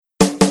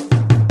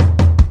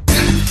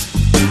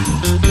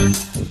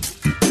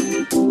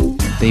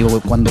digo,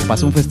 cuando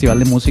pasa un festival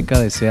de música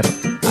de ser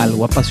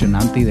algo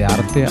apasionante y de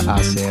arte a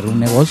ser un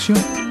negocio.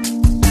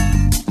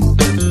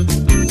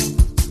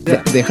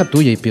 Deja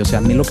tú, JP, o sea,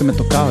 a mí lo que me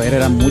tocaba ver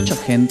era mucha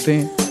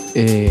gente,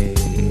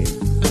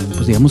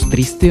 pues digamos,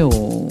 triste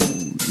o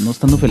no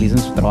estando feliz en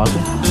su trabajo.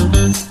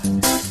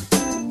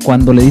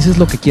 Cuando le dices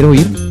lo que quiere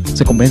oír,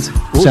 se convence.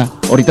 O sea,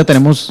 ahorita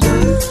tenemos...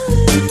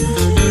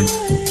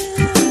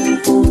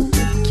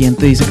 ¿Quién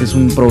te dice que es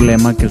un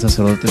problema que el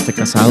sacerdote esté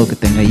casado, que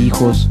tenga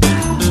hijos?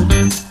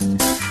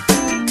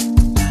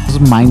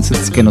 Esos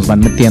mindsets que nos van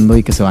metiendo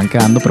y que se van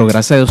quedando, pero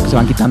gracias a Dios que se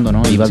van quitando,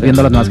 ¿no? Y vas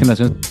viendo a las nuevas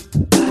generaciones.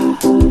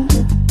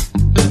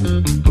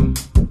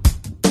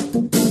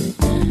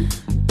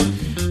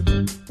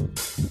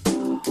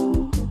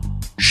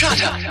 Shut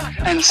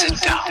up and sit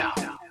down.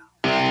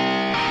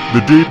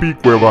 The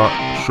JP Cueva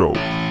Show,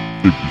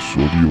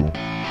 episodio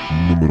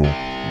número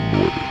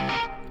 9.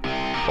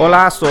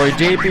 Hola, soy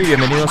JP,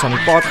 bienvenidos a mi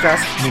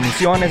podcast. Mi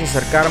misión es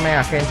acercarme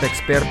a gente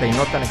experta y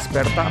no tan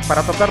experta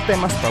para tratar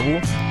temas tabú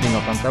y no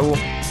tan tabú.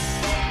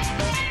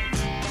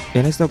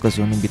 En esta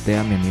ocasión invité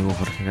a mi amigo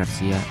Jorge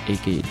Garcia,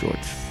 a.k.a.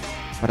 George,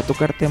 para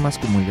tocar temas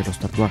como el de los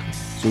tatuajes,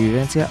 su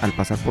vivencia al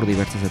pasar por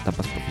diversas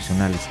etapas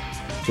profesionales,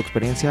 su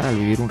experiencia al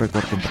vivir un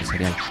recorte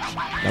empresarial,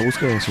 la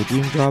búsqueda de su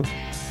dream job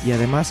y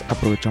además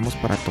aprovechamos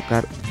para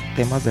tocar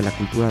temas de la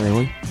cultura de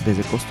hoy,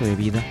 desde costo de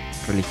vida,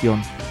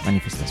 religión,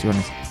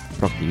 manifestaciones,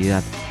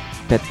 proactividad,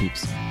 pet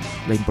tips,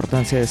 la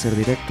importancia de ser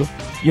directo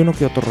y uno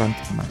que otro rant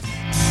más.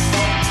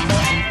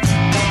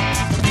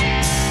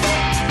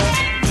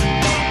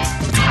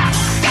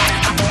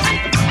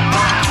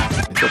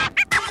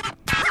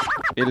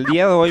 El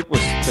día de hoy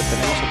pues te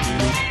tenemos aquí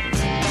en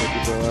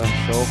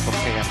el show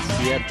Jorge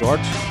Garcia,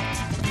 George.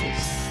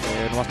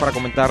 Nomás para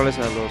comentarles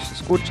a los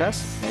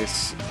escuchas,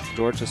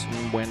 George es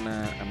un buen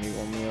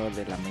amigo mío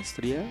de la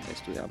maestría,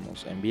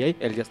 estudiamos MBA,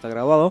 él ya está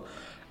graduado,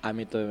 a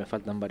mí todavía me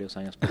faltan varios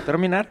años por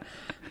terminar,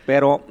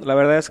 pero la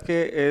verdad es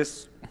que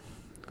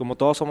como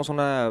todos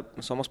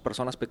somos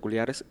personas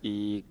peculiares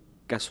y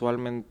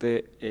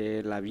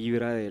casualmente la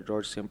vibra de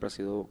George siempre ha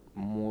sido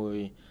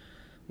muy,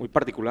 muy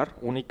particular,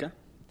 única,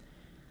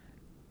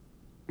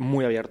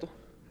 muy abierto.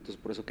 Entonces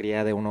por eso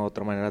quería de una u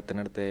otra manera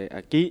tenerte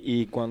aquí,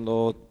 y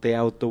cuando te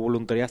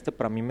autovoluntariaste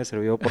para mí me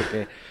sirvió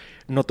porque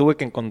no tuve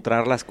que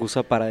encontrar la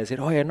excusa para decir,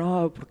 oye,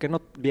 no, ¿por qué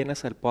no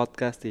vienes al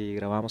podcast y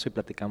grabamos y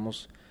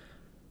platicamos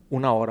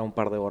una hora, un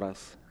par de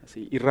horas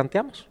así y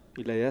ranteamos?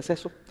 Y la idea es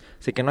eso.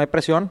 Así que no hay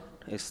presión,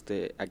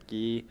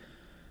 aquí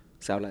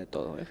se habla de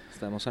todo, ¿eh?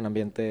 Estamos en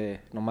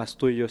ambiente, nomás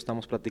tú y yo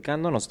estamos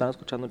platicando, nos están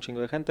escuchando un chingo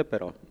de gente,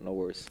 pero no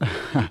worries.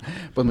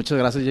 Pues muchas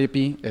gracias,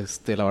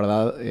 JP. La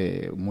verdad,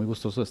 muy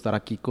gustoso de estar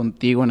aquí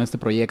contigo en este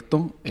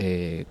proyecto.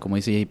 Como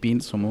dice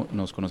JP,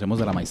 nos conocemos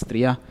de la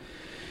maestría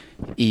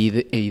y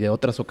de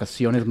otras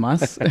ocasiones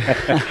más.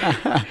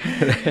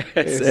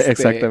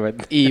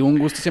 Exactamente. Y un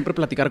gusto siempre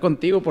platicar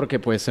contigo porque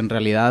pues en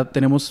realidad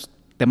tenemos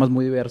temas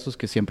muy diversos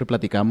que siempre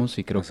platicamos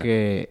y creo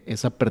que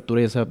esa apertura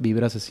y esa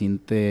vibra se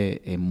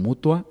siente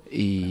mutua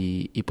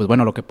y pues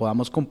bueno, lo que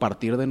podamos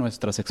compartir de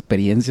nuestras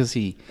experiencias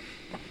y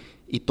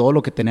todo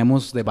lo que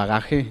tenemos de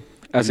bagaje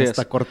en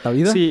esta corta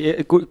vida. Sí,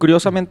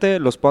 curiosamente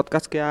los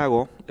podcasts que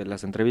hago,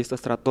 las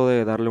entrevistas, trato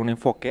de darle un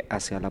enfoque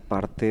hacia la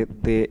parte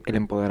del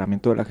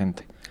empoderamiento de la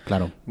gente.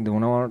 Claro. De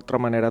una u otra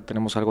manera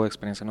tenemos algo de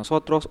experiencia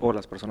nosotros, o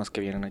las personas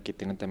que vienen aquí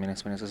tienen también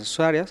experiencias en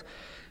sus áreas.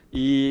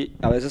 Y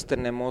a veces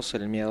tenemos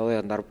el miedo de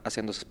andar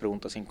haciendo esas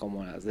preguntas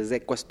incómodas, desde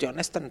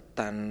cuestiones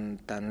tan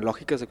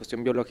lógicas, de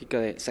cuestión biológica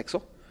de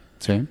sexo,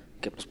 sí,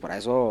 que pues para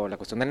eso la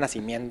cuestión del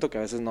nacimiento, que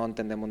a veces no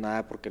entendemos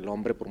nada porque el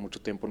hombre por mucho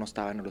tiempo no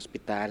estaba en el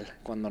hospital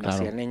cuando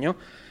nacía el niño,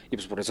 y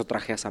pues por eso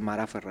traje a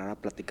Samara Ferrara a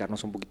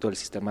platicarnos un poquito del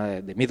sistema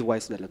de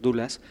midwives, de las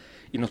doulas,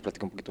 y nos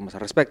platica un poquito más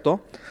al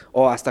respecto,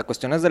 o hasta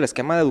cuestiones del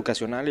esquema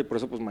educacional, y por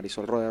eso pues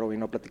Marisol Rodero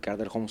vino a platicar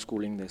del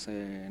homeschooling, de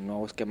ese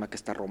nuevo esquema que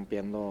está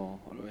rompiendo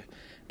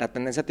la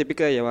tendencia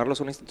típica de llevarlos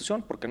a una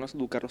institución, porque no es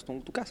educarlos tú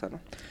en tu casa, ¿no?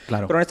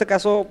 Claro. Pero en este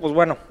caso, pues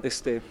bueno,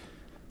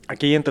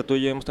 aquí entre tú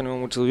y yo hemos tenido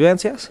muchas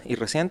vivencias y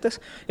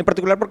recientes, en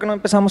particular porque no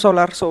empezamos a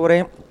hablar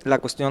sobre la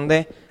cuestión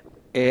de,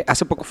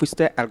 hace poco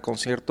fuiste al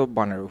concierto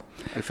Bonnaroo,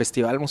 el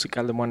festival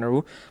musical de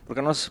Bonnaroo. ¿Por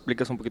qué no nos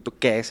explicas un poquito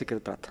qué es y qué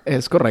se trata?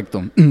 Es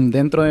correcto.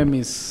 Dentro de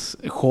mis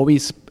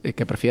hobbies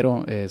que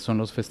prefiero son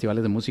los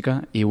festivales de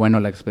música y bueno,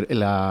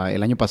 el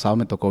año pasado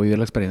me tocó vivir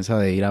la experiencia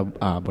de ir a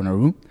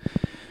Bonnaroo.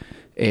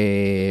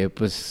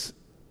 Pues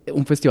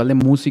un festival de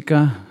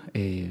música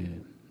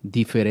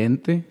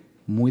diferente,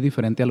 muy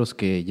diferente a los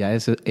que ya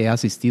he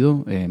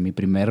asistido. Mi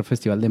primer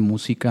festival de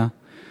música,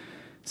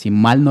 si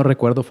mal no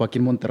recuerdo, fue aquí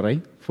en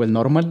Monterrey, fue el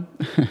Normal,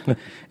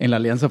 en la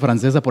Alianza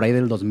Francesa, por ahí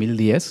del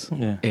 2010.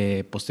 Yeah.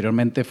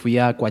 Posteriormente fui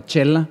a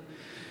Coachella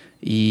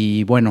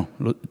y bueno,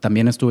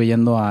 también estuve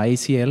yendo a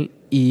ACL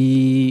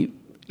y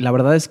la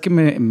verdad es que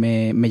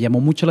me llamó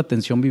mucho la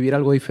atención vivir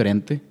algo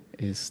diferente.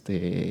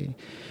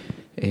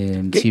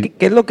 ¿Qué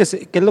es lo que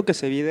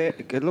se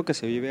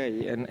vive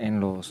ahí en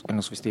los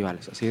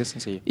festivales? Así de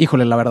sencillo.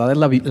 Híjole, la verdad es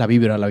la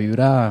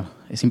vibra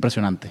es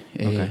impresionante.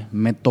 Okay.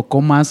 Me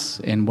tocó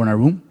más en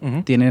Bonnaroo.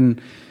 Uh-huh.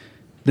 Tienen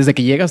Desde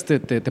que llegas te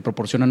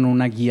proporcionan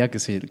una guía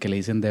que le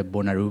dicen de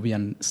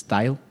Bonnaroovian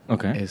Style.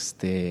 Okay.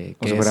 Que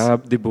o sea,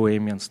 era The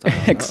Bohemian Style,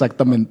 ¿no?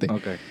 Exactamente.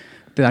 Okay.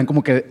 Te dan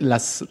como que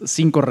las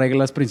 5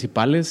 reglas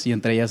principales y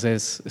entre ellas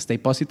es stay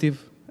positive,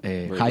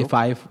 high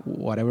five,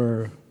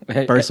 whatever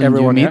person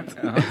you meet.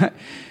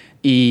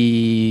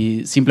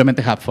 Y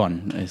simplemente have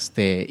fun.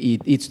 Y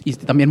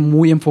también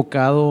muy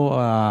enfocado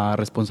a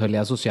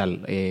responsabilidad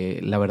social.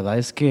 La verdad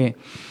es que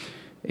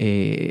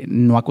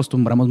no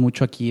acostumbramos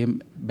mucho aquí.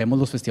 Vemos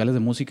los festivales de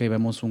música y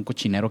vemos un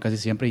cochinero casi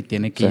siempre y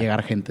tiene que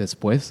llegar gente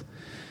después.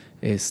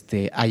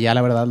 Allá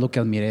la verdad lo que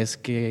admiré es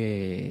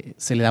que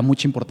se le da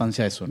mucha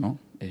importancia a eso, ¿no?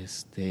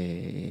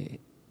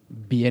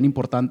 Bien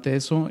importante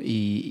eso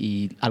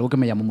y algo que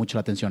me llamó mucho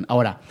la atención.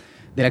 Ahora,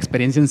 de la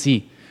experiencia en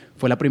sí,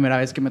 fue la primera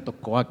vez que me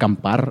tocó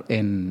acampar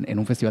en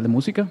un festival de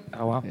música.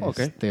 Wow,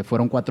 okay.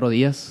 Fueron 4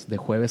 días, de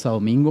jueves a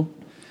domingo.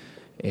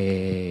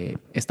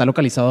 Está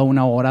localizado a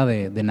 1 hora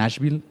de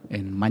Nashville,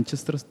 en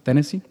Manchester,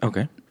 Tennessee.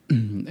 Okay.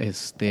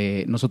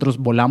 Nosotros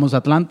volamos a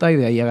Atlanta y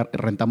de ahí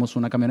rentamos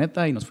una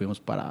camioneta y nos fuimos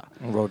para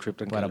un road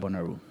trip para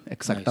Bonnaroo.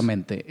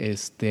 Exactamente.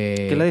 Nice.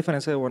 ¿Qué es la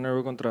diferencia de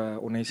Bonnaroo contra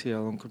un ACL,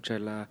 un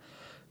Coachella,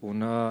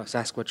 una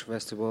Sasquatch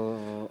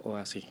Festival o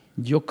así?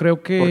 Yo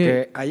creo que...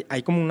 Porque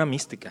hay como una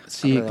mística.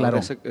 Sí,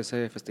 claro. De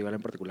ese festival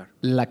en particular.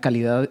 La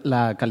calidez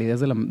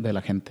de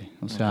la gente.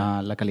 O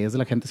sea, la calidez de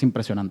la gente es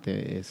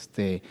impresionante.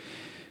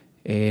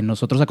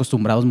 Nosotros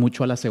acostumbrados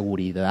mucho a la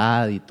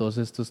seguridad y todos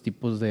estos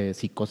tipos de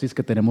psicosis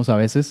que tenemos a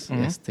veces.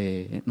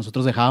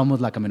 Nosotros dejábamos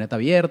la camioneta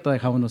abierta,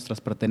 dejábamos nuestras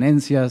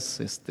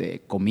pertenencias,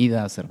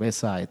 comida,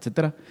 cerveza,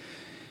 etcétera,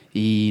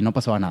 y no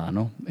pasaba nada,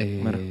 ¿no?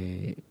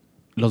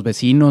 Los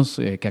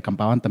vecinos que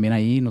acampaban también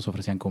ahí nos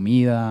ofrecían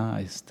comida.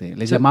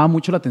 Les llamaba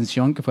mucho la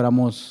atención que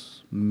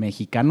fuéramos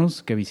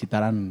mexicanos que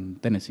visitaran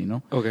Tennessee,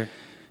 ¿no? Okay.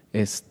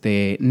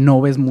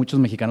 No ves muchos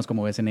mexicanos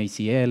como ves en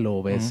ACL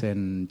o ves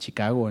en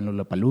Chicago, en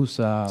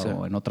Lollapalooza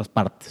o en otras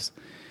partes.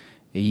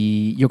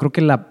 Y yo creo que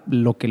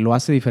lo que lo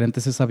hace diferente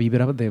es esa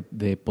vibra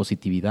de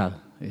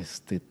positividad.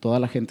 Toda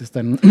la gente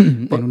está en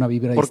una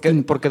vibra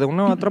distinta. Porque de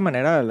una u otra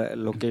manera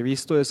lo que he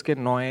visto es que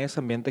no es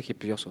ambiente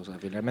hipioso. O sea,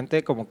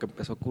 finalmente como que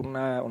empezó con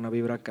una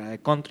vibra acá de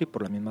country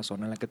por la misma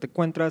zona en la que te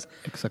encuentras.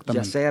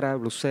 Exactamente. Jazzera,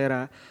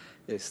 bluesera.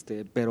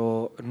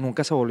 Pero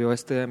nunca se volvió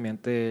este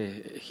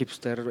ambiente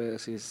hipster,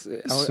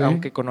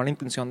 aunque con la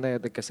intención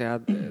de que sea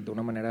de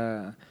una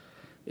manera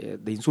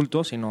de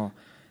insulto, sino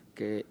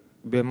que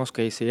vemos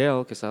que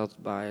ACL, que South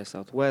by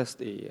Southwest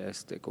y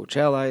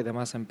Coachella y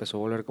demás empezó a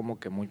volver como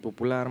que muy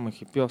popular, muy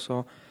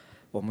hipioso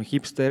o muy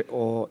hipster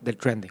o del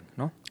trending,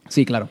 ¿no?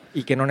 Sí, claro.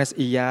 Y que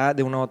y ya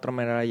de una u otra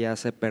manera ya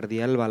se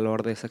perdía el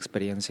valor de esa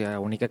experiencia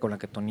única con la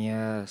que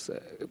tenías.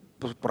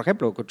 Pues, por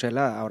ejemplo,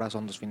 Coachella ahora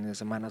son 2 fines de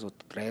semana o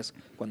 3,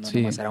 cuando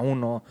nomás era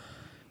 1.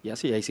 Y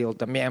así, ahí sido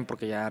también,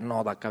 porque ya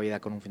no da cabida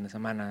con un fin de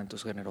semana,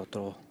 entonces generó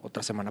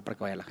otra semana para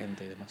que vaya la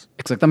gente y demás.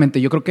 Exactamente.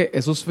 Yo creo que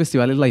esos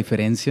festivales, la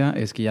diferencia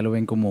es que ya lo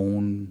ven como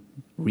un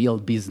real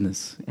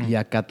business. Y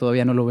acá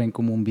todavía no lo ven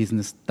como un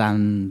business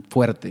tan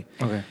fuerte.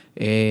 Okay.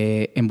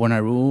 En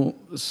Bonnaroo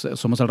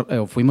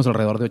fuimos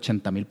alrededor de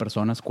 80,000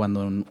 personas,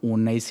 cuando en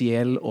un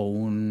ACL o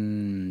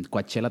un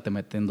Coachella te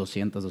meten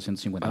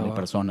 250,000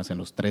 personas en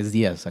los 3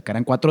 días. Acá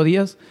eran 4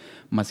 días,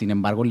 más sin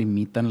embargo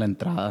limitan la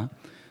entrada.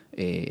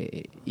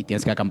 Y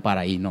tienes que acampar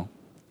ahí, ¿no?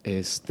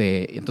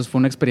 Entonces fue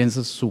una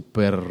experiencia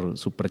súper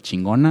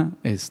chingona.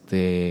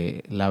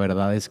 La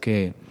verdad es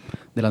que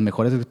de las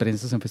mejores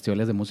experiencias en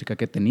festivales de música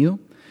que he tenido.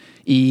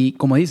 Y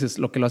como dices,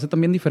 lo que lo hace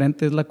también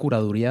diferente es la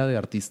curaduría de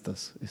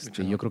artistas.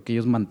 Yo creo que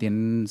ellos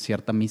mantienen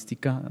cierta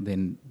mística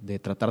de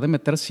tratar de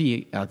meter,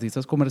 sí,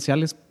 artistas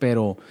comerciales,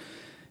 pero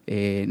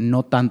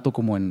no tanto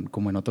como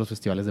en otros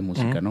festivales de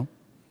música, ¿no?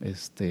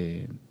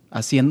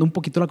 Haciendo un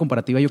poquito la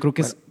comparativa, yo creo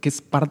que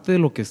es parte de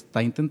lo que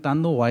está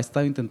intentando o ha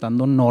estado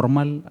intentando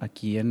Normal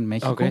aquí en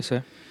México. Okay, sí.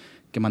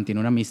 Que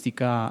mantiene una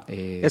mística.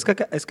 Es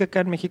que acá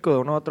en México de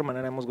una u otra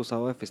manera hemos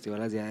gustado de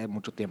festivales ya de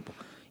mucho tiempo.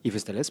 Y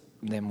festivales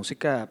de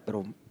música,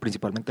 pero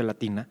principalmente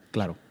latina.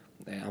 Claro.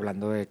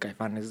 Hablando de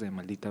Caifanes, de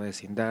Maldita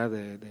Vecindad,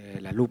 de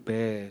La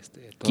Lupe,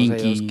 todos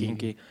Kinky.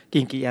 ellos,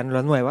 Kinky, ya no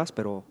las nuevas,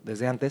 pero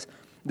desde antes.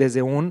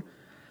 Desde un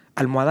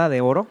Almohada de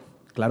Oro.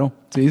 Claro,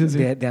 sí.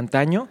 De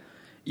antaño.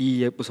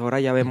 Y pues ahora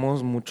ya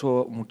vemos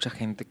mucha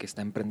gente que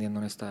está emprendiendo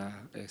en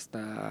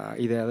esta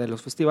idea de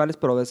los festivales,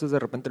 pero a veces de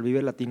repente el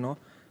Vive Latino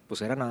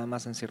pues era nada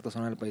más en cierta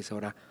zona del país,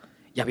 ahora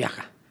ya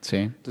viaja. Sí.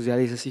 Entonces ya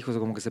dices, hijos,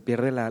 como que se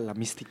pierde la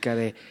mística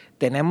de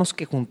tenemos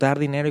que juntar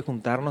dinero y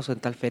juntarnos en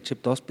tal fecha y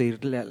todos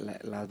pedirle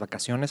las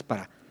vacaciones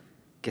para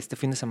que este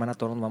fin de semana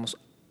todos nos vamos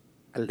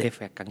al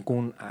DF, a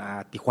Cancún,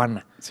 a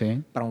Tijuana,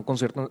 Sí. para un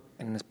concierto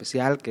en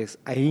especial que es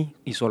ahí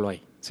y solo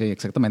ahí. Sí,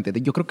 exactamente.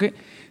 Yo creo que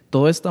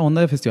toda esta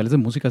onda de festivales de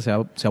música se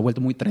ha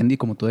vuelto muy trendy,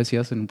 como tú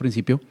decías en un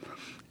principio.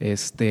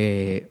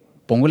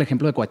 Pongo el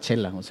ejemplo de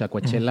Coachella. O sea,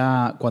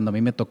 Coachella, cuando a mí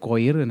me tocó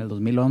ir en el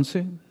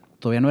 2011,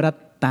 todavía no era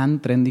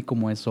tan trendy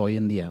como es hoy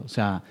en día. O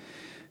sea,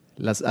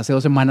 hace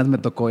 2 semanas me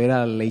tocó ir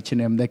al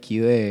H&M de aquí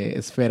de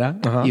Esfera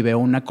y veo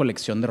una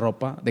colección de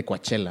ropa de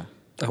Coachella.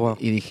 Wow.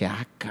 Y dije,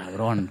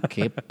 cabrón,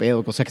 qué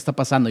pedo, o sea, ¿qué está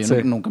pasando? Yo Sí.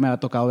 nunca me había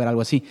tocado ver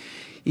algo así.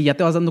 Y ya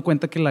te vas dando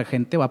cuenta que la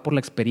gente va por la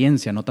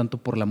experiencia, no tanto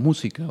por la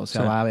música. O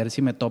sea, Sí. va a ver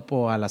si me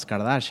topo a las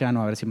Kardashian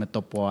o a ver si me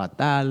topo a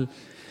tal.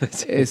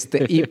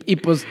 Y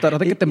pues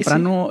tarde que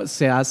temprano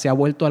se ha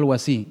vuelto algo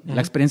así.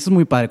 La experiencia es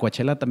muy padre.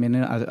 Coachella también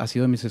ha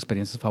sido de mis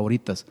experiencias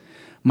favoritas.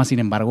 Más sin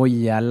embargo,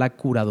 ya la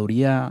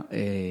curaduría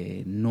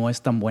no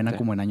es tan buena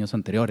como en años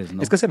anteriores,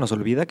 ¿no? Es que se nos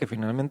olvida que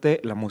finalmente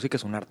la música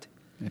es un arte.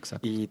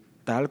 Exacto. Y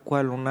tal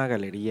cual una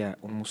galería,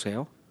 un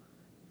museo,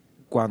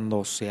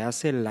 cuando se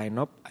hace el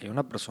line-up, hay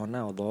una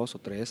persona o dos o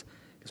tres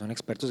que son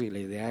expertos y la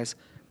idea es,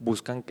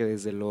 buscan que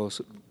desde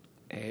los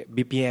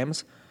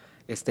BPMs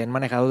estén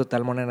manejados de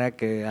tal manera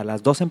que a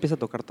las 12 empieza a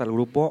tocar tal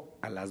grupo,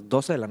 a las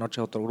 12 de la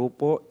noche otro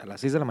grupo, a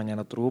las 6 de la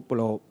mañana otro grupo,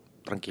 luego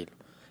tranquilo.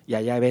 Y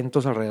haya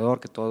eventos alrededor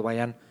que todos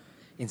vayan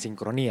en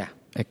sincronía.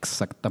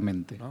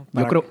 Exactamente. ¿No?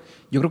 Yo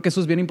creo que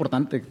eso es bien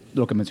importante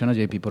lo que mencionas,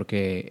 JP,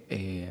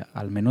 porque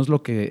al menos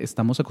lo que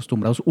estamos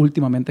acostumbrados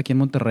últimamente aquí en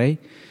Monterrey,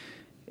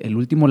 el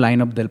último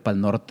line-up del Pal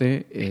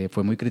Norte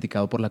fue muy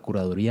criticado por la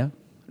curaduría.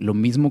 Lo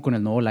mismo con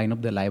el nuevo line-up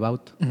de Live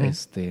Out.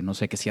 Uh-huh. No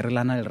sé, que cierre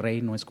Lana del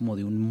Rey no es como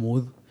de un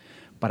mood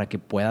para que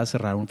pueda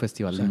cerrar un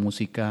festival de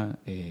música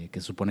que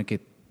se supone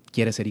que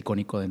quiere ser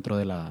icónico dentro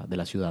de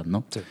la ciudad,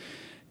 ¿no? Sí.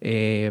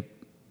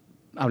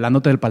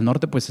 Hablándote del Pal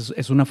Norte, pues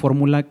es una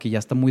fórmula que ya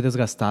está muy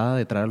desgastada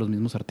de traer a los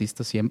mismos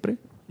artistas siempre.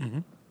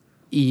 Uh-huh.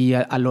 Y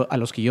a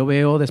los que yo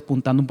veo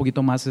despuntando un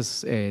poquito más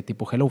es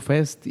tipo Hello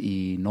Fest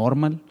y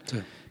Normal, Sí.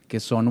 que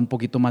son un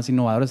poquito más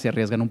innovadores y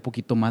arriesgan un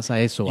poquito más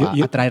a eso,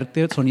 Yo- a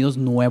traerte sonidos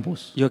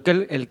nuevos. Yo que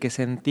el que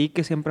sentí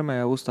que siempre me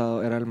había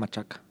gustado era el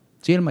Machaca.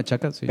 Sí, el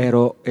Machaca, sí.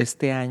 Pero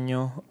este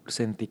año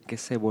sentí que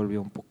se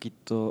volvió un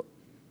poquito,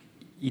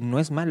 y no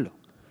es malo,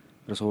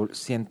 pero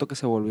siento que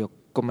se volvió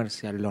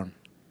comercialón.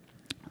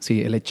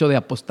 Sí, el hecho de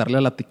apostarle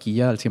a la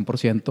tequilla al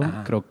 100%,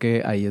 Ajá. creo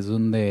que ahí es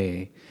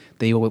donde,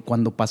 te digo,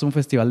 cuando pasa un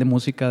festival de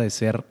música de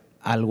ser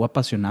algo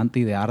apasionante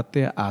y de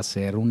arte a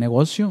ser un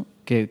negocio,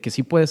 que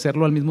sí puede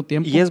serlo al mismo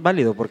tiempo. Y es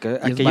válido, porque es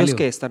aquellos válido.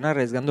 que están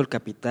arriesgando el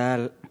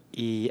capital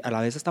y a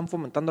la vez están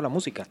fomentando la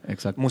música.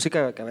 Exacto.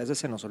 Música que a veces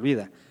se nos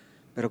olvida.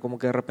 Pero como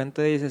que de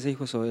repente dices,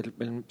 hijo, eso, el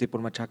tipo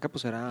el Machaca,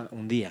 pues era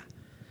un día.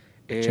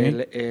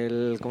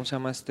 ¿Cómo se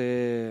llama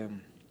este?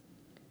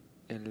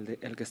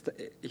 El que está...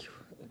 hijo.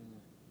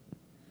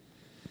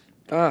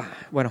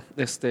 Bueno,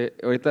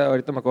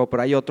 ahorita me acuerdo,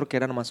 pero hay otro que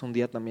era nomás un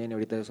día también y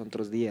ahorita son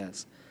 3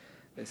 días.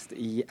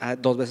 Y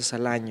 2 veces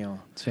al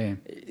año. Sí.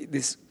 Y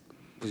dices,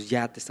 pues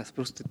ya te estás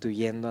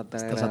prostituyendo a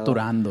tal Estás grado.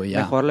 saturando ya.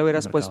 Mejor le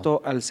hubieras el mercado.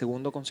 puesto al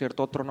segundo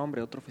concierto otro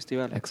nombre, otro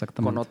festival.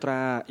 Exactamente. Con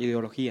otra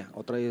ideología,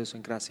 otra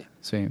idiosincrasia,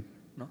 Sí.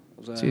 ¿no?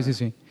 O sea,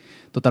 Sí.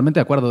 Totalmente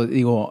de acuerdo.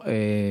 Digo,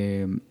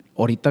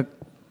 ahorita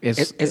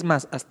Es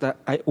más,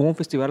 hubo un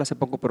festival hace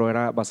poco, pero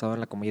era basado en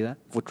la comida,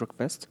 Food Truck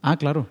Fest.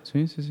 claro.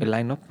 Sí. El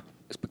line-up,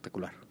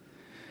 espectacular.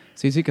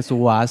 Sí, que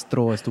estuvo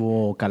Astro,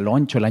 estuvo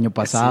Caloncho el año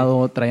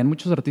pasado. Sí. Traían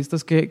muchos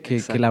artistas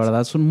que la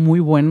verdad son muy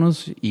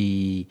buenos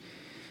y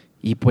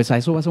pues a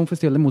eso vas a un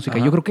festival de música.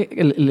 Ajá. Yo creo que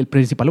el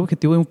principal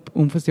objetivo de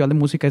un festival de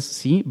música es,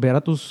 sí, ver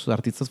a tus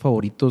artistas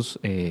favoritos,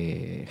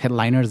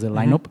 headliners del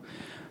lineup,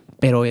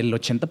 pero el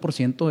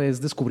 80%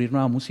 es descubrir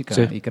nueva música.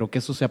 Sí. Y creo que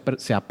eso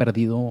se ha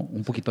perdido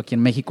un poquito aquí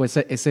en México,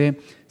 ese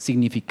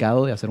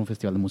significado de hacer un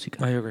festival de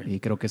música. Y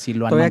creo que sí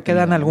lo han Todavía mantenido,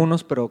 quedan ¿no?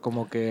 algunos, pero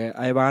como que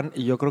ahí van.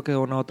 Y yo creo que de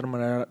una u otra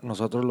manera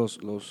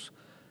nosotros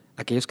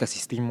aquellos que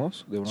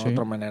asistimos, de una u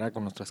otra manera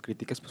con nuestras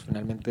críticas, pues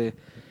finalmente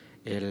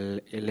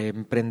el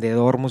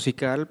emprendedor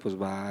musical pues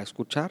va a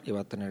escuchar y va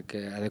a tener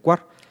que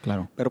adecuar.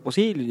 Claro. Pero pues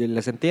sí,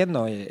 les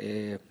entiendo.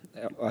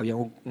 Había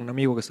un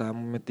amigo que estaba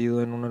muy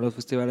metido en uno de los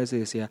festivales y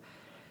decía...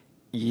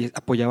 y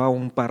apoyaba a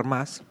un par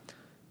más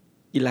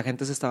y la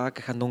gente se estaba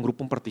quejando de un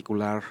grupo en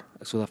particular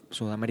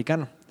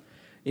sudamericano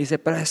y dice,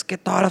 pero es que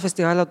todos los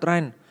festivales lo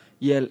traen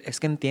y él, es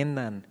que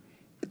entiendan,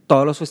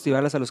 todos los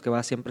festivales a los que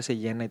vas siempre se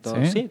llena y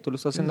todo. Sí, tú lo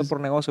estás haciendo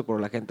por negocio, pero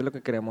la gente lo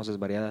que queremos es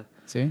variedad.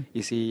 Sí.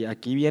 Y si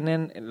aquí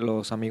vienen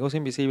los amigos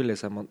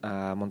invisibles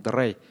a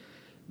Monterrey,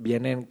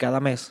 vienen cada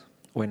mes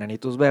o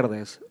Enanitos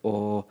Verdes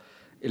o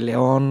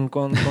León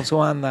con su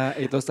banda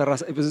y toda esta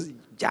raza, pues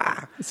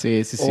ya.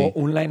 Sí. O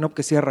un line-up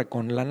que cierra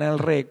con Lana del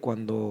Rey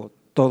cuando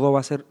todo va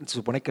a ser, se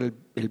supone que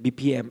el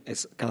BPM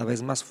es cada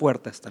vez más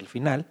fuerte hasta el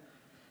final,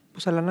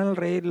 pues a Lana del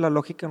Rey la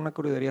lógica en una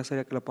corridería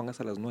sería que la pongas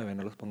a las 9,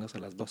 no las pongas a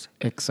las 12.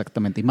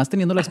 Exactamente. Y más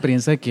teniendo la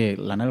experiencia de que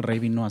Lana del Rey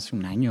vino hace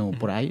un año o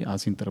por ahí a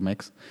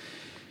Cintermex.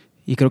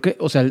 Y creo que,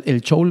 o sea,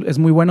 el show es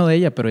muy bueno de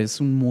ella, pero es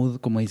un mood,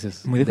 como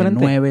dices, muy diferente.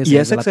 De 9, y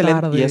es de la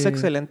excelente, tarde. y es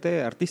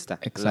excelente artista,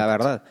 Exacto. la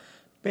verdad.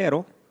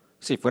 Pero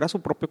si fuera su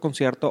propio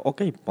concierto,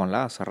 ok,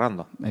 ponla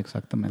cerrando.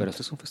 Exactamente. Pero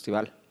este es un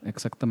festival.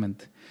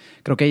 Exactamente.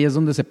 Creo que ahí es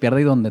donde se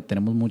pierde y donde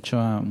tenemos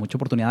mucha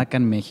oportunidad acá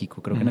en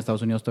México. Creo que en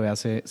Estados Unidos todavía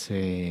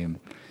se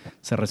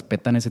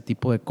respetan ese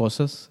tipo de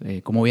cosas.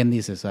 Como bien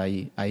dices,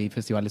 hay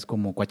festivales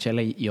como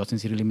Coachella y Austin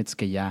City Limits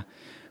que ya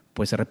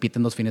pues se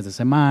repiten 2 fines de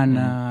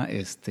semana.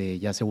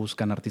 Ya se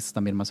buscan artistas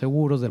también más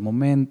seguros del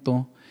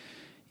momento.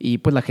 Y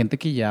pues la gente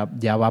que ya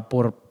va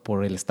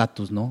por el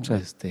estatus, ¿no?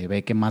 Sí.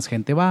 Ve que más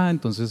gente va,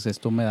 entonces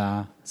esto me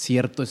da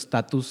cierto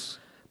estatus.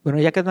 Bueno,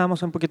 ya que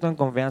andamos un poquito en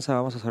confianza,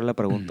 vamos a hacer la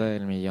pregunta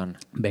del millón.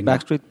 Venga.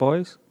 ¿Backstreet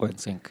Boys o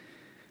NSYNC?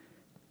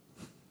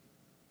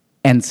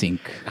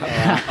 NSYNC.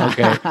 Ok.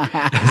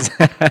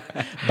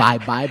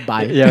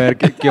 Bye. Y a ver,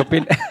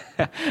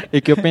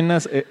 ¿qué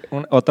opinas?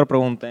 Otra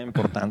pregunta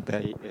importante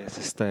ahí es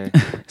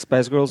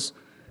 ¿Spice Girls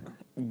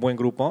un buen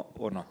grupo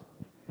o no?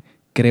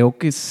 Creo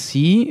que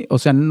sí, o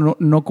sea,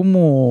 no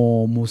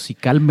como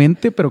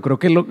musicalmente, pero creo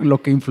que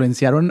lo que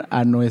influenciaron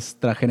a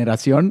nuestra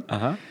generación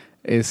Ajá.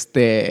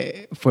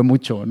 fue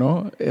mucho,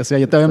 ¿no? O sea,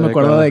 yo también me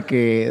acuerdo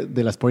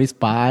de las Sporty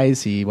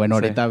Spice y bueno,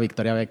 ahorita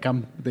Victoria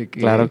Beckham.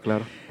 Claro.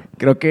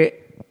 Creo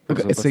que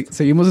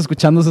seguimos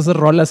escuchando esas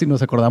rolas y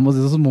nos acordamos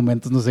de esos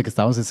momentos, no sé, que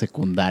estábamos en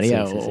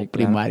secundaria o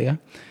primaria.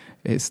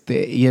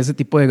 Claro. Y ese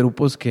tipo de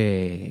grupos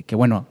que,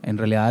 bueno, en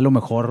realidad a lo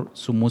mejor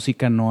su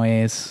música no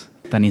es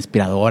tan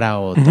inspiradora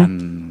o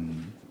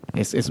tan...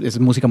 Es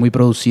música muy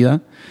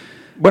producida.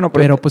 Bueno,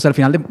 pero pues al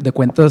final de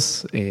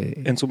cuentas...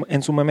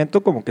 En su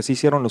momento como que sí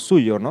hicieron lo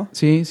suyo, ¿no?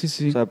 Sí.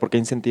 O sea, porque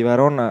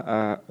incentivaron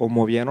o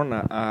movieron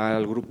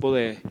al grupo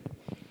de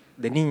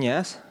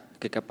niñas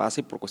que capaz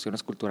y por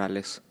cuestiones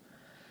culturales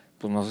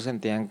pues no se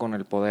sentían con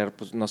el poder,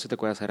 pues no sé si te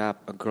acuerdas, era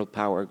Girl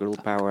Power,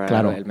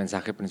 claro. Era el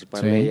mensaje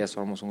principal de ellas,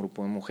 somos un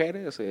grupo de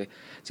mujeres,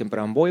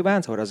 siempre eran boy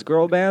bands, ahora es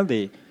girl band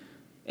y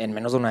en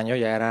menos de un año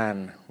ya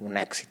eran un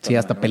éxito. Sí,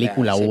 hasta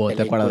película hubo,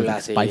 ¿te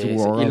acuerdas? Spice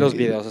World. Y los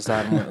videos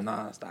estaban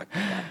estaba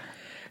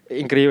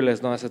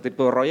increíbles, ¿no? Ese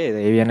tipo de rollo y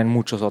de ahí vienen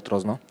muchos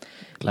otros, ¿no?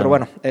 Claro. Pero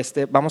bueno,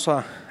 vamos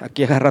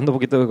aquí agarrando un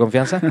poquito de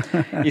confianza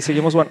y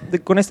seguimos. Bueno,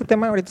 con este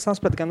tema ahorita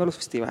estamos platicando de los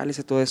festivales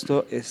y todo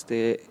esto.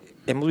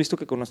 Hemos visto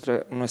que con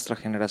nuestra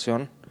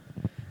generación,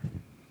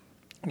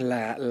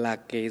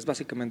 la que es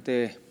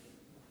básicamente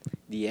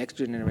the X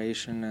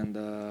generation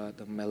and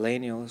the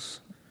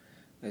millennials,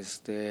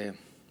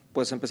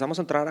 pues empezamos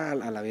a entrar a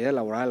la vida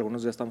laboral.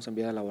 Algunos ya estamos en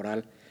vida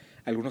laboral.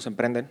 Algunos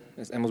emprenden.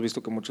 Hemos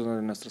visto que muchos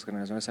de nuestras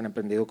generaciones han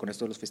emprendido con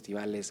esto de los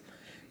festivales,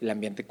 el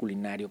ambiente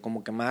culinario,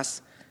 como que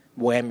más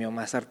bohemio,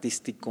 más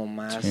artístico,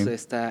 más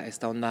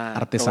esta onda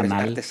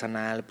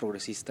artesanal,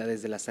 progresista,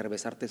 desde la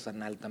cerveza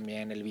artesanal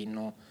también, el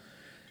vino,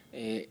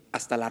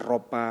 hasta la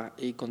ropa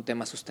y con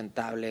temas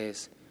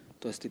sustentables,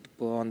 todo este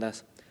tipo de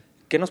ondas.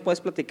 ¿Qué nos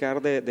puedes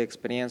platicar de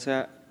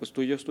experiencia? Pues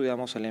tú y yo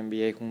estudiamos el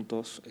MBA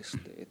juntos,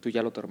 tú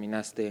ya lo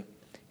terminaste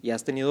y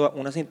has tenido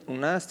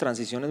unas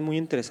transiciones muy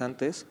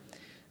interesantes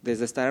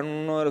desde estar en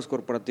uno de los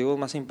corporativos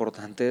más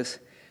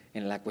importantes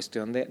en la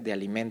cuestión de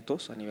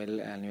alimentos a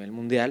nivel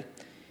mundial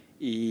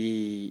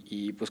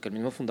y pues que el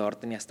mismo fundador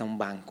tenía hasta un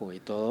banco y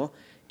todo,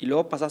 y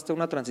luego pasaste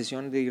una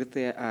transición de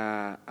irte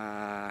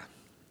a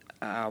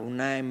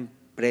una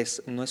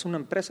empresa, no es una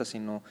empresa,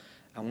 sino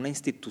a una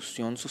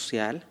institución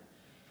social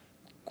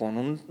con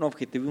un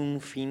objetivo y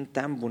un fin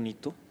tan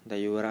bonito de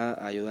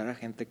ayudar a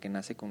gente que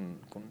nace con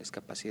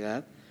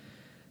discapacidad,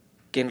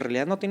 que en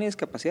realidad no tiene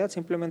discapacidad,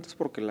 simplemente es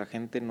porque la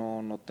gente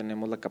no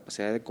tenemos la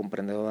capacidad de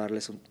comprender o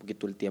darles un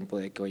poquito el tiempo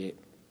de que, oye,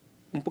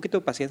 un poquito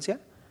de paciencia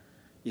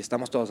y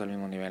estamos todos al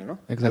mismo nivel, ¿no?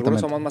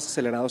 Algunos somos más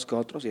acelerados que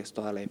otros y es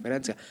toda la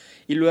diferencia.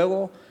 Y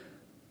luego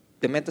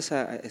te metes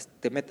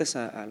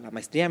a la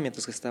maestría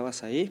mientras que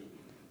estabas ahí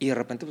y de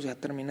repente pues ya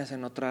terminas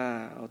en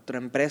otra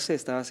empresa,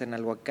 estabas en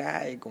algo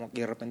acá y como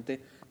que de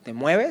repente te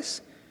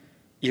mueves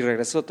y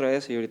regresas otra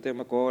vez y ahorita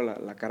me acuerdo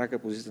la cara que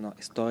pusiste, no,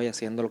 estoy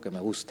haciendo lo que me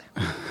gusta.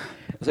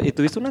 O sea, y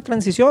tuviste una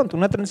transición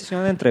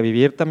entre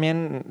vivir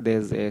también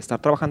desde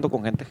estar trabajando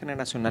con gente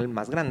generacional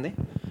más grande,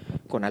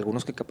 con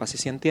algunos que capaz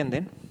sí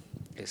entienden,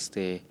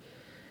 que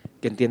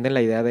entienden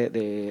la idea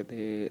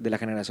de la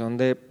generación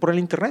por el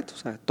internet, o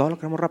sea, todo lo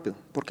queremos rápido.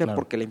 ¿Por qué? Claro.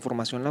 Porque la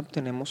información la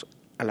obtenemos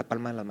a la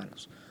palma de las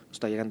manos. Nos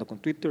está llegando con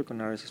Twitter, con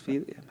RSS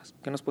Feed y demás.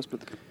 ¿Qué nos puedes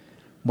platicar?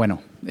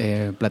 Bueno,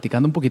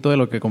 platicando un poquito de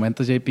lo que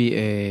comentas,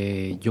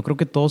 JP, yo creo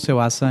que todo se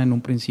basa en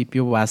un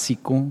principio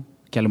básico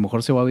que a lo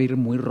mejor se va a oír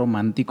muy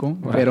romántico,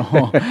 pero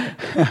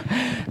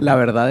la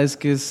verdad es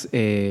que es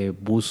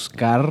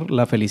buscar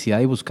la felicidad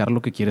y buscar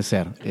lo que quieres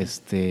ser.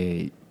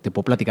 Te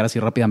puedo platicar así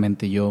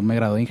rápidamente. Yo me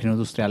gradué de ingeniero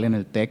industrial en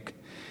el TEC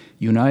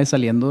y una vez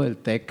saliendo del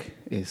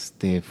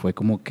TEC, fue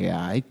como que,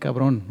 ay,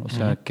 cabrón, o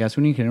sea, ¿qué hace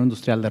un ingeniero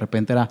industrial? De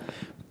repente era,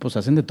 pues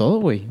hacen de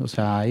todo, güey. O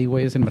sea, hay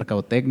güeyes en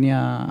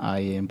mercadotecnia,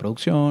 hay en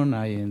producción,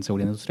 hay en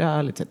seguridad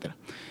industrial, etcétera.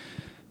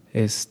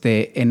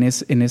 En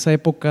esa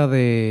época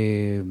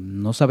de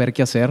no saber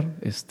qué hacer,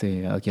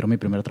 adquiero mi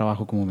primer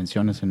trabajo, como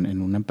mencionas,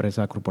 en una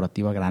empresa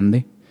corporativa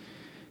grande.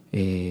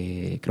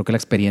 Creo que la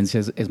experiencia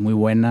es muy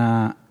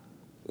buena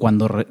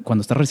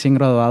cuando estás recién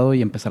graduado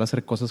y empezar a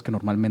hacer cosas que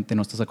normalmente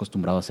no estás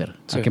acostumbrado a hacer.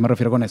 Sí. ¿A qué me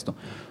refiero con esto?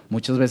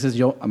 Muchas veces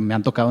me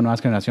han tocado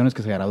nuevas generaciones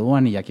que se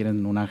gradúan y ya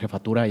quieren una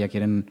jefatura, ya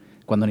quieren,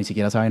 cuando ni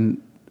siquiera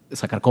saben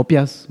sacar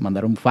copias,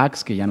 mandar un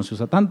fax, que ya no se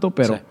usa tanto,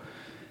 pero... Sí.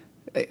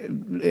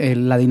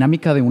 La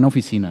dinámica de una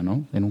oficina,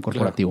 ¿no? En un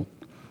corporativo.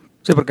 Claro.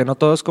 Sí, porque no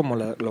todo es como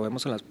lo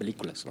vemos en las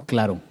películas, ¿no?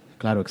 Claro,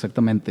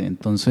 exactamente.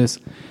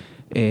 Entonces,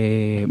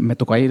 me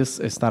tocó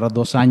estar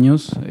 2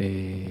 años.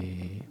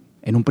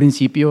 En un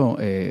principio,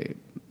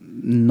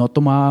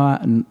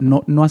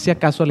 no hacía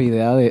caso a la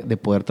idea de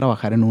poder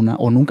trabajar en una,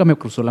 o nunca me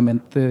cruzó la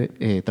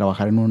mente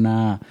trabajar en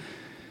una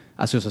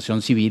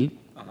asociación civil.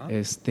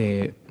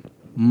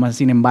 Más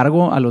sin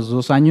embargo, a los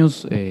 2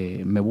 años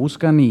me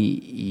buscan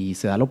y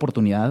se da la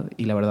oportunidad,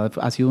 y la verdad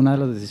ha sido una de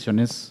las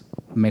decisiones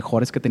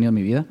mejores que he tenido en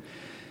mi vida.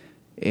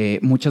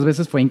 Muchas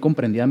veces fue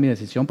incomprendida mi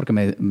decisión porque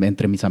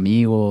entre mis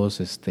amigos,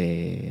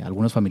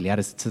 algunos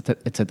familiares,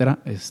 etcétera,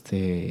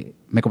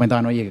 me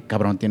comentaban, oye,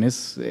 cabrón,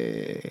 tienes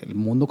el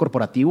mundo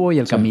corporativo y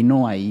el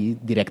camino ahí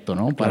directo,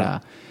 ¿no? Claro.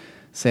 Para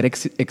ser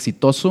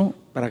exitoso.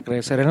 Para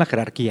crecer en la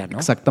jerarquía, ¿no?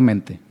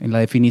 Exactamente, en la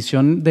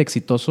definición de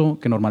exitoso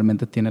que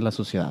normalmente tiene la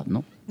sociedad,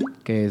 ¿no?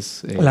 Que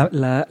es...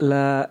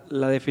 La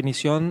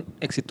definición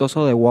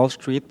exitoso de Wall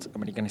Street,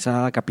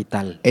 americanizada,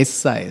 capital.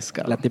 Esa es,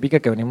 cabrón. La típica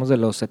que venimos de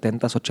los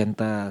 70s,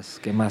 80s,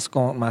 que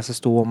más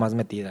estuvo más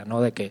metida,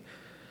 ¿no? De que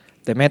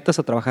te metas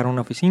a trabajar en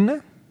una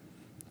oficina,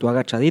 tú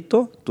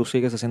agachadito, tú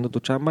sigues haciendo tu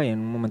chamba y en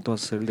un momento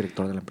vas a ser el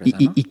director de la empresa,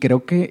 ¿no? Y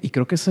creo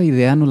que esa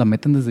idea nos la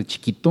meten desde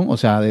chiquito, o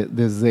sea,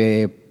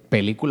 desde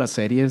películas,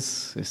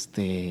 series,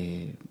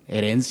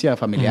 herencia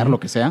familiar, lo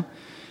que sea.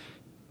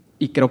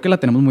 Y creo que la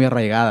tenemos muy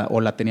arraigada, o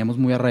la teníamos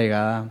muy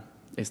arraigada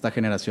esta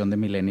generación de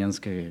millennials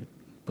que,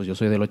 pues yo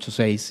soy del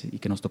 86 y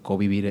que nos tocó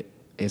vivir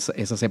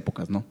esas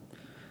épocas, ¿no?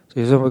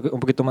 Sí, yo soy un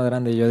poquito más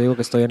grande. Yo digo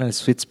que estoy en el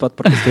sweet spot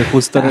porque estoy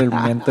justo en el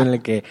momento en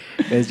el que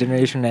es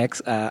Generation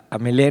X a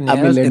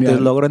millennials. Entonces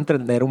logro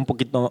entender un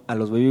poquito a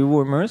los baby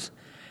boomers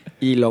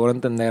y logro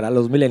entender a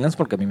los millennials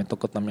porque a mí me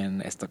tocó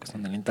también esto que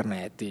son el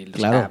internet y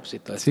los apps y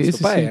todo esto. Sí,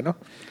 ¿no?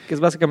 Que es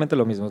básicamente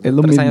lo mismo. Es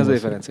lo 3 mismo, años de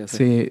diferencia.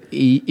 Sí.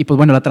 Y pues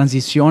bueno, la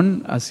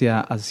transición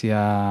hacia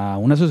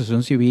una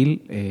asociación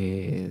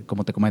civil,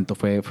 como te comento,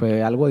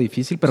 fue algo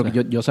difícil, pero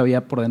que yo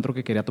sabía por dentro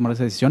que quería tomar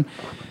esa decisión.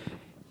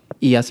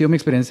 Y ha sido mi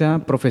experiencia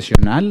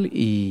profesional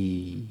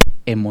y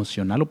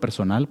emocional o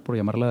personal, por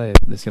llamarla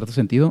de cierto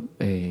sentido,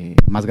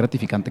 más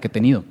gratificante que he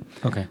tenido.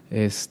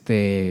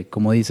 Okay.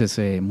 Como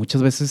dices,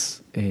 muchas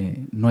veces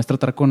no es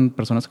tratar con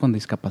personas con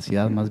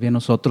discapacidad, más bien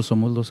nosotros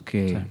somos los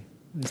que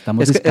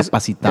estamos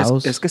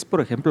discapacitados. Es que es,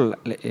 por ejemplo,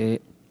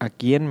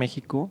 aquí en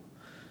México,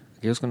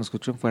 aquellos que nos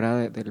escuchan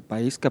fuera del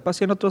país, capaz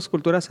si en otras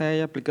culturas se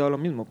haya aplicado lo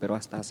mismo, pero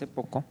hasta hace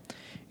poco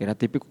era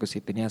típico que si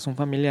tenías un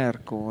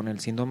familiar con el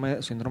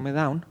síndrome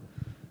Down,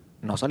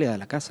 no salía de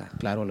la casa.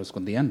 Claro, lo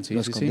escondían.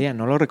 Lo escondían,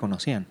 no lo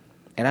reconocían.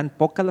 Eran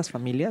pocas las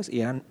familias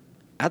y eran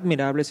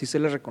admirables y se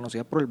les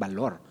reconocía por el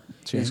valor.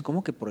 Sí. Es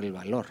como que por el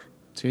valor.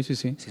 Sí. Si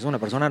es una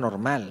persona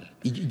normal.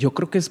 Y yo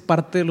creo que es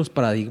parte de los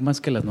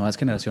paradigmas que las nuevas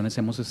generaciones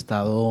hemos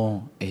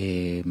estado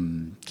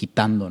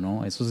quitando,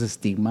 ¿no? Esos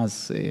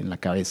estigmas en la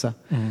cabeza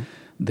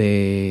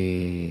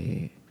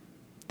de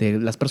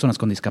las personas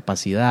con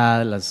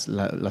discapacidad,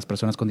 las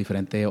personas con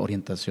diferente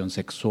orientación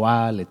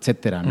sexual,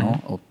 etcétera,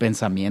 ¿no? O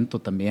pensamiento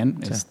también.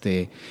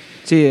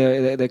 Sí,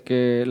 de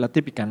que la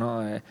típica,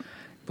 ¿no?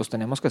 Pues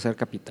tenemos que ser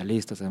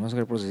capitalistas, tenemos que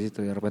ser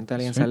progresistas. Y de repente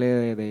alguien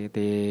sale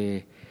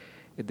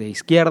de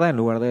izquierda en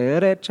lugar de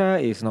derecha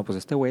y dice, no, pues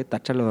este güey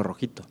táchalo de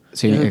rojito.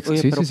 Sí,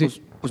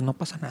 pues no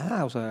pasa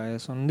nada, o sea,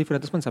 son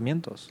diferentes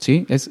pensamientos.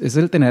 Sí, es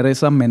el tener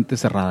esa mente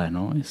cerrada,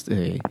 ¿no?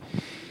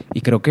 Y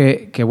creo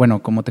que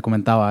bueno, como te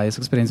comentaba, esa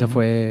experiencia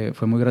fue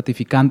muy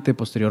gratificante.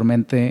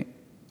 Posteriormente,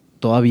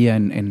 todavía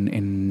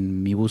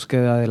en mi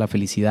búsqueda de la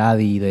felicidad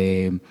y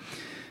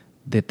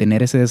de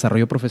tener ese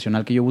desarrollo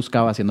profesional que yo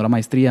buscaba haciendo la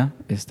maestría,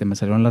 me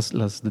salieron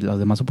las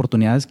demás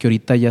oportunidades, que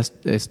ahorita ya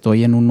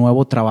estoy en un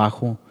nuevo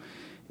trabajo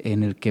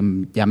en el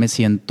que ya me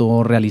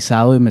siento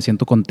realizado y me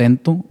siento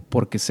contento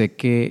porque sé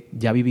que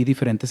ya viví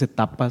diferentes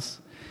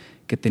etapas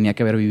que tenía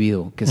que haber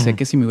vivido, que sé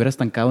que si me hubiera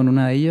estancado en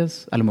una de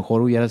ellas, a lo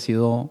mejor hubiera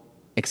sido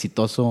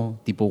exitoso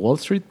tipo Wall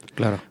Street,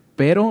 claro,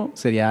 pero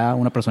sería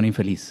una persona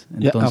infeliz.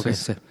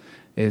 Entonces,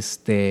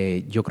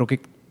 yo creo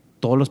que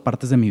todas las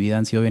partes de mi vida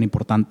han sido bien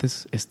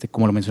importantes.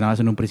 Como lo mencionabas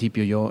en un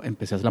principio, yo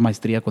empecé a hacer la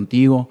maestría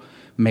contigo,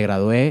 me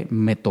gradué,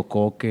 me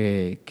tocó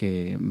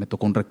me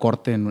tocó un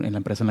recorte en la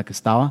empresa en la que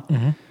estaba.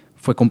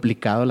 Fue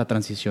complicado la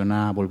transición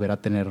a volver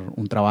a tener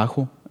un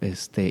trabajo,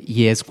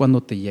 y es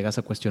cuando te llegas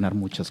a cuestionar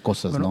muchas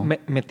cosas, bueno, ¿no?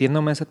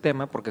 Metiéndome a ese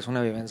tema, porque es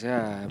una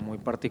vivencia muy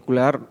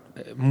particular,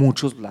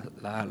 muchos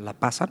la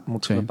pasan,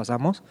 muchos la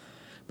pasamos,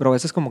 pero a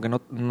veces como que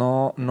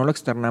no lo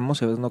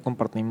externamos y a veces no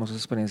compartimos esa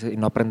experiencia y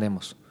no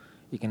aprendemos.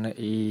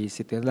 Y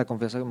si tienes la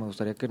confianza, me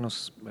gustaría que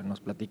nos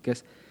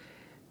platiques,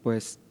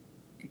 pues,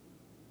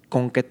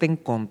 ¿con qué te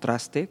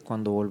encontraste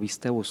cuando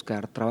volviste a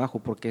buscar trabajo?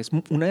 Porque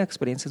una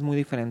experiencia es muy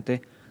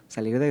diferente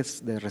salir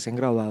de recién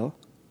graduado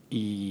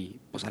y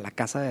pues a la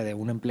casa de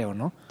un empleo,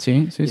 ¿no?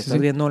 Sí. Y estás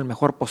viendo el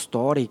mejor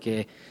postor y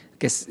que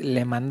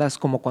le mandas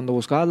como cuando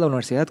buscabas la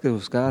universidad, que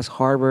buscabas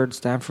Harvard,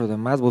 Stanford,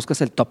 demás,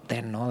 buscas el top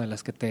 10, ¿no? De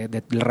las que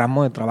del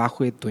ramo de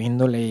trabajo y tu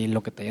índole y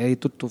lo que te haya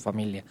dicho tu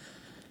familia.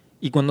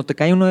 Y cuando te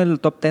cae uno del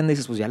top 10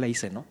 dices, pues ya la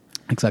hice, ¿no?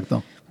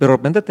 Exacto. Pero de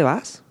repente te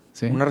vas,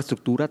 una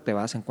reestructura, te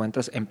vas,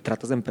 encuentras,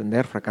 tratas de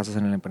emprender, fracasas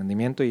en el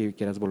emprendimiento y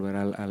quieres volver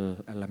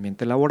al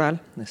ambiente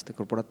laboral,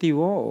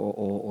 corporativo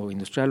o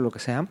industrial, lo que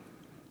sea.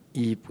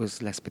 Y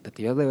pues la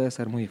expectativa debe de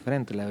ser muy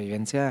diferente. La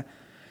vivencia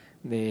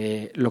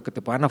de lo que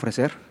te puedan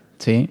ofrecer.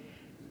 Sí.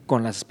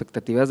 con las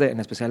expectativas en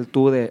especial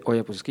tú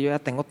oye, pues es que yo ya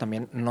tengo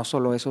también, no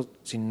solo eso,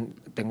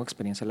 tengo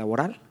experiencia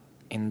laboral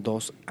en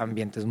 2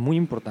 ambientes muy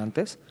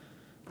importantes,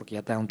 porque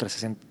ya te da un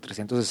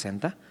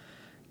 360,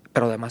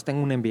 pero además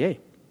tengo un MBA.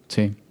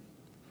 Sí.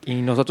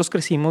 Y nosotros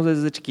crecimos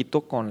desde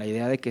chiquito con la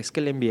idea de que es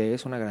que el MBA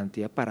es una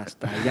garantía para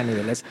estar ya a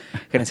niveles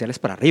gerenciales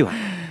para arriba.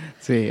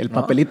 Sí, el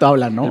papelito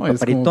habla, ¿no? El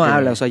papelito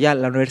habla, o sea, ya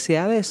la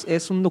universidad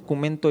es un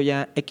documento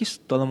ya X,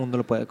 todo el mundo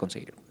lo puede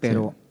conseguir,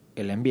 pero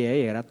el MBA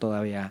era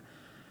todavía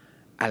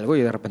algo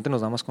y de repente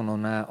nos damos con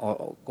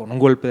un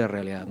golpe de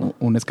realidad, ¿no?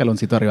 Un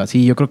escaloncito arriba.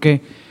 Sí, yo creo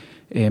que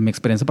mi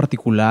experiencia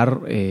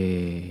particular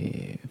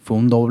fue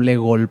un doble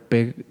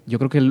golpe. Yo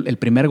creo que el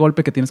primer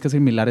golpe que tienes que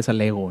asimilar es al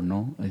ego,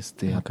 ¿no?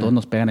 Okay. A todos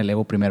nos pegan el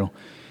ego primero.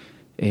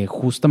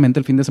 Justamente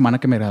el fin de semana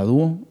que me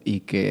gradúo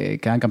y que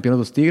quedan campeones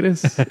los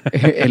Tigres,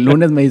 el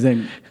lunes me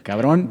dicen,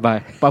 cabrón,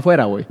 bye, pa'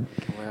 afuera, güey.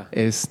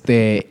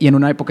 Y en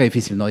una época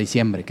difícil, ¿no?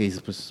 Diciembre, que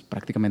dices, pues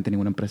prácticamente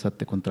ninguna empresa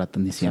te contrata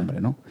en diciembre,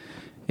 sí, ¿no?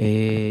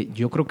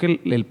 Yo creo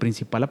que el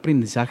principal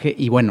aprendizaje,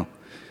 y bueno,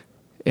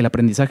 el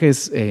aprendizaje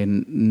es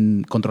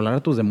controlar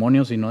a tus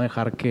demonios y no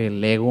dejar que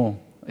el ego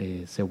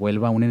se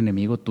vuelva un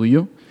enemigo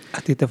tuyo.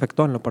 ¿A ti te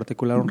afectó en lo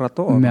particular un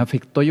rato? Me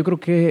afectó, yo creo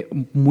que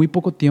muy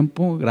poco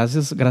tiempo.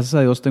 Gracias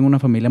a Dios tengo una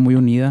familia muy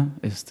unida.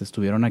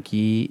 Estuvieron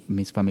aquí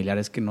mis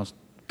familiares que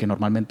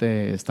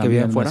normalmente están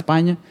viviendo en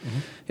España.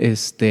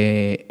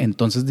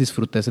 Entonces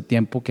disfruté ese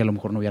tiempo que a lo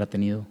mejor no hubiera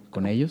tenido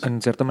con ellos.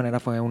 En cierta manera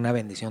fue una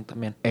bendición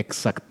también.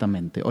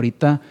 Exactamente.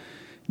 Ahorita,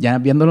 ya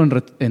viéndolo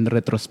en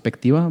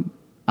retrospectiva,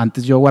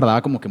 antes yo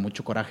guardaba como que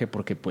mucho coraje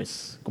porque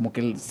pues como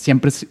que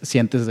siempre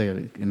sientes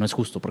que no es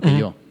justo porque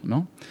yo,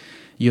 ¿no?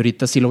 Y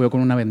ahorita sí lo veo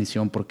con una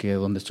bendición porque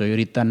donde estoy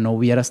ahorita no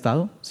hubiera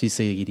estado, sí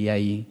seguiría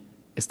ahí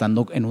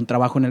estando en un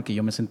trabajo en el que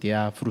yo me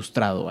sentía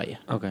frustrado,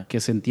 vaya. Okay.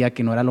 Que sentía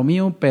que no era lo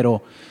mío,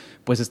 pero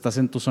pues estás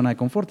en tu zona de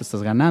confort,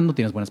 estás ganando,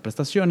 tienes buenas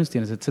prestaciones,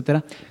 tienes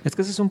etcétera. Es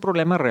que ese es un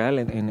problema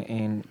real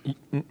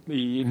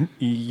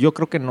y yo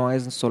creo que no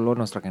es solo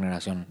nuestra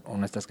generación o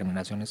nuestras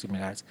generaciones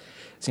similares,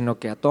 sino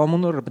que a todo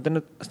mundo de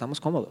repente estamos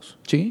cómodos.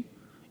 Sí.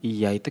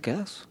 Y ahí te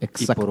quedas.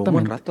 Exactamente. Y por un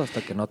buen rato,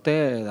 hasta que no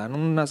te dan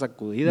una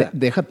sacudida.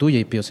 Deja tú,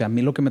 JP. O sea, a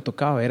mí lo que me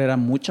tocaba ver era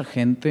mucha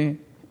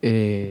gente,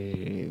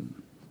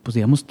 pues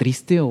digamos,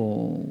 triste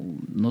o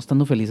no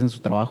estando feliz en su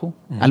trabajo.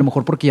 A lo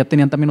mejor porque ya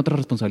tenían también otras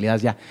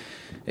responsabilidades. Ya,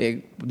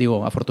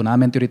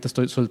 afortunadamente ahorita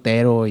estoy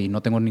soltero y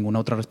no tengo ninguna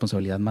otra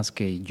responsabilidad más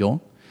que yo.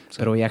 Sí.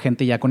 Pero ya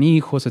gente ya con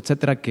hijos,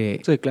 etcétera,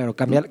 que... Sí, claro,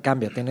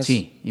 cambia. Tienes,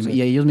 sí, y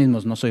ellos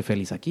mismos, no soy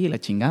feliz aquí, la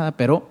chingada,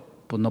 pero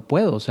pues no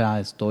puedo. O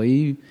sea,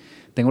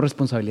 tengo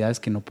responsabilidades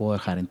que no puedo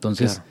dejar.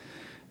 Entonces,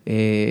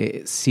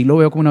 claro, sí lo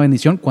veo como una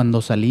bendición.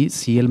 Cuando salí,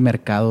 sí el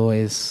mercado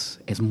es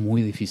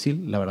muy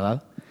difícil, la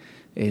verdad.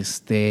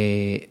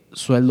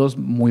 Sueldos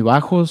muy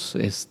bajos,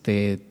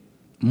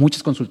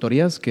 muchas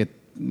consultorías que,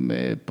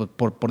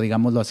 por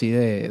digámoslo así,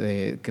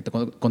 que te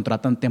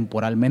contratan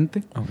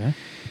temporalmente. Okay.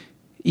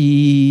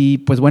 Y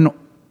pues bueno,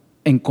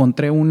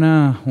 encontré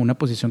una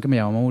posición que me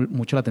llamó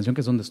mucho la atención, que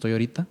es donde estoy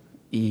ahorita.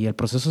 Y el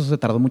proceso se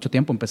tardó mucho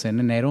tiempo. Empecé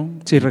en enero.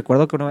 Sí,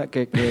 recuerdo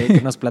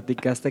que nos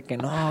platicaste que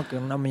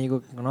un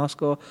amigo que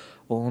conozco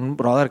o un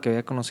brother que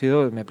había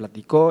conocido me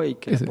platicó y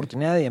que la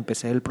oportunidad, y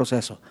empecé el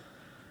proceso.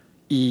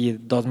 Y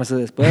 2 meses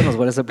después nos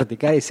vuelves a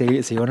platicar y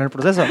sigo en el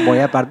proceso. Voy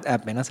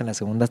apenas en la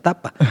segunda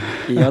etapa.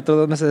 Y otros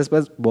 2 meses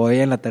después voy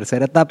en la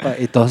tercera etapa.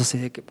 Y todos así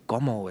de que,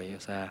 ¿cómo, güey? O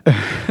sea,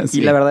 sí.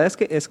 Y la verdad es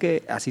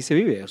que así se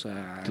vive. O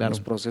sea, claro, los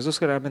procesos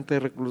generalmente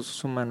de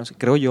recursos humanos,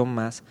 creo yo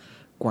más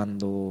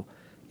cuando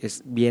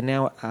viene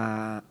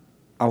a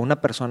una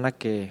persona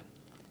que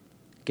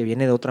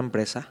viene de otra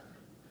empresa,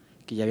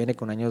 que ya viene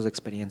con años de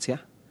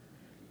experiencia,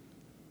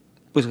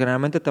 pues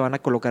generalmente te van a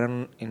colocar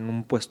en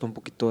un puesto un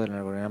poquito del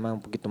organigrama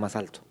un poquito más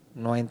alto.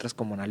 No entras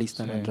como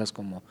analista, no entras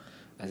como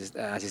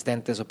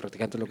asistentes o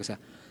practicantes, lo que sea,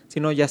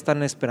 sino ya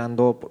están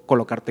esperando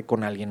colocarte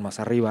con alguien más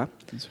arriba,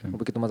 un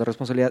poquito más de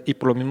responsabilidad, y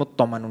por lo mismo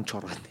toman un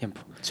chorro de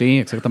tiempo. Sí,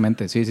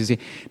 exactamente, sí.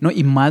 No,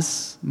 y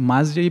más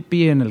JP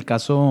en el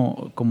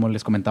caso, como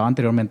les comentaba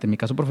anteriormente, en mi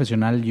caso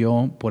profesional,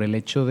 yo por el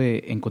hecho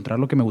de encontrar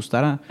lo que me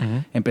gustara,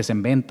 empecé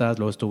en ventas,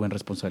 luego estuve en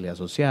responsabilidad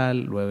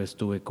social, luego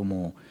estuve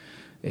como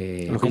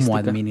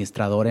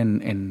administrador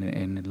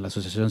en la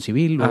asociación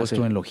civil, luego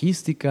estuve en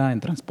logística, en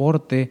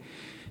transporte,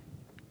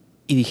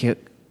 y dije,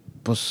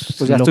 pues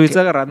ya estuviste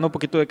agarrando un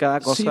poquito de cada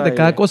cosa. Sí, de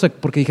cada cosa,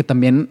 porque dije,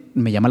 también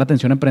me llama la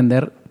atención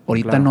emprender.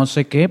 Ahorita claro, no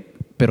sé qué,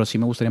 pero sí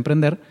me gustaría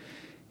emprender.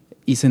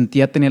 Y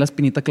tenía la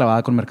espinita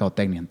clavada con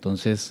mercadotecnia.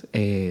 Entonces,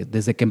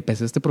 desde que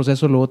empecé este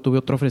proceso, luego tuve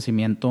otro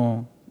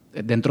ofrecimiento.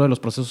 Dentro de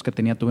los procesos que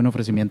tenía, tuve un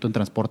ofrecimiento en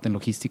transporte, en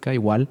logística,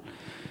 igual.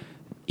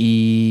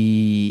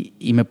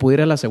 Y me pude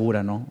ir a la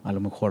segura, ¿no? A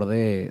lo mejor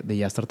de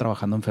ya estar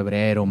trabajando en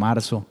febrero,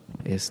 marzo.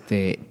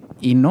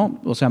 Y no,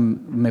 o sea,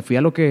 me fui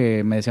a lo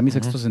que me decía mi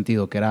sexto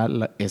sentido, que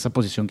era esa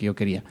posición que yo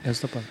quería.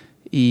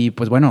 Y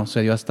pues bueno,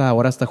 se dio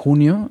hasta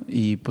junio,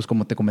 y pues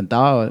como te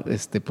comentaba,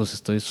 pues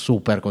estoy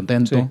súper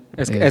contento.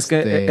 Sí. Es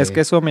que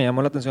eso me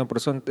llamó la atención, por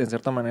eso en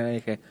cierta manera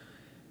dije,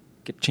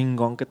 qué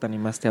chingón que te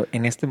animaste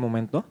en este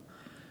momento,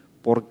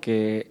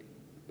 porque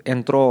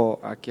entro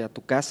aquí a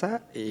tu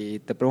casa y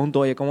te pregunto,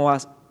 oye, ¿cómo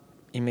vas?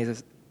 Y me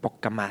dices,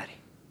 poca madre.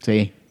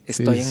 Sí.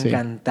 Estoy sí.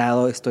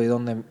 encantado, estoy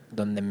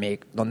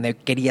donde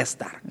quería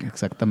estar.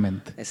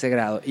 Exactamente. Ese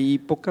grado. Y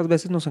pocas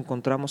veces nos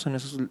encontramos en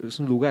esos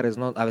lugares,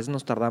 ¿no? A veces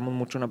nos tardamos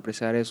mucho en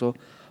apreciar eso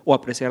o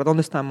apreciar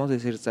dónde estamos,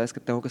 decir, sabes que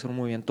tengo que hacer un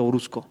movimiento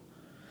brusco.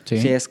 Sí.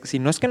 Si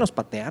no es que nos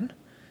patean,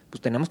 pues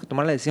tenemos que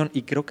tomar la decisión.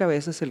 Y creo que a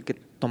veces el que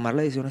tomar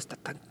la decisión está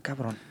tan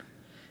cabrón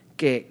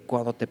que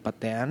cuando te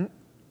patean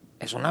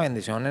es una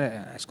bendición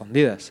a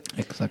escondidas.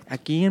 Exacto.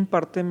 Aquí en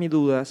parte mi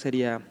duda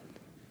sería,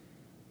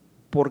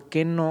 ¿por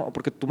qué no?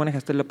 Porque tú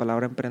manejaste la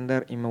palabra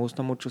emprender y me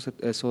gusta mucho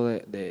eso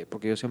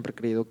porque yo siempre he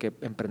creído que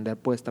emprender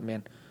puedes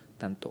también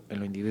tanto en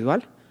lo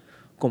individual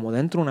como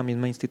dentro de una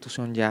misma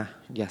institución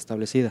ya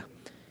establecida.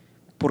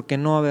 ¿Por qué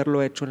no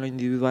haberlo hecho en lo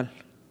individual?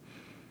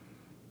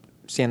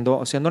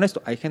 Siendo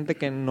honesto, hay gente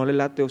que no le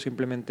late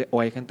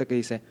o hay gente que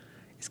dice,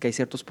 es que hay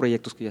ciertos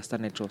proyectos que ya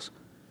están hechos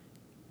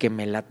que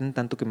me laten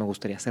tanto que me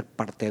gustaría ser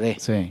parte de.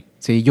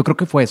 Sí, yo creo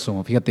que fue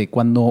eso. Fíjate,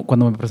 cuando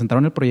me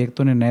presentaron el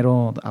proyecto en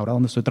enero, ahora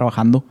donde estoy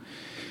trabajando,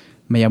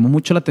 me llamó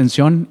mucho la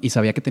atención y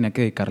sabía que tenía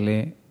que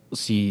dedicarle,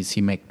 si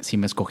me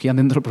escogían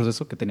dentro del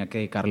proceso, que tenía que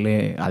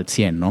dedicarle al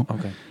 100, ¿no?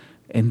 Okay.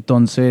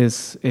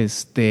 Entonces,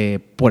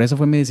 por eso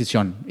fue mi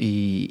decisión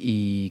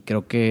y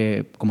creo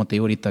que, como te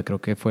digo ahorita, creo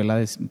que fue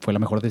la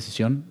mejor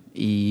decisión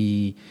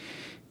y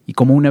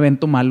como un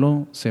evento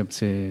malo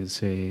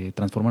se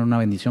transforma en una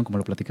bendición, como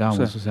lo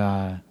platicábamos. Sí. O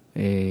sea,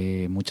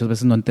 muchas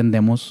veces no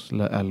entendemos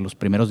a los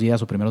primeros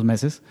días o primeros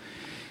meses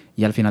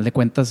y al final de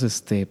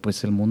cuentas,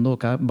 pues el mundo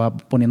va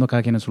poniendo a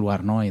cada quien en su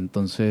lugar, ¿no? Y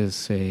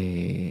entonces,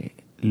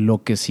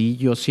 lo que sí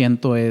yo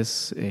siento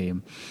es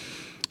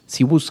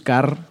sí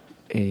buscar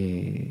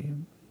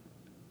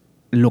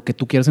lo que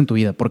tú quieres en tu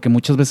vida, porque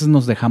muchas veces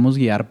nos dejamos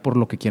guiar por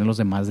lo que quieren los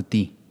demás de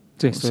ti.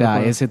 Sí, o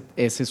sea,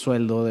 ese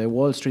sueldo de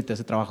Wall Street,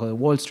 ese trabajo de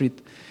Wall Street,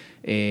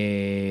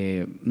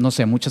 no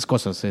sé, muchas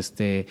cosas,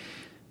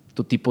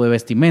 tu tipo de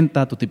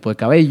vestimenta, tu tipo de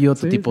cabello,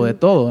 tu tipo de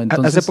todo.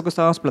 Entonces, hace poco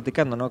estábamos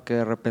platicando, ¿no? Que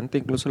de repente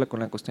incluso con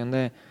la cuestión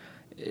de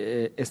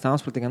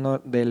estábamos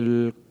platicando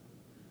de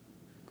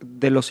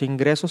los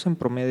ingresos en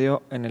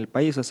promedio en el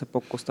país. Hace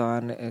poco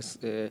estaban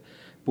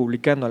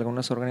publicando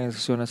algunas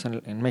organizaciones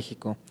en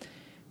México.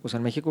 Pues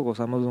en México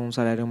gozamos de un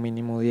salario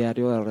mínimo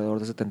diario de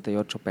alrededor de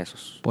 78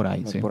 pesos. Por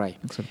ahí, sí. Por ahí.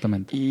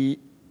 Exactamente. Y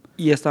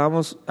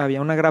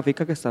había una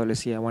gráfica que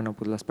establecía, bueno,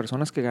 pues las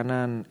personas que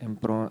ganan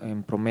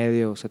en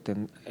promedio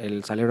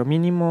el salario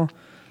mínimo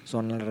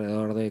son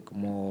alrededor de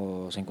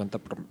como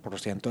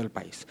 50% del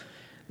país.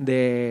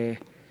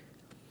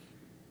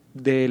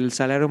 Del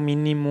salario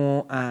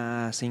mínimo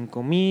a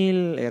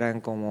 5,000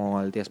 eran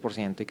como el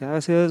 10% y cada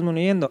vez se iba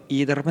disminuyendo.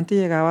 Y de repente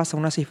llegabas a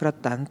una cifra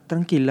tan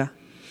tranquila.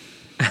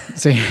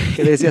 Sí.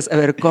 Que decías, a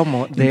ver,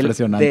 ¿cómo?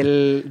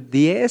 Del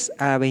 10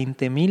 a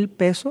 20,000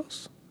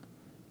 pesos,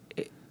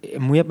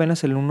 muy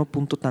apenas el 1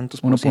 punto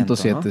tantos por ciento,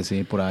 1.7, ¿no?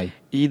 Sí, por ahí.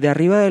 Y de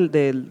arriba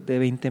de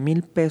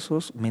 20,000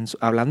 pesos,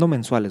 hablando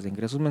mensuales, de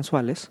ingresos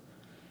mensuales,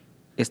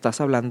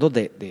 estás hablando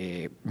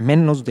de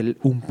menos del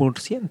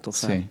 1%, o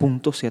sea,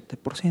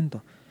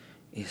 0.7%.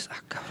 Es,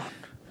 cabrón.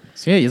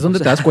 Sí, y es donde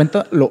te das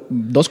cuenta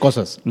dos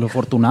cosas. Lo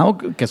afortunado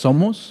que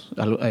somos,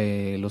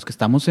 los que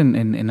estamos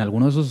en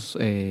alguno de esos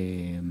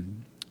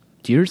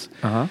tiers.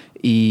 Ajá.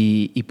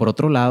 Y por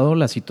otro lado,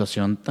 la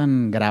situación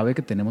tan grave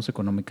que tenemos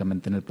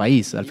económicamente en el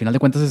país. Al final de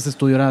cuentas, este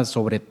estudio era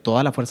sobre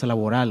toda la fuerza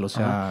laboral, o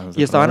sea,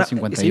 y estaban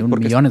 51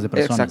 millones de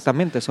personas.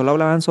 Exactamente, solo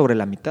hablaban sobre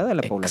la mitad de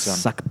la población.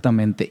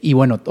 Exactamente. Y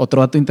bueno,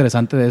 otro dato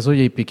interesante de eso,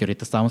 JP, que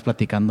ahorita estábamos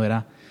platicando,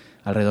 era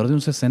alrededor de un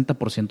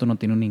 60% no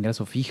tiene un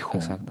ingreso fijo.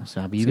 Exacto. O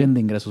sea, viven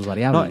de ingresos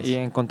variables. No, y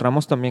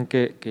encontramos también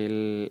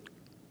que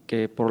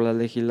por las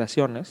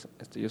legislaciones,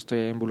 yo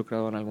estoy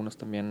involucrado en algunas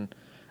también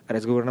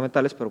áreas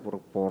gubernamentales, pero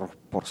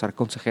por ser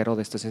consejero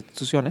de estas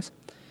instituciones,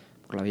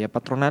 por la vía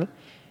patronal,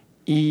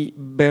 y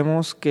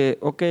vemos que,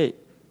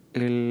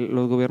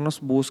 los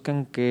gobiernos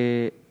buscan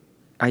que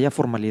haya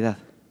formalidad.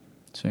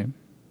 Sí.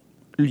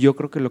 Yo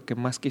creo que lo que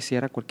más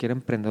quisiera cualquier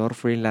emprendedor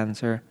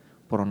freelancer,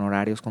 por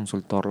honorarios,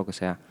 consultor, lo que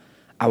sea,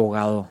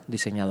 abogado,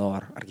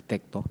 diseñador,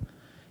 arquitecto,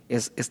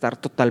 es estar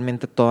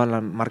totalmente todo en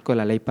el marco de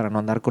la ley para no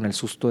andar con el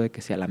susto de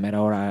que si a la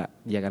mera hora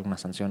llega alguna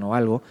sanción o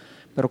algo.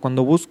 Pero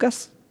cuando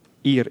buscas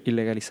ir y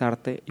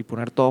legalizarte y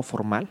poner todo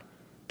formal,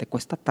 te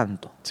cuesta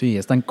tanto. Sí,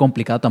 es tan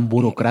complicado, tan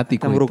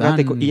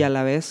burocrático. Y a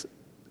la vez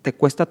te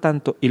cuesta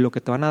tanto, y lo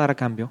que te van a dar a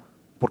cambio,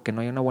 porque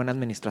no hay una buena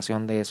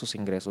administración de esos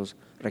ingresos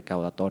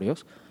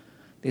recaudatorios,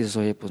 dices,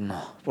 oye, pues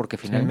no, porque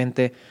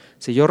finalmente,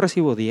 si yo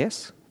recibo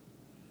 10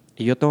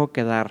 y yo tengo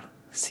que dar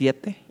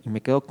 7 y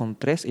me quedo con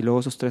 3 y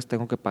luego esos 3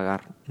 tengo que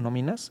pagar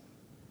nóminas,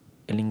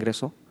 el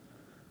ingreso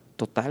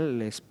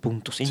total es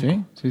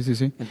 0.5.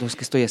 Sí. Entonces,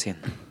 ¿qué estoy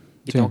haciendo?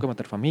 Y tengo que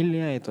meter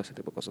familia y todo ese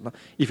tipo de cosas, ¿no?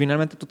 Y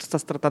finalmente tú te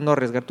estás tratando de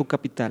arriesgar tu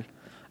capital,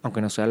 aunque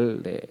no sea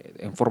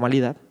en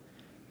formalidad,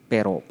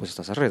 pero pues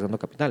estás arriesgando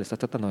capital, estás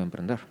tratando de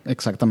emprender.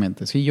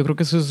 Exactamente. Sí, yo creo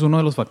que eso es uno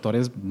de los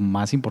factores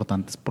más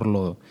importantes por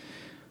lo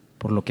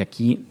que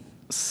aquí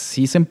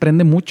sí se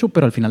emprende mucho,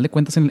 pero al final de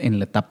cuentas en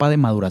la etapa de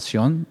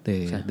maduración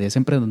de ese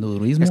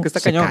emprendedurismo Es que está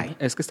se cañón. cae.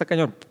 Es que está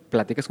cañón.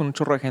 Platicas con un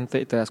chorro de gente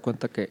y te das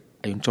cuenta que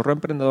hay un chorro de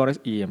emprendedores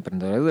y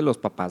emprendedores de los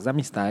papás de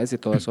amistades y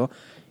todo eso,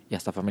 y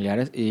hasta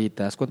familiares, y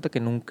te das cuenta que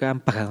nunca han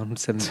pagado un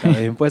centavo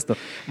de impuesto,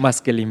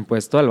 más que el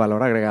impuesto al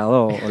valor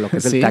agregado o lo que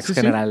es el Sí, tax sí, sí.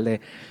 general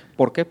de...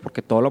 ¿Por qué?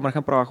 Porque todo lo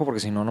manejan por abajo,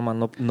 porque si no,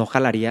 nomás no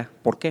jalaría.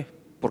 ¿Por qué?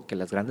 Porque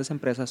las grandes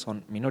empresas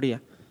son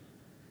minoría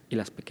y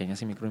las pequeñas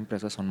y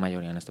microempresas son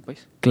mayoría en este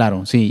país.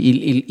 Claro, sí.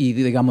 Y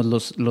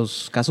digamos,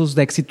 los casos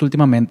de éxito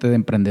últimamente de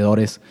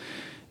emprendedores,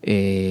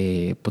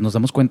 pues nos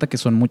damos cuenta que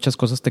son muchas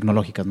cosas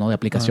tecnológicas, ¿no? De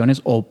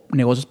aplicaciones o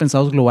negocios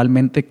pensados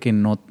globalmente que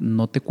no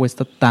te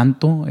cuesta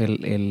tanto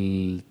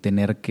el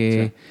tener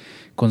que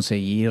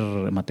conseguir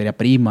materia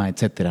prima,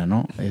 etcétera,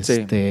 ¿no?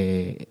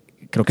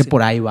 Creo que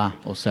por ahí va,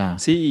 o sea.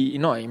 Sí,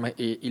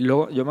 y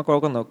luego yo me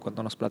acuerdo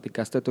cuando nos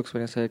platicaste de tu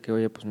experiencia de que,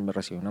 oye, pues me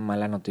recibí una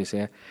mala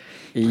noticia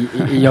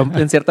y yo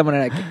en cierta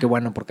manera, que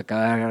bueno, porque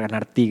acaba de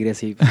ganar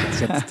Tigres y pues, me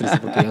siento triste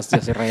porque yo soy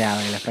rayado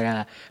y la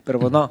fregada,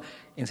 pero pues no,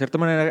 en cierta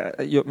manera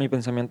mi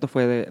pensamiento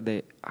fue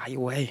de ay,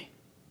 güey,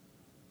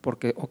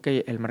 porque, ok,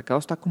 el mercado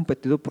está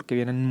competido porque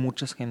vienen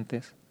mucha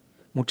gente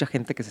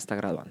que se está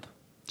graduando.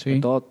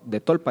 Sí. De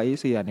todo el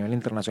país y a nivel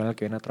internacional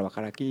que viene a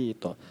trabajar aquí y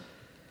todo.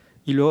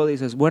 Y luego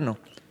dices, bueno,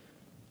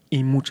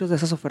 y muchas de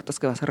esas ofertas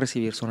que vas a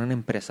recibir son en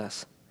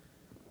empresas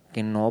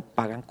que no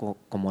pagan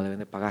como deben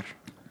de pagar.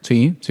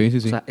 Sí. O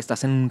sea,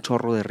 estás en un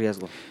chorro de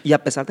riesgo. Y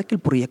a pesar de que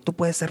el proyecto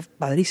puede ser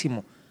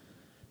padrísimo,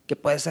 que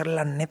puede ser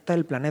la neta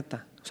del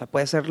planeta, o sea,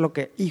 puede ser lo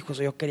que, hijos,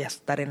 yo quería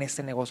estar en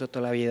este negocio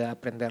toda la vida,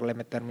 aprenderle,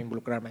 meterme,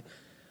 involucrarme.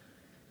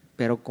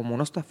 Pero como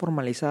no está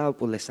formalizado,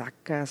 pues le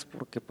sacas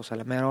porque pues a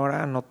la mera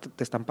hora no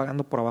te están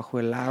pagando por abajo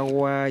del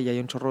agua y hay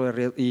un chorro de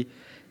riesgo. Y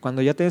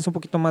cuando ya tienes un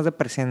poquito más de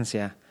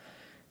presencia,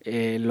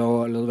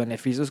 los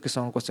beneficios que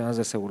son cuestiones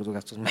de seguros,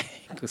 gastos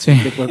médicos,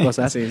 ese tipo de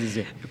cosas,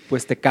 sí.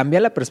 pues te cambia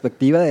la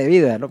perspectiva de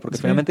vida, ¿no? Porque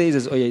finalmente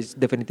dices, oye,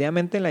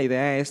 definitivamente la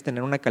idea es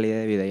tener una calidad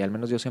de vida y al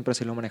menos yo siempre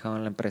así lo he manejado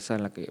en la empresa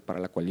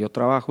para la cual yo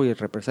trabajo y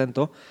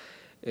represento.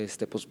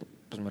 Pues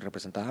mi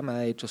representada me ha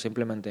dicho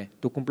simplemente,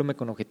 tú cúmpleme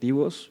con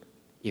objetivos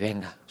y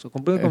venga. O sea,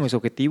 cúmpleme con mis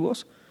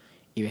objetivos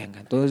y venga.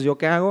 Entonces, ¿yo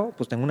qué hago?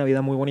 Pues tengo una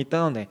vida muy bonita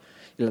donde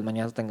en las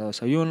mañanas tengo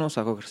desayunos,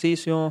 hago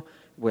ejercicio,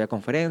 voy a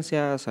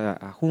conferencias,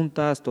 a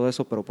juntas, todo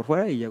eso, pero por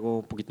fuera, y llego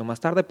un poquito más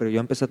tarde, pero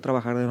yo empecé a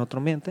trabajar en otro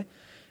ambiente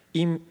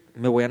y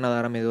me voy a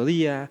nadar a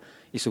mediodía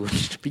y subo un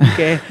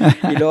pique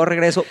y luego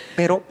regreso,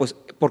 pero pues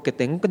porque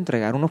tengo que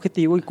entregar un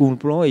objetivo y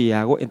cumplo y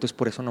hago, entonces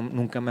por eso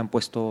nunca me han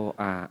puesto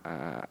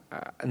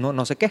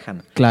no se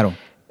quejan. Claro.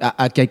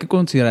 Aquí hay que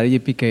considerar,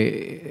 JP,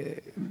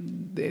 que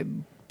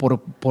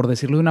por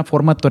decirlo de una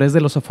forma, tú eres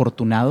de los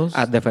afortunados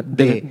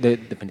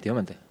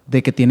definitivamente.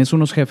 De que tienes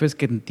unos jefes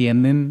que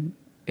entienden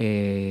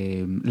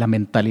la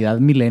mentalidad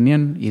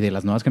millennial y de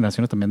las nuevas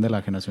generaciones también, de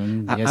la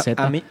generación Y,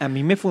 Z. A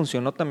mí me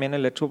funcionó también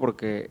el hecho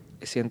porque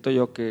siento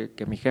yo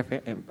que mi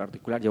jefe en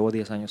particular, llevo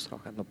 10 años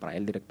trabajando para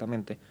él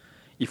directamente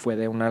y fue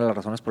de una de las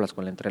razones por las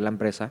cuales entré a la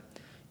empresa.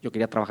 Yo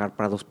quería trabajar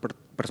para dos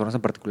personas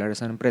en particular en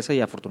esa empresa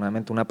y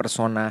afortunadamente una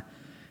persona,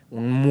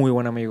 un muy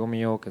buen amigo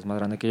mío que es más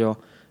grande que yo,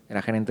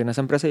 era gerente en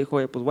esa empresa y dijo,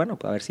 oye, pues bueno,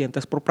 pues a ver si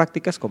entras por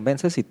prácticas,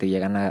 convences y te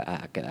llegan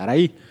a quedar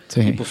ahí.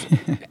 Sí. Y pues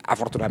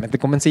afortunadamente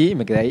convencí y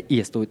me quedé ahí y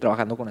estuve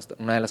trabajando con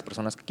una de las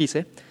personas que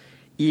quise.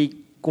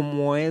 Y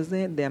como es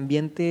de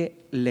ambiente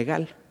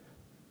legal,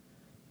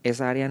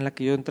 esa área en la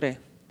que yo entré,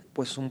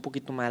 pues un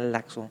poquito más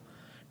laxo.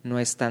 No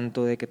es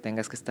tanto de que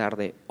tengas que estar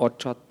de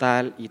 8 a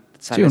tal y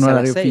sales a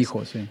las 6.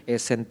 Fijo, sí.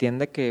 Se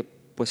entiende que,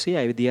 pues sí,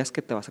 hay días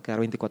que te vas a quedar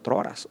 24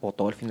 horas o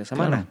todo el fin de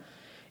semana. Claro.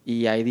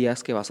 Y hay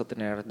días que vas a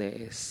tener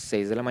de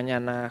 6 de la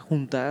mañana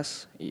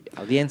juntas y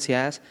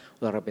audiencias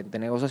o de repente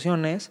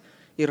negociaciones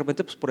y de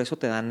repente pues por eso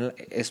te dan,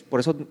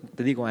 por eso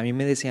te digo, a mí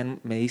me dicen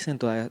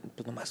todavía,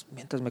 pues nomás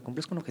mientras me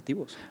cumples con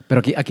objetivos.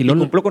 Pero aquí lo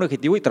cumplo con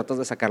objetivo y tratas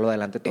de sacarlo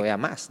adelante todavía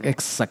más, ¿no?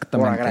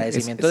 Exactamente. Por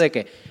agradecimiento de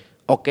que,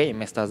 ok,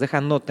 me estás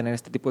dejando tener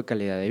este tipo de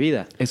calidad de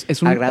vida.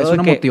 Es una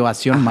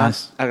motivación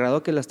más. Al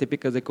grado que las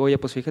típicas de que, oye,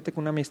 pues fíjate que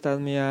una amistad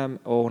mía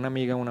o una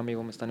amiga o un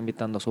amigo me están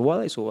invitando a su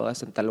boda y su boda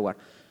es en tal lugar.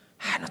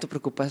 No te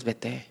preocupes,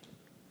 vete.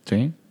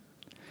 Sí.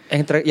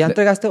 ¿Ya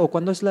entregaste? ¿O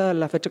cuándo es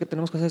la fecha que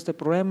tenemos que hacer este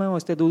programa? ¿O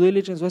este due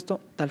diligence o esto?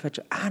 Tal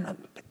fecha. No,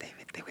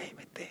 vete, güey,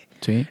 vete.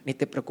 Sí. Ni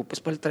te preocupes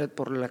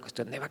por la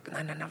cuestión de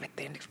vacaciones. No,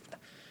 vete.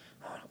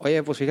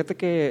 Oye, pues fíjate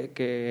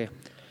que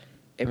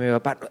mi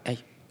papá...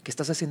 ¿qué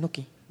estás haciendo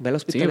aquí? Ve al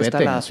hospital, vete. Está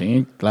al lado.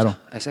 Sí, claro.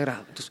 A ese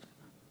grado. Entonces,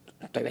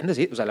 estoy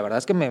bendecido. O sea, la verdad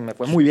es que me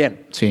fue muy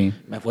bien. Sí.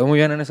 Me fue muy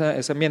bien en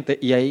ese ambiente.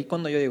 Y ahí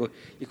cuando yo digo,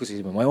 hijo,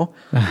 si me muevo...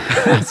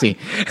 sí,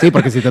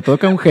 porque si te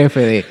toca un jefe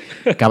de,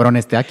 cabrón,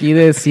 esté aquí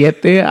de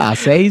 7 a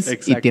 6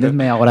 Exacto. Y tienes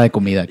media hora de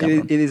comida,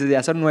 cabrón. Y dices,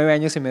 ya son 9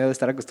 años y medio de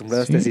estar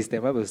acostumbrado a este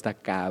sistema, pues está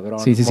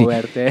cabrón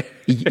moverte.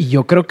 Y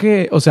yo creo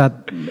que, o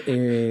sea,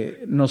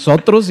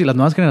 nosotros y las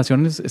nuevas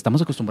generaciones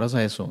estamos acostumbrados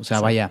a eso. O sea,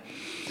 vaya,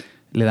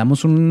 le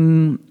damos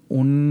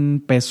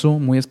un peso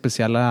muy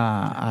especial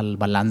al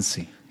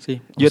balance. Sí,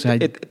 yo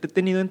he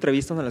tenido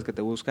entrevistas en las que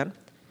te buscan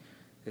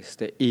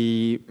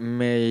y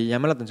me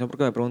llama la atención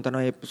porque me preguntan,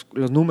 oye, pues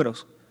los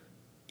números.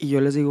 Y yo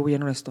les digo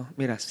bien honesto,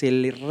 mira, si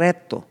el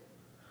reto,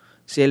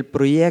 si el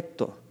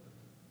proyecto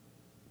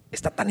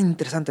está tan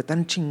interesante,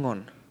 tan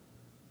chingón,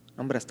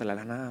 hombre, hasta la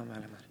lana,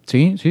 madre.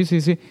 Sí.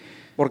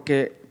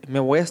 Porque me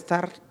voy a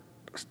estar,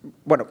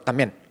 bueno,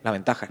 también la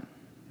ventaja,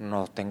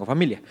 no tengo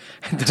familia.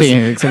 Entonces, Sí,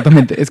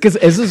 exactamente. Es que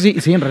eso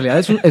sí, en realidad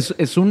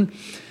es un,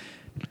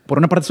 por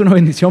una parte es una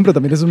bendición, pero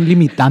también es un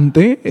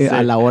limitante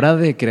a la hora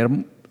de querer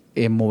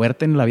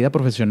moverte en la vida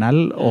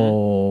profesional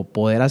o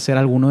poder hacer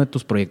alguno de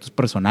tus proyectos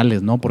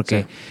personales, ¿no?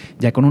 Porque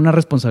ya con una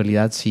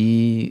responsabilidad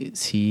sí,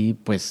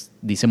 pues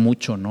dice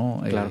mucho,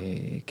 ¿no? Claro.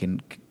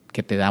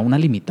 Que te da una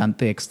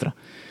limitante extra.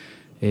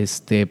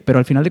 Pero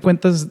al final de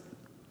cuentas,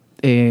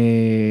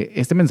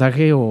 este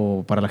mensaje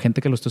o para la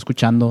gente que lo está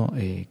escuchando,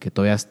 que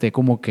todavía esté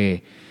como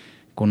que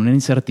con una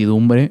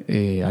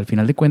incertidumbre, al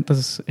final de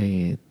cuentas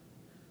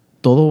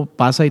todo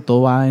pasa y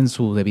todo va en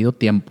su debido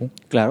tiempo.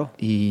 Claro.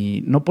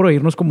 Y no por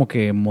oírnos como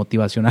que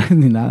motivacionales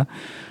ni nada,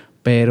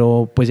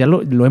 pero pues ya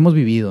lo hemos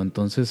vivido.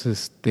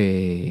 Entonces,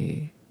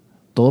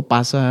 todo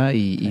pasa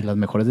y las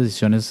mejores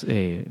decisiones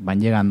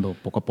van llegando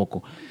poco a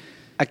poco.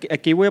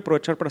 Aquí voy a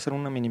aprovechar para hacer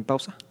una mini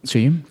pausa.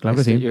 Sí, claro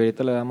que sí. Y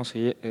ahorita le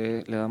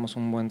damos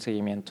un buen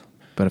seguimiento.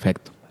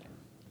 Perfecto.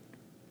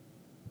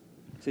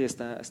 Sí,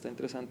 está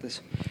interesante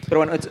eso.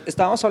 Pero bueno,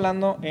 estábamos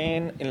hablando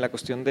en la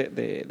cuestión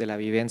de la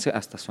vivencia.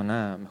 Hasta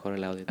suena mejor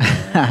el audio.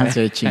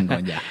 Soy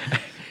chingón ya.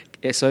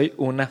 Soy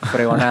una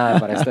fregonada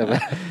para este.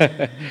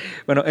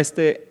 Bueno,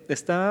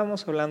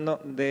 estábamos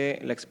hablando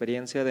de la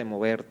experiencia de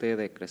moverte,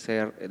 de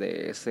crecer,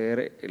 de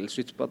ser el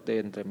sweet spot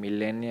entre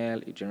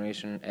Millennial y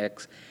Generation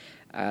X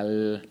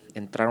al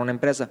entrar a una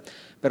empresa.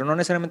 Pero no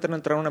necesariamente no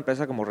entrar a una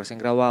empresa como recién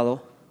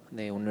graduado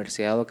de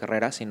universidad o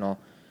carrera, sino,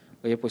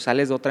 oye, pues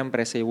sales de otra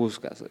empresa y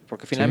buscas.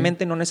 Porque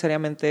finalmente no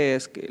necesariamente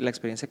es que la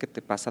experiencia que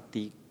te pasa a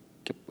ti,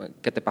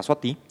 que te pasó a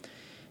ti,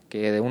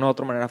 que de una u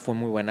otra manera fue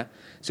muy buena,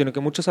 sino que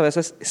muchas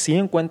veces sí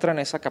encuentran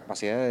esa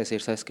capacidad de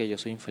decir, ¿sabes qué? Yo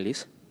soy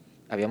infeliz.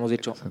 Habíamos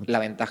dicho, la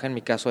ventaja en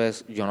mi caso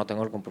es yo no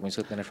tengo el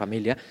compromiso de tener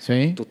familia,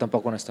 tú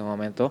tampoco en este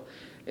momento,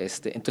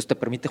 entonces te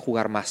permite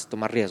jugar más,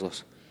 tomar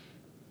riesgos.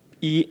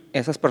 Y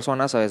esas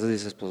personas a veces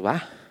dices, pues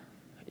va,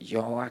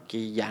 yo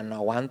aquí ya no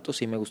aguanto,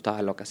 sí me gustaba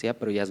lo que hacía,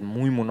 pero ya es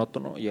muy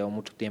monótono, llevo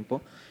mucho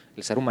tiempo.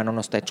 El ser humano no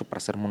está hecho para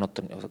hacer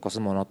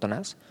cosas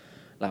monótonas.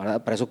 La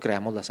verdad, para eso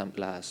creamos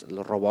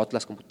los robots,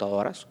 las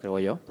computadoras, creo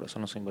yo, por eso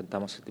nos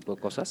inventamos ese tipo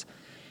de cosas.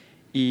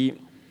 Y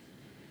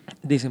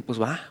dicen, pues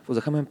va, pues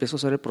déjame empiezo a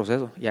hacer el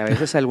proceso. Y a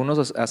veces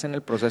algunos hacen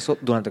el proceso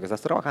durante que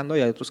estás trabajando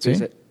y hay otros que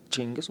dicen,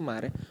 chingue su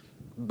madre,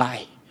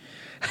 bye.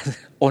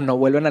 O no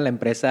vuelven a la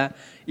empresa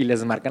y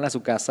les marcan a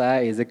su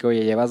casa y es de que,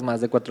 oye, llevas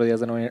más de 4 días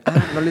de no venir.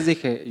 No les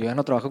dije, yo ya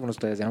no trabajo con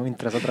ustedes, ya no me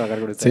interesa trabajar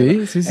con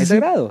ustedes. Sí. Es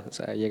sagrado, o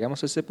sea,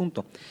 llegamos a ese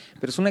punto.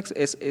 Pero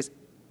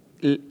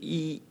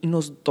y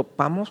nos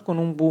topamos con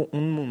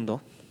un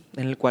mundo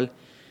en el cual,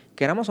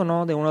 queramos o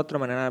no, de una u otra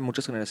manera,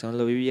 muchas generaciones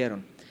lo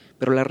vivieron.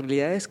 Pero la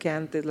realidad es que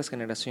antes las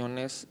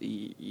generaciones,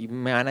 y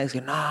me van a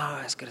decir,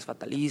 no, es que eres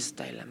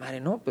fatalista y la madre,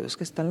 no, pero es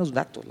que están los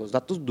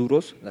datos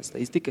duros, la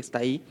estadística está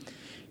ahí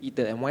y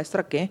te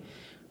demuestra que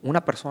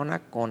una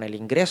persona con el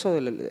ingreso,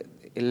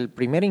 el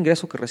primer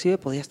ingreso que recibe,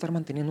 podía estar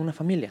manteniendo una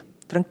familia,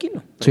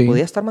 tranquilo,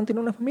 podía estar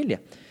manteniendo una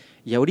familia.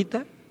 Y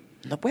ahorita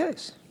no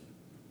puedes.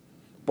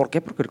 ¿Por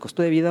qué? Porque el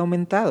costo de vida ha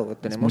aumentado.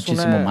 Tenemos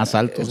muchísimo más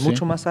alto. Es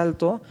mucho más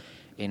alto.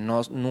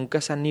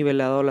 Nunca se han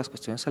nivelado las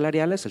cuestiones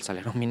salariales. El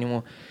salario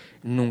mínimo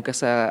nunca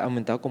se ha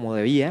aumentado como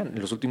debía. En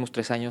los últimos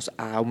 3 años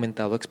ha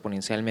aumentado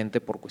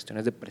exponencialmente por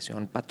cuestiones de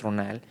presión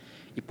patronal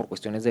y por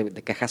cuestiones de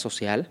queja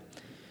social.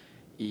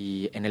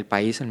 Y en el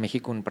país, en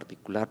México en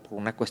particular, por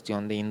una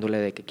cuestión de índole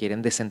de que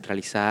quieren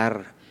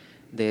descentralizar,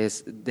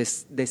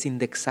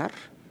 desindexar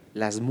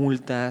las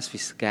multas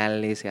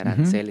fiscales y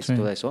aranceles y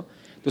todo eso.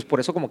 Entonces, por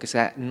eso como que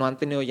no han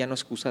tenido ya no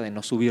excusa de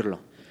no subirlo.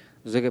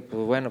 Entonces, que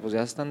pues bueno, pues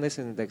ya están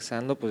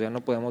desindexando, pues ya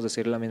no podemos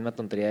decir la misma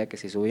tontería de que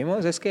si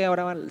subimos, es que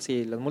ahora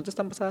si las multas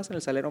están basadas en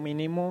el salario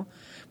mínimo,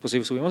 pues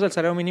si subimos el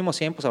salario mínimo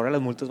 100, pues ahora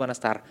las multas van a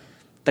estar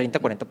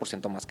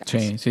 30-40% más caras.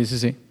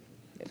 Sí.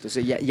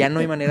 Entonces, ya no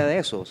hay manera de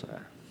eso, o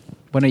sea.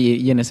 Bueno,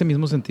 y en ese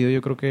mismo sentido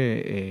yo creo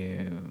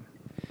que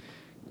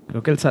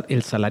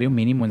el salario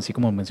mínimo en sí,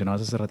 como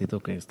mencionabas hace ratito,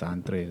 que está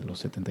entre los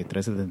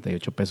 73 y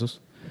 78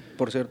 pesos.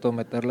 Por cierto,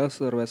 meter la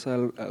cerveza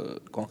al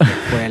congel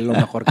fue lo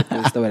mejor que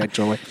pudiste haber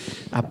hecho, güey.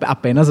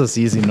 Apenas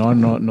así, si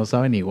no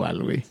saben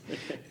igual, güey.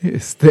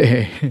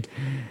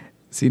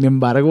 Sin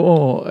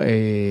embargo,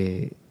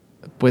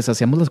 pues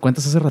hacíamos las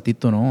cuentas hace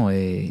ratito, ¿no?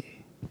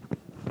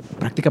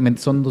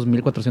 Prácticamente son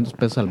 2,400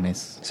 pesos al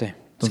mes. Sí.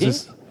 Entonces,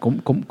 ¿sí?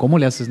 ¿Cómo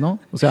le haces, no?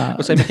 O sea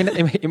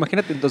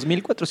imagínate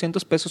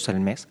 2,400 pesos al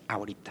mes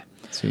ahorita.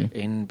 Sí.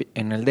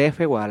 En el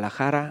DF,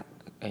 Guadalajara,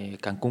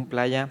 Cancún,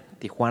 Playa,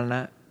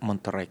 Tijuana,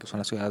 Monterrey, que son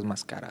las ciudades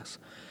más caras.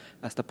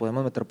 Hasta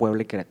podemos meter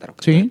Puebla y Querétaro,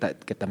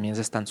 que también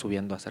se están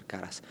subiendo a ser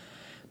caras.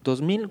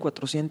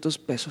 2,400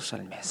 pesos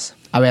al mes.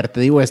 A ver,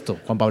 te digo esto,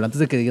 Juan Pablo, antes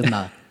de que digas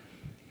nada.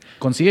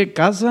 Consigue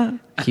casa,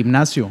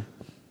 gimnasio,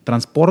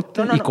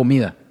 transporte y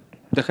comida.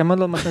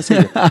 Dejémoslo más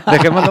sencillo.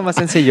 Dejémoslo más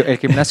sencillo. El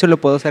gimnasio lo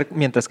puedo hacer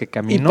mientras que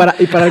camino.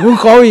 Y para algún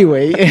hobby,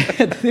 güey.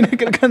 Tiene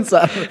que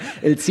alcanzar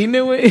el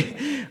cine, güey,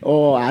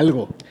 o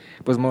algo.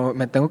 Pues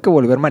me tengo que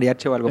volver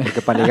mariachi o algo,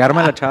 porque para ligarme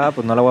a la chava,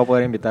 pues no la voy a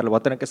poder invitar. Lo voy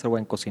a tener que ser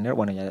buen cocinero.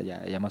 Bueno,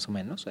 ya más o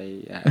menos.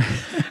 Ahí,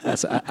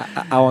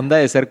 a onda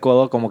de ser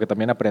codo, como que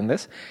también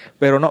aprendes.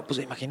 Pero no, pues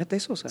imagínate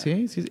eso. O sea,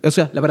 Sí. O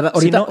sea, la verdad,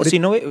 ahorita...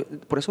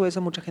 por eso ves a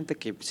mucha gente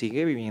que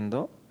sigue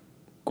viviendo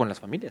con las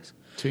familias.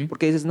 Sí.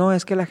 Porque dices, no,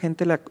 es que la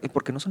gente...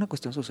 porque no es una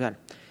cuestión social.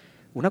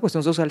 Una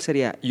cuestión social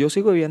sería, yo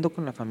sigo viviendo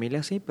con la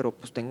familia, sí, pero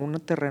pues tengo un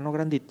terreno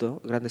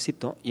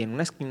grandecito, y en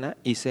una esquina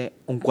hice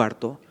un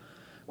cuarto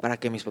para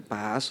que mis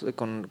papás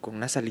con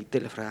una salita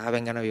y la fregada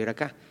vengan a vivir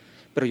acá.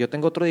 Pero yo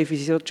tengo otro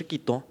edificio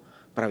chiquito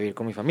para vivir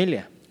con mi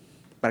familia,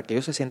 para que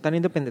ellos se sientan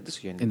independientes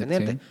y yo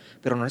independiente,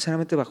 pero no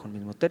necesariamente bajo el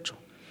mismo techo.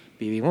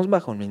 Vivimos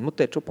bajo el mismo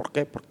techo, ¿por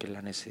qué? Porque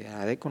la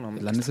necesidad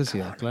económica. La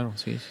necesidad, claro,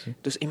 sí.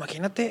 Entonces,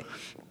 imagínate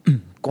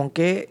con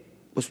qué,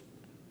 pues,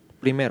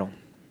 primero,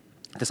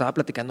 te estaba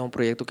platicando un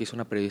proyecto que hizo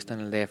una periodista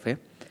en el DF,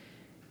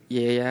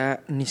 y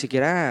ella ni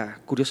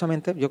siquiera,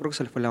 curiosamente, yo creo que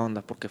se le fue la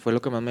onda, porque fue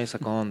lo que más me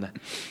sacó onda,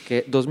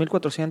 que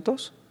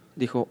 2,400,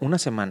 dijo, una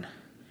semana.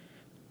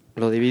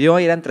 Lo dividió,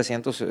 y eran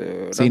 300.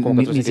 Sí,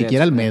 ni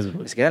siquiera al mes,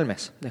 güey. Ni siquiera al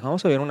mes.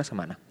 Dejamos a vivir una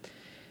semana.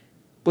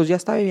 Pues ya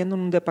está viviendo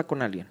en un depa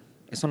con alguien.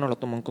 Eso no lo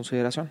tomó en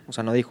consideración. O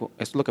sea, no dijo,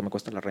 esto es lo que me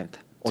cuesta la renta,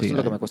 o esto es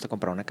lo que me cuesta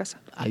comprar una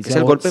casa. Ahí es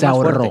el golpe más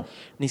ahorró. fuerte.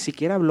 Ni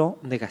siquiera habló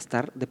de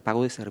gastar de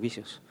pago de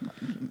servicios.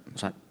 O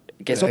sea,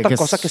 que es otra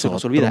cosa que se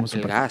nos olvida.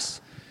 El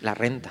gas, la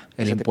renta.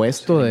 El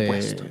impuesto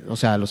o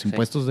sea, los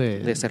impuestos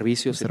de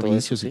servicios y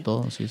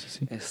todo eso,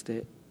 sí.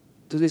 Entonces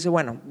dice,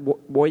 bueno,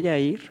 voy a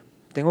ir,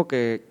 tengo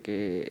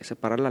que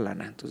separar la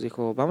lana. Entonces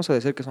dijo, vamos a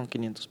decir que son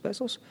 500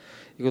 pesos.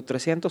 Digo,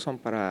 300 son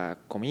para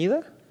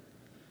comida,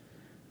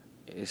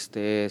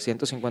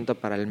 150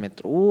 para el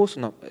metrobús,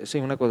 sí,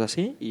 una cosa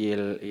así, y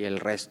el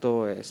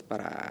resto es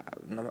para,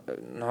 no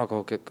me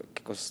acuerdo qué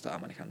cosas estaba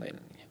manejando ahí la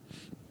niña.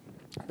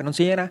 Pero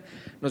sí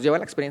nos lleva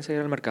la experiencia de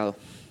ir al mercado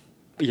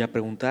y a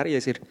preguntar y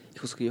decir,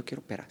 hijos, que yo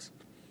quiero peras,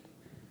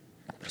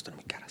 pero están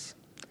muy caras.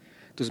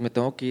 Entonces me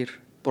tengo que ir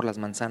por las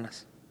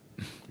manzanas.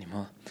 Ni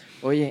modo.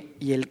 Oye,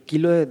 ¿y el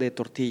kilo de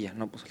tortilla?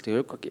 No, pues el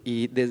tío,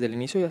 y desde el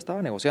inicio ya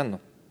estaba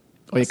negociando.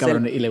 Oye,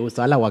 cabrón, y le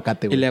gustaba el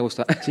aguacate, güey. Y le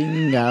gustaba.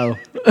 Chingado.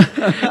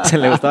 Se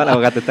le gustaba el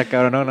aguacate, está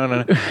cabrón.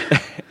 No.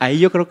 Ahí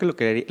yo creo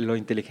que lo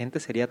inteligente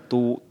sería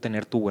tú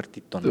tener tu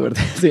huertito, ¿no?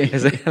 Sí.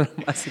 Eso sería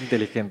lo más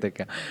inteligente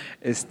acá.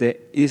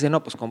 Y dice,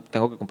 no, pues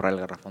tengo que comprar el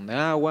garrafón de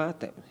agua.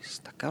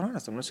 Está cabrón,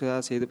 hasta en una ciudad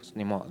así, pues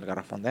ni modo. El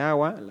garrafón de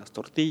agua, las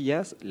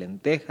tortillas,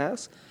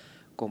 lentejas,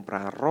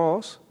 compra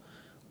arroz,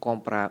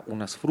 compra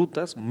unas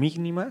frutas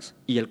mínimas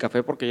y el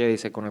café, porque ella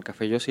dice, con el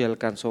café yo sí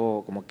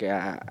alcanzo como que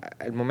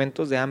en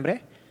momentos de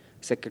hambre,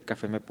 sé que el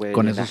café me puede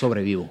Con llenar. eso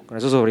sobrevivo. Con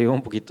eso sobrevivo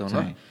un poquito,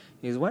 ¿no? Sí.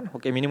 Y es bueno,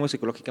 ok, mínimo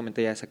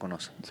psicológicamente ya se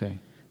conoce. Sí.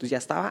 Entonces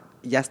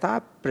ya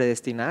estaba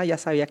predestinada, ya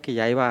sabía que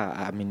ya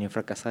iba a mini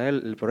fracasar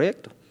el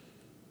proyecto.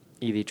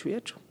 Y dicho y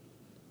hecho,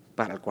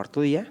 para el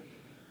cuarto día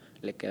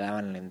le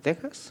quedaban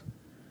lentejas,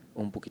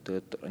 un poquito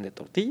de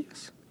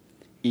tortillas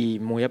y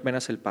muy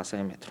apenas el pase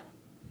de metro.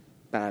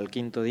 Para el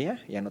quinto día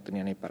ya no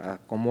tenía ni para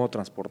cómo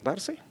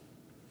transportarse,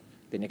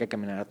 tenía que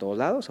caminar a todos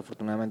lados.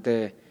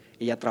 Afortunadamente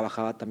ella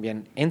trabajaba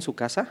también en su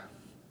casa,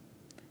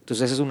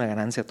 entonces esa es una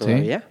ganancia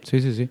todavía.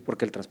 Sí.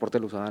 Porque el transporte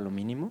lo usaba a lo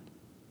mínimo.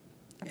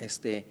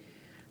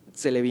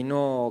 Se le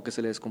vino que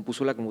se le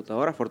descompuso la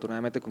computadora.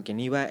 Afortunadamente con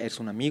quien iba es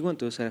un amigo,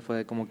 entonces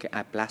fue como que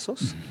a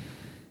plazos,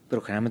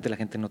 pero generalmente la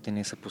gente no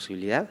tiene esa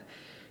posibilidad.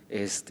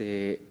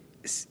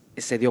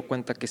 Se dio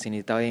cuenta que si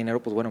necesitaba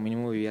dinero, pues bueno,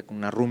 mínimo vivía con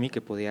una roomie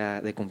que podía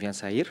de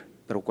confianza ir,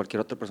 pero cualquier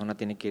otra persona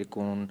tiene que ir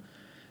con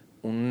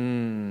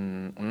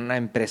una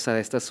empresa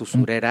de estas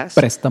usureras.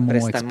 Préstamo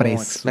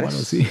express. Bueno,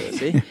 sí.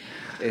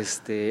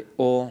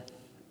 O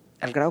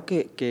al grado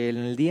que en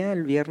el día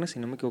del viernes, si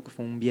no me equivoco,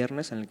 fue un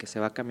viernes en el que se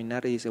va a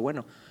caminar y dice,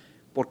 bueno,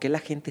 ¿por qué la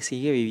gente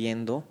sigue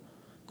viviendo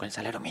con el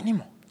salario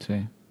mínimo?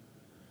 Sí.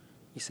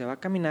 Y se va a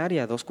caminar y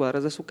a 2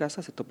 cuadras de su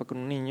casa se topa con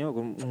un niño,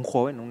 un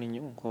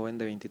joven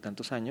de 20 y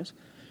tantos años,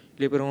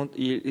 y le pregunta,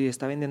 y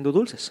está vendiendo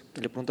dulces.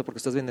 Y le pregunta, ¿por qué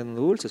estás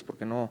vendiendo dulces? ¿Por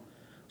qué no?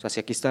 O sea, si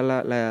aquí está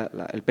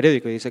el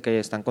periódico y dice que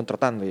están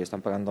contratando y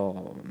están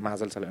pagando más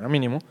del salario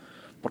mínimo,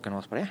 ¿por qué no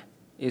vas para allá?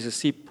 Y dice,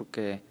 sí,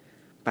 porque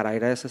para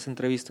ir a esas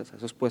entrevistas, a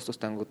esos puestos,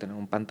 tengo que tener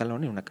un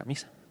pantalón y una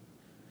camisa.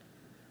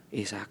 Y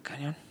dice,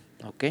 cañón,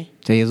 ok.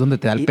 Sí, es donde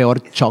te da el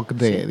peor shock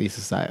de, sí.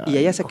 Dices, y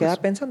ella se queda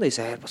pensando y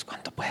dice, a ver, pues,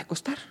 ¿cuánto puede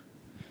costar?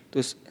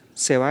 Entonces,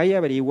 se va y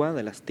averigua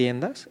de las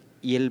tiendas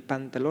y el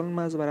pantalón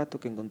más barato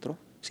que encontró,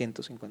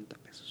 150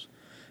 pesos.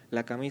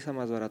 La camisa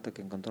más barata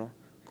que encontró,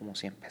 como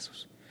 100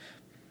 pesos.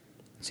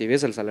 Si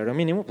ves el salario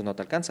mínimo, pues no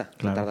te alcanza.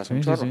 Claro, te tardas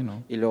un chorro. Sí,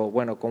 ¿no? Y luego,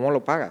 bueno, ¿cómo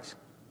lo pagas?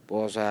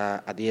 Pues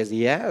a 10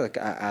 días,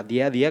 a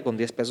día, con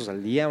 10 pesos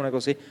al día, una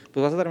cosa así,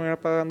 pues vas a terminar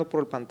pagando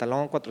por el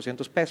pantalón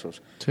 400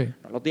 pesos. Sí.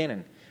 No lo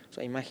tienen. O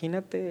sea,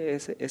 imagínate,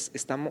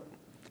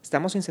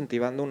 estamos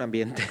incentivando un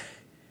ambiente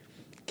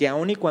que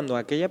aun y cuando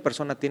aquella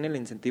persona tiene el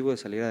incentivo de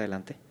salir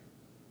adelante,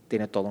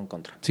 tiene todo en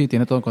contra. Sí,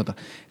 tiene todo en contra.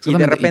 Y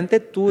de repente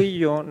tú y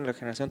yo, la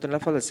generación,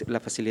 tenemos la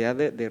facilidad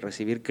de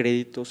recibir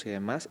créditos y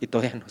demás, y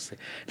todavía nos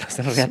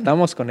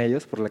reatamos con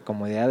ellos por la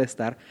comodidad de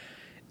estar.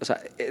 O sea,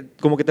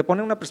 como que te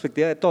pone una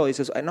perspectiva de todo.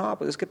 Dices, ay, no,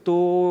 pues es que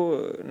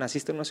tú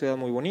naciste en una ciudad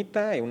muy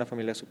bonita y una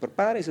familia súper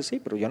padre. Y dices,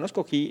 sí, pero yo no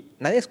escogí,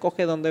 nadie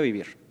escoge dónde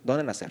vivir,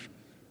 dónde nacer,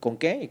 con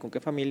qué y con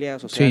qué familia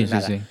social,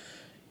 nada. Sí.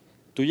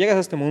 Tú llegas a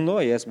este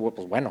mundo y es,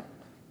 pues bueno,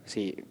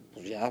 sí,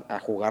 pues ya a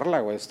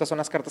jugarla, güey. Estas son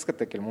las cartas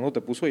que el mundo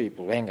te puso y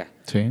pues venga.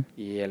 Sí.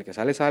 Y el que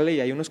sale, sale.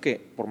 Y hay unos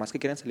que, por más que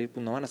quieran salir,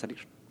 pues no van a salir.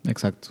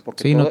 Exacto.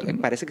 Porque sí, todo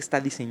parece que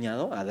está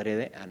diseñado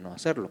adrede a no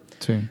hacerlo.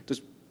 Sí.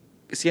 Entonces,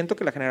 siento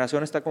que la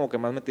generación está como que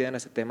más metida en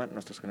ese tema,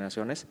 nuestras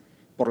generaciones,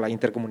 por la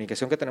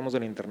intercomunicación que tenemos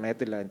del internet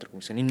y la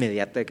intercomunicación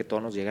inmediata de que todo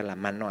nos llega a la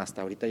mano.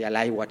 Hasta ahorita ya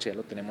el iWatch ya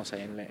lo tenemos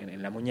ahí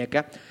en la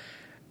muñeca.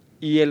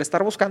 Y el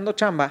estar buscando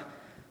chamba,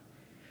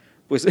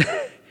 pues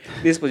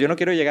dices, pues yo no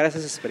quiero llegar a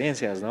esas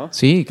experiencias, ¿no?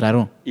 Sí,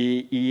 claro.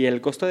 Y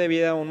el costo de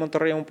vida, un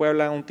Monterrey, un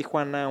Puebla, un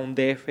Tijuana, un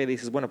DF,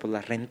 dices, bueno, pues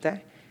la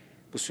renta,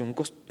 pues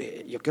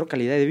yo quiero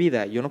calidad de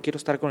vida, yo no quiero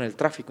estar con el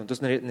tráfico,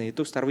 entonces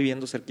necesito estar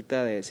viviendo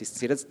cerquita de,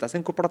 si estás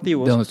en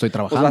corporativos, de donde estoy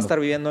trabajando, pues vas a estar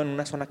viviendo en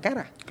una zona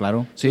cara.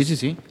 Claro, sí, entonces,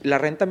 sí. La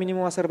renta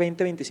mínimo va a ser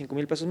 20, 25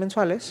 mil pesos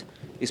mensuales,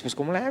 y después,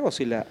 ¿cómo la hago?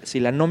 Si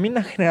la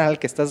nómina general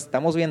que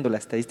estamos viendo, la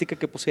estadística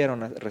que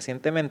pusieron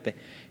recientemente,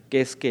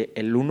 que es que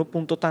el 1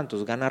 punto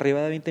tantos gana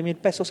arriba de 20 mil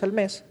pesos al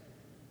mes,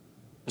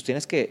 pues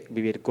tienes que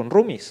vivir con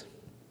roomies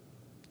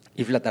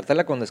y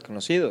flatártela con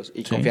desconocidos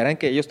y confiar en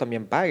que ellos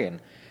también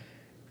paguen.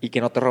 Y que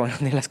no te roben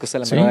ni las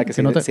cosas de la manera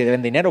que si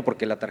deben dinero,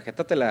 porque la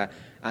tarjeta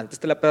antes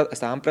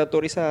estaban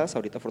preautorizadas,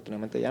 ahorita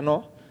afortunadamente ya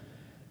no,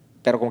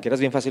 pero como quieras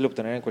bien fácil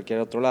obtener en cualquier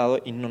otro lado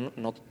y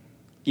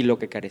y lo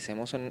que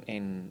carecemos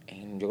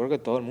yo creo que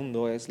todo el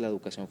mundo es la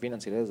educación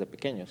financiera desde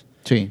pequeños.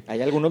 Sí.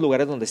 Hay algunos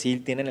lugares donde sí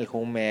tienen el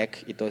home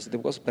ec y todo ese tipo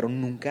de cosas, pero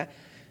nunca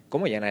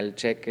cómo llenar el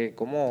cheque,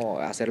 cómo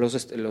hacer los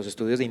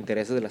estudios de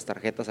intereses de las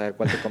tarjetas, a ver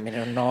cuál te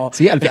conviene o no.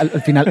 Sí, al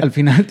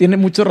final tiene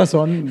mucha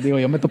razón. Digo,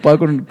 yo me he topado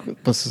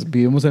pues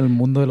vivimos en el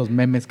mundo de los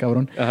memes,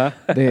 cabrón. Ajá.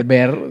 De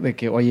ver de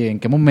que, oye, ¿en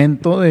qué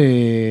momento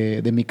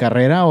de mi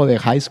carrera o de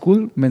high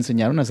school me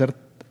enseñaron a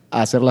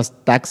hacer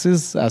las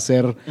taxes, a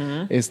hacer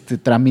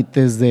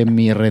trámites de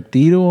mi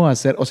retiro,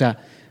 o sea,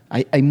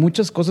 hay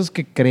muchas cosas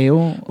que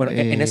creo. Bueno,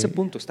 en ese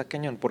punto está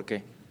cañón,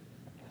 porque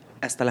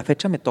hasta la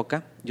fecha me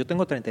toca, yo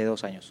tengo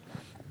 32 años.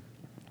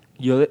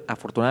 Yo,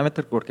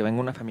 afortunadamente, porque vengo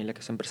de una familia que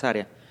es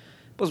empresaria,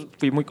 pues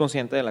fui muy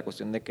consciente de la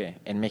cuestión de que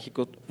en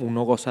México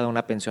uno goza de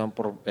una pensión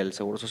por el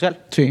Seguro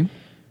Social. Sí.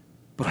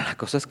 Pero la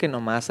cosa es que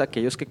nomás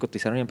aquellos que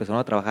cotizaron y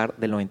empezaron a trabajar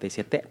del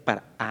 97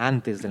 para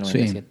antes del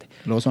 97. Sí.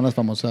 Luego son las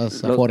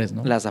famosas afores,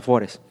 ¿no? Las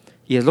afores.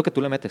 Y es lo que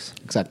tú le metes.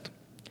 Exacto.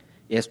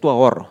 Y es tu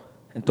ahorro.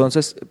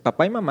 Entonces,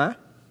 papá y mamá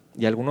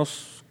y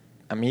algunos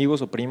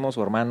amigos o primos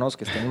o hermanos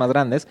que estén más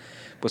grandes,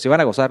 pues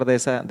iban a gozar de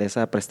esa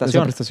prestación. De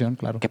esa prestación,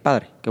 claro. Qué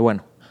padre, qué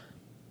bueno.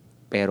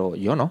 Pero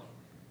yo no,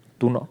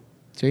 tú no.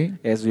 Sí.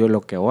 Es yo lo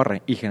que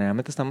ahorre. Y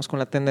generalmente estamos con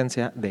la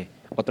tendencia de,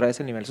 otra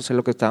vez el nivel social,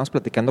 lo que estábamos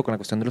platicando con la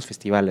cuestión de los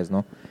festivales,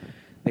 ¿no?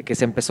 De que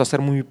se empezó a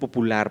hacer muy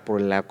popular por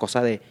la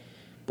cosa de,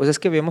 pues es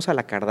que vemos a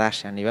la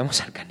Kardashian, y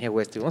vemos al Kanye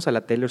West, y vemos a la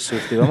Taylor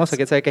Swift, y vemos a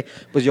quién sabe qué.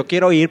 Pues yo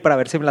quiero ir para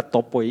ver si me la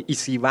topo. Y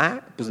si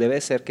va, pues debe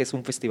ser que es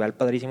un festival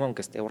padrísimo,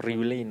 aunque esté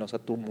horrible y no sea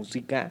tu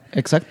música.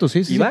 Exacto,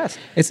 sí. Y vas.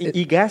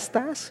 Y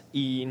gastas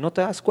y no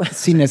te das cuenta.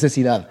 Sin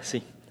necesidad.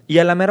 Sí. Y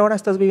a la mera hora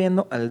estás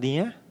viviendo al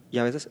día. Y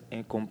a veces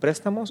con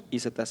préstamos y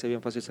se te hace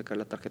bien fácil sacar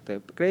la tarjeta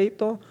de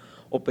crédito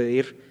o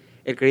pedir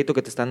el crédito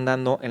que te están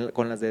dando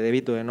con las de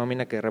débito de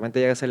nómina, que de repente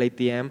llegas al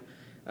ATM,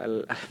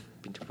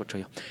 pinche pocho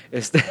yo,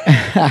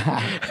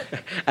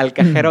 al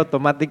cajero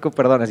automático,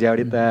 perdón, ya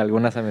ahorita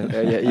algunas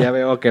ya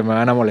veo que me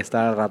van a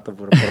molestar al rato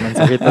por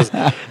mensajitos,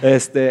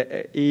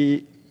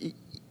 y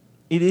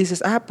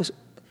dices, pues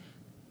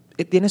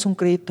tienes un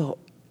crédito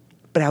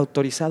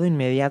preautorizado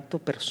inmediato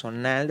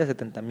personal de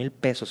 70,000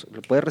 pesos,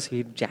 lo puedes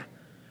recibir ya.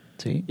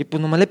 Sí. Y pues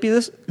nomás le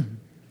pides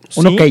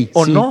un sí ok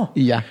o sí, no.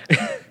 Y ya.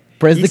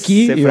 Press the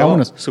key y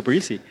vámonos. Super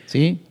easy.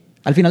 Sí.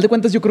 Al final de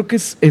cuentas, yo creo que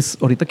es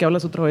ahorita que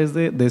hablas otra vez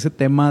de ese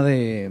tema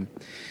de...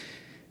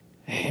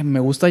 me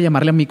gusta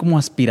llamarle a mí como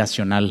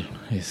aspiracional.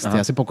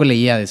 Hace poco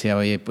decía,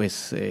 oye,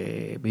 pues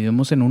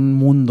vivimos en un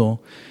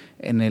mundo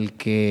en el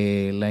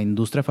que la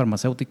industria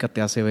farmacéutica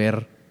te hace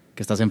ver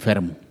que estás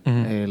enfermo.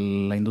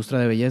 Uh-huh. La industria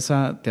de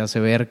belleza te hace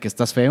ver que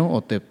estás feo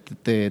o te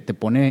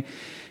pone...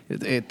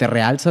 te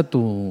realza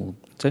tu...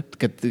 ¿sí?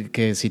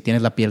 Que si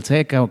tienes la piel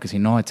seca o que si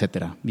no,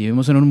 etcétera.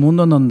 Vivimos en un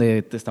mundo en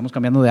donde te estamos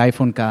cambiando de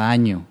iPhone cada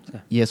año, sí,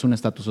 y es un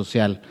estatus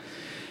social.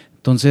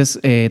 Entonces,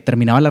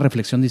 terminaba la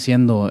reflexión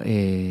diciendo,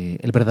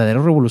 el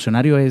verdadero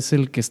revolucionario es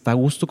el que está a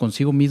gusto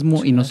consigo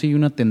mismo, sí, y no sigue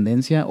una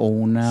tendencia o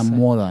una, sí,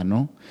 moda,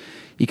 ¿no?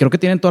 Y creo que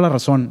tienen toda la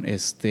razón.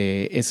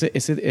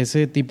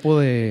 Ese tipo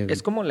de...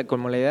 Es como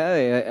la idea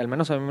de, al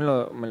menos a mí me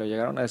lo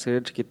llegaron a decir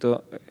de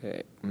chiquito,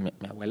 mi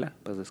abuela,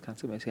 pues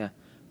descanse, me decía,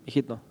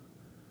 hijito,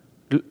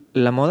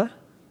 la moda,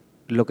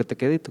 lo que te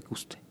quede y te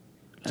guste.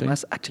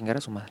 Además, sí, a chingar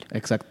a su madre.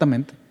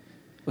 Exactamente.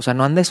 O sea,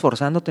 no andes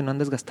esforzándote, no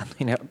andes gastando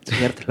dinero,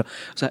 inviértelo.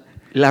 O sea,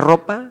 la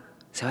ropa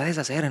se va a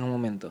deshacer en un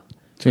momento.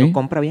 Sí. Lo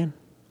compra bien.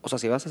 O sea,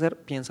 si vas a hacer,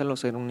 piénsalo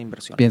hacer una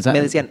inversión.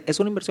 Me decían, es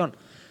una inversión.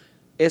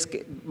 Es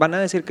que van a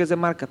decir que es de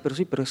marca, pero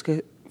sí, pero es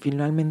que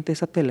finalmente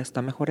esa tela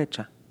está mejor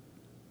hecha,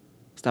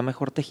 está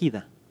mejor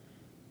tejida,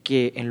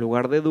 que en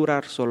lugar de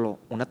durar solo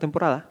una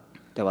temporada,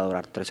 te va a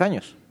durar 3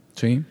 años.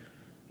 Sí.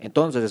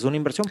 Entonces es una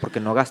inversión porque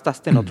no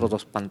gastaste en otros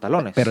 2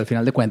 pantalones. Pero al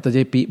final de cuentas,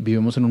 JP,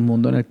 vivimos en un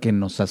mundo en el que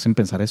nos hacen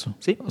pensar eso.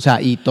 Sí. O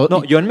sea, y todo.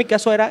 No, yo en mi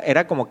caso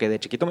era como que de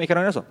chiquito me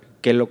dijeron eso,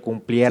 que lo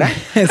cumpliera.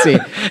 Sí,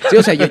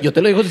 o sea, yo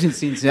te lo digo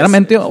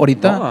sinceramente,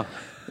 ahorita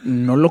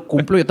no lo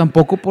cumplo yo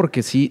tampoco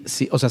porque sí,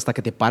 o sea, hasta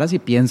que te paras y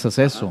piensas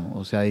eso.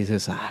 O sea,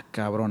 dices,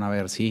 cabrón, a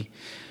ver, sí.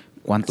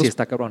 ¿Cuántos? Sí,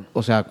 está cabrón.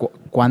 O sea,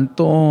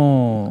 ¿cuánto?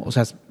 O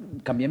sea,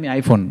 cambié mi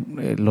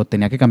iPhone, ¿lo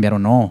tenía que cambiar o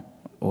no?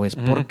 ¿O es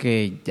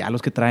porque ya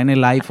los que traen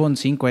el iPhone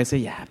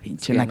 5S ya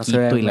pinche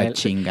naquito y la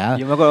chingada?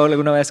 Yo me acuerdo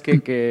alguna vez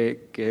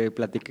que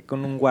platiqué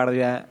con un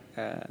guardia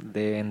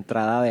de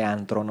entrada de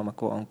antro, no me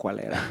acuerdo cuál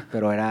era,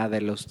 pero era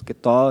de los que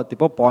todo,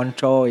 tipo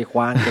Poncho y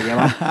Juan, que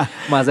llevan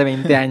más de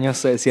 20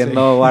 años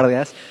siendo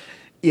guardias.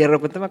 Y de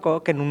repente me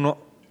acuerdo que en uno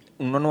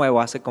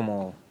nuevo hace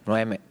como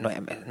 1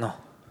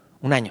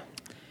 año.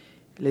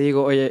 Le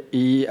digo, oye,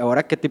 ¿y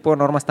ahora qué tipo de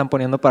normas están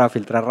poniendo para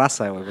filtrar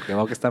raza, güey? Porque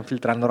veo que están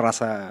filtrando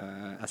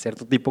raza a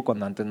cierto tipo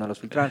cuando antes no los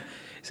filtraban.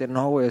 Dice,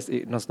 no, güey,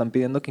 nos están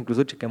pidiendo que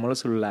incluso chequemos los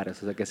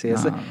celulares. O sea, que si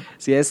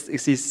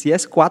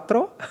es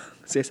 4,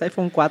 si es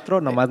iPhone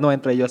 4, nomás no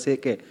entra. Yo así de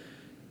que,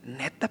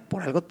 neta,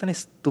 por algo tan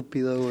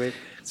estúpido, güey.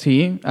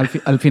 Sí,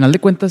 al final de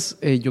cuentas,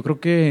 yo creo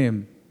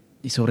que,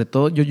 y sobre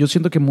todo, yo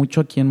siento que mucho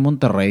aquí en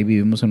Monterrey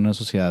vivimos en una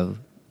sociedad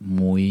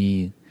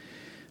muy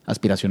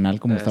aspiracional,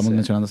 como estamos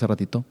mencionando hace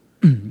ratito.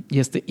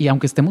 Y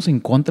aunque estemos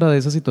en contra de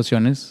esas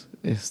situaciones,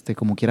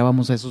 como quiera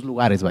vamos a esos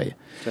lugares, vaya.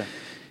 Sí.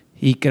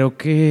 Y creo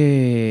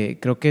que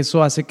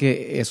eso hace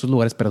que esos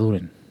lugares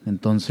perduren.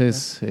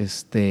 Entonces,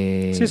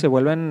 sí, se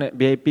vuelven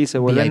VIP, se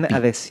vuelven VIP.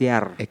 A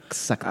desear.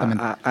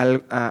 Exactamente.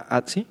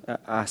 Sí,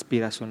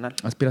 aspiracional.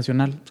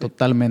 Aspiracional, sí.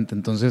 Totalmente.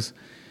 Entonces,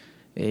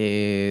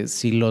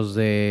 si los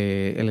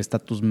de el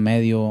estatus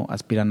medio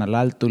aspiran al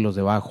alto y los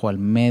de bajo al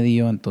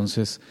medio,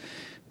 entonces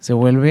se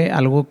vuelve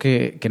algo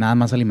que nada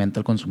más alimenta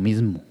el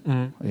consumismo.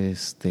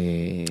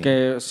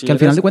 Que al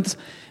final de cuentas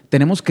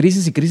tenemos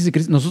crisis y crisis y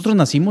crisis. Nosotros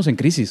nacimos en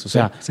crisis, o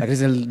sea, la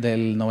crisis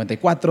del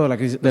 94, la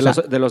crisis de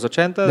los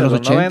 80, de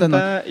los 90, ¿no?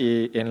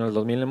 Y en los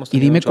 2000 hemos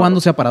tenido. Y dime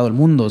cuándo se ha parado el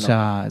mundo, o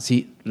sea,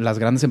 sí, las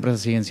grandes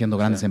empresas siguen siendo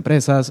grandes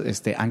empresas,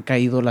 han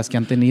caído las que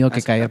han tenido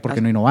que caer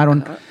porque no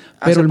innovaron,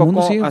 pero el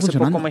mundo sigue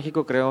funcionando. Hace poco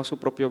México creó su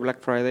propio Black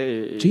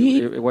Friday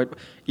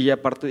y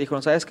aparte dijo,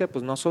 ¿sabes qué?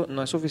 Pues no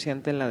es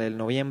suficiente la del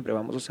noviembre,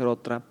 vamos a hacer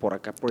otra por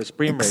acá, por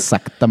Spring Break.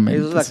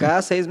 Exactamente. Entonces,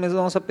 cada 6 meses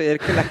vamos a pedir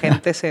que la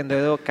gente se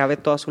endeude o cabe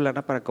toda su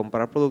lana para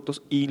comprar productos.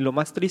 Y lo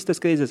más triste es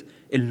que dices,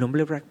 el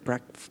nombre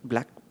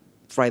Black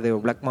Friday o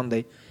Black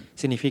Monday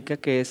significa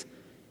que es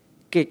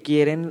que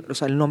quieren, o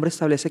sea, el nombre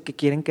establece que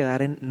quieren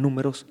quedar en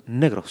números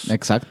negros.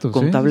 Exacto.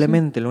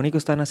 Contablemente, sí. Lo único que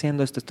están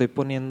haciendo es te estoy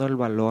poniendo el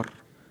valor,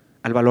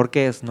 al valor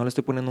que es, no le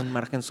estoy poniendo un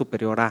margen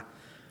superior a.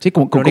 Sí,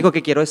 lo único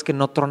que quiero es que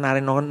no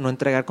tronar, no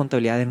entregar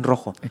contabilidad en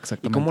rojo.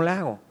 Exactamente. ¿Y cómo la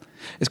hago?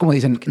 Es como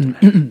dicen,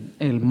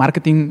 el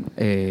marketing,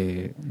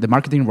 the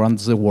marketing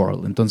runs the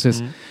world.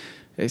 Entonces,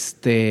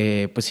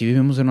 pues sí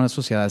vivimos en una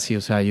sociedad así.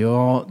 O sea,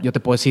 yo te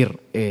puedo decir,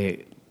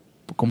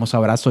 como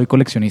sabrás, soy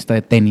coleccionista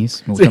de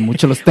tenis. Me gustan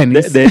mucho los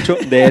tenis.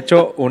 De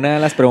hecho, una de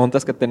las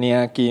preguntas que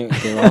tenía aquí,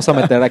 que vamos a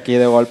meter aquí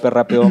de golpe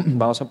rápido,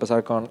 vamos a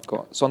empezar con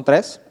son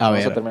 3.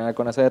 Vamos a terminar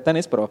con ese de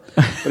tenis, pero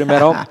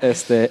primero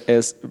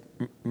es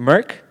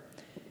Merck.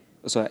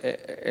 O sea,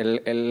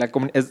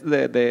 es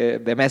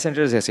de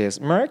Messengers y así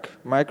es. Merck,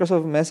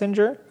 Microsoft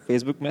Messenger,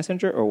 Facebook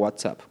Messenger o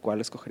WhatsApp.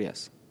 ¿Cuál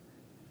escogerías?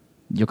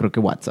 Yo creo que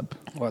WhatsApp.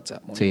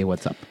 Sí,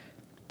 WhatsApp.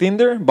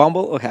 ¿Tinder,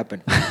 Bumble o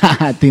Happen?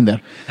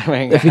 Tinder.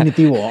 Venga.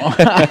 Definitivo.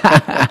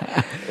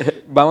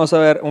 Vamos a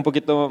ver un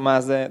poquito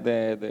más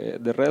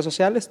de redes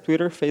sociales.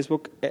 Twitter,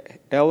 Facebook,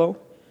 Hello,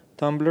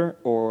 Tumblr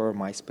o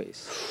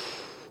MySpace.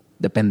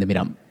 Depende,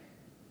 mira.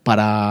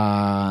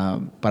 Para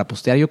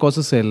postear yo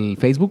cosas el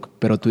Facebook,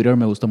 pero Twitter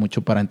me gusta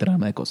mucho para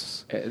enterarme de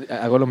cosas.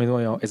 Hago lo mismo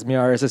yo. Es mi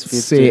RSS feed.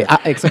 Sí,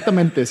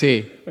 exactamente,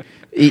 sí.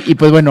 Y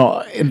pues bueno,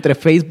 entre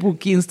Facebook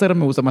e Instagram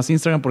me gusta más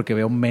Instagram porque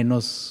veo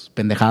menos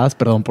pendejadas,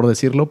 perdón por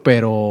decirlo,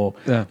 pero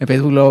en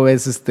Facebook luego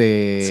ves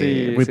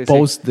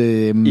repost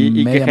de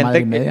media madre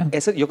y media.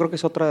 Yo creo que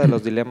es otro de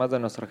los dilemas de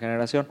nuestra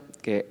generación,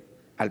 que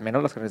al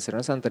menos las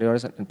generaciones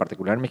anteriores, en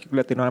particular en México y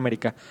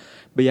Latinoamérica,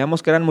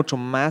 veíamos que eran mucho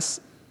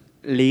más,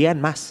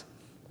 leían más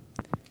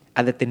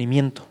a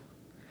detenimiento.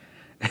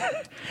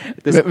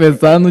 Entonces, me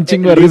está dando un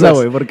chingo de risa,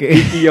 güey, porque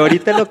y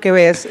ahorita lo que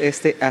ves,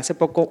 hace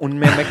poco un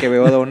meme que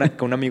veo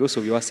que un amigo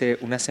subió hace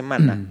una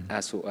semana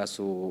a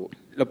su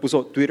lo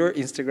puso Twitter,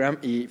 Instagram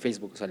y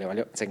Facebook, o sea, le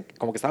valió,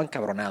 como que estaba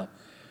encabronado.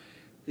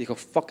 Dijo,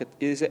 fuck it,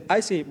 y dice,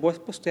 sí, voy a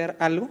postear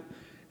algo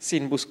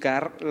sin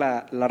buscar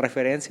la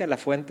referencia, la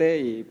fuente,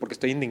 y porque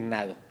estoy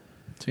indignado.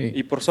 Sí.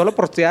 Y por solo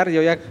postear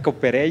yo ya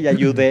cooperé, ya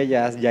ayudé,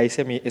 ya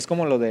hice mi... Es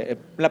como lo de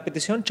la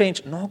petición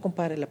change. No,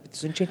 compadre, la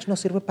petición change no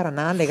sirve para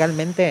nada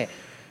legalmente.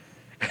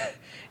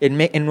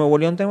 En Nuevo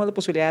León tenemos la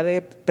posibilidad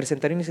de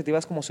presentar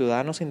iniciativas como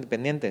ciudadanos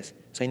independientes,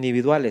 o sea,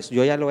 individuales.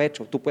 Yo ya lo he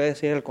hecho. Tú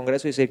puedes ir al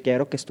Congreso y decir,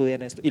 quiero que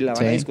estudien esto, y la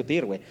van a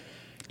discutir, güey.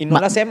 Y no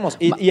lo hacemos.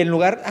 Y en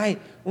lugar,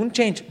 un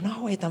change.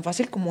 No, güey, tan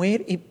fácil como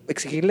ir y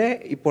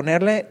exigirle y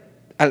ponerle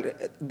al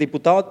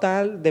diputado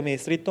tal de mi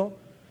distrito,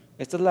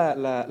 esta es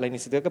la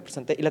iniciativa que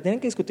presenté, y la tienen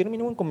que discutir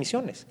mínimo en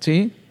comisiones.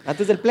 Sí.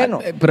 Antes del pleno.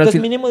 Pero entonces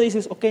mínimo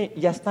dices, ok,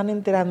 ya están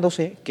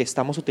enterándose que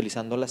estamos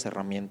utilizando las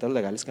herramientas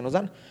legales que nos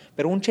dan.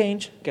 Pero un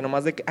change que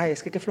nomás de que,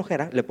 es que qué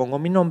flojera, le pongo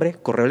mi nombre,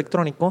 correo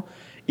electrónico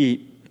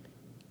y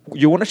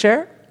 ¿you wanna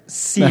share?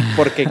 Sí,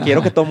 porque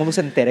quiero que todo el mundo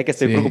se entere que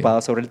estoy preocupado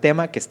sobre el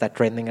tema que está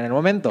trending en el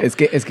momento. Es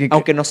que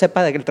aunque no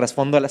sepa del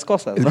trasfondo de las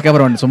cosas. Es que,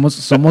 cabrón,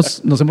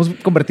 nos hemos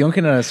convertido en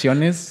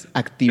generaciones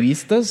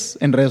activistas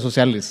en redes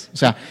sociales. O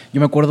sea, yo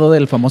me acuerdo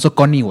del famoso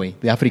Connie, güey,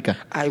 de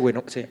África.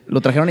 Bueno, sí.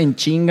 Lo trajeron en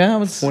chinga,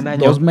 un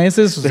año. 2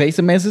 meses,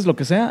 6 meses, lo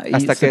que sea.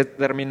 Hasta que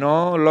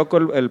terminó loco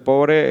el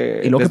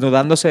pobre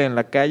desnudándose en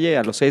la calle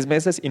a los 6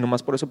 meses y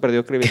nomás por eso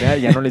perdió credibilidad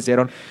y ya no le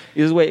hicieron. Y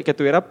dices, güey, que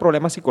tuviera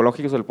problemas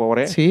psicológicos el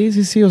pobre.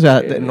 Sí, o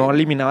sea... no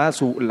eliminaba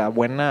la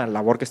buena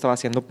labor que estaba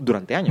haciendo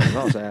durante años,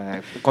 ¿no? O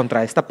sea,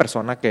 contra esta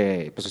persona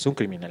que pues es un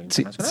criminal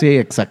internacional. Sí,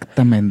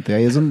 exactamente.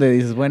 Ahí es donde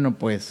dices, bueno,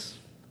 pues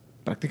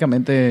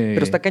prácticamente...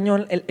 Pero está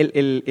cañón,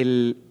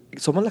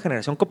 somos la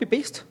generación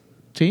copy-paste.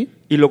 Sí.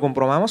 Y lo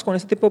comprobamos con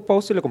este tipo de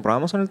posts y lo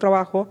comprobamos en el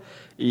trabajo.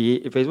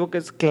 Y Facebook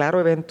es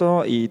claro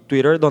evento y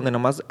Twitter donde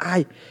nomás,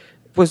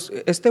 pues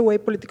este güey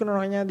político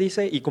Noroña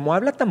dice, y como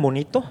habla tan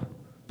bonito,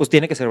 pues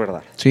tiene que ser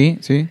verdad. Sí.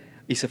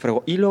 Y se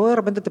fregó. Y luego de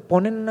repente te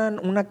ponen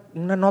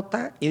una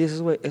nota y dices,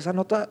 güey, esa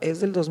nota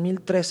es del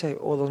 2013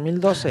 o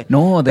 2012.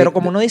 No, pero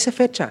como no dice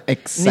fecha, ni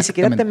siquiera te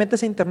Exactamente.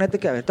 metes a internet de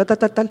que, a ver,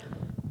 tal.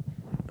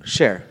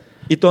 Share.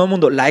 Y todo el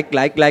mundo, like.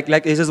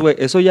 Y dices, güey,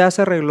 eso ya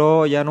se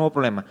arregló, ya no hubo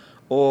problema.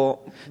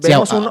 O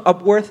vemos un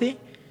Upworthy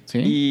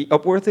y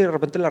Upworthy de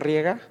repente la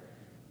riega,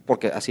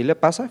 porque así le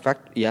pasa,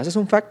 y haces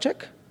un fact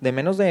check de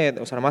menos de,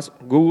 o sea, nomás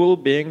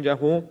Google, Bing,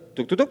 Yahoo,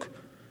 tuk,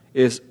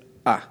 es,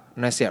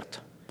 no es cierto.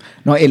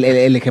 No,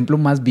 el ejemplo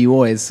más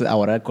vivo es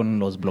ahora con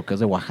los bloqueos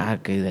de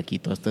Oaxaca y de aquí,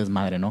 todo este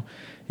desmadre, ¿no?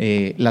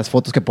 Las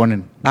fotos que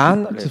ponen.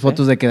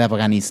 Fotos de que de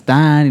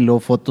Afganistán y luego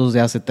fotos de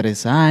hace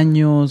 3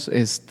 años,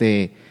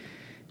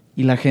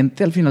 y la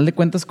gente al final de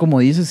cuentas, como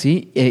dices,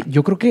 sí,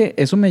 yo creo que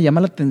eso me llama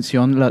la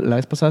atención. La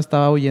vez pasada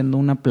estaba oyendo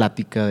una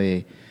plática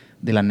de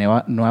la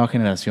nueva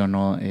generación,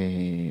 ¿no?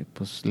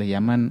 Pues le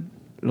llaman,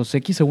 los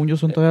X según yo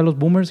son todavía los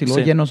boomers y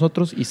luego ya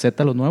nosotros y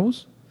Z los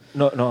nuevos.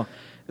 No.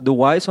 The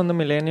Y son the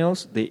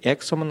millennials, the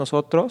X somos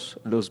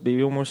nosotros, los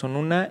baby boomers son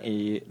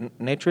y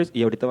Natures,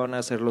 y ahorita van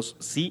a ser los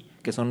C,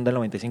 que son del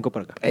 95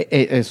 para acá.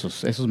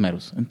 Esos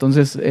meros.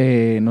 Entonces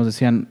nos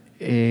decían,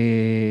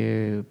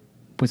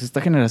 pues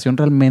esta generación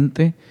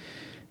realmente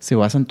se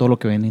basa en todo lo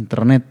que ve en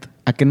internet.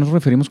 ¿A qué nos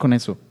referimos con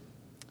eso?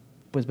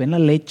 Pues ven la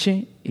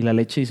leche y la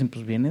leche dicen,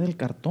 pues viene del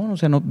cartón, o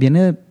sea,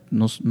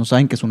 no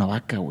saben que es una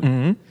vaca, güey.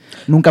 Uh-huh.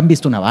 Nunca han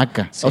visto una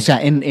vaca. Sí. O sea,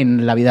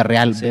 en la vida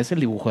real, ves el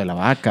dibujo de la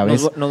vaca.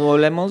 Nos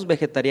volvemos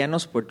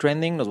vegetarianos por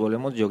trending, nos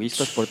volvemos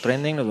yoguistas por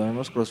trending, nos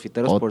volvemos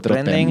crossfiteros por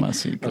trending. Tema,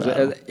 sí,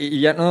 claro. Y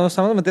ya nos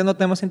estamos metiendo a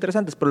temas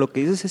interesantes, pero lo que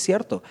dices es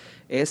cierto.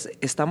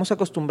 Estamos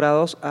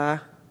acostumbrados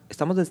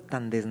estamos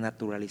tan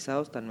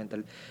desnaturalizados, tan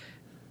mental,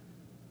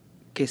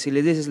 que si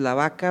les dices la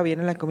vaca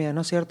viene la comida,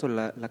 no es cierto,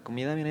 la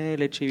comida viene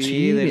del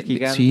HIV, del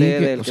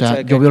gigante, o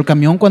sea, yo veo el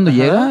camión cuando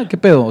llega, ¿qué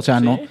pedo? O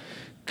sea, no,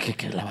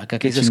 que la vaca,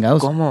 qué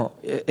chingados. ¿Cómo?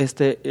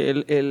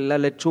 La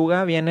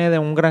lechuga viene de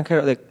un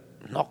granjero,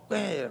 no,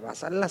 güey,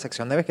 vas a la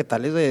sección de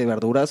vegetales, de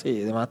verduras y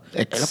demás,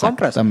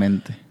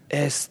 exactamente.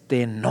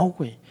 No,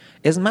 güey.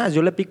 Es más,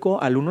 yo le pico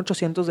al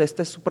 1-800 de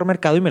este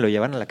supermercado y me lo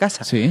llevan a la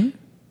casa. ¿Sí?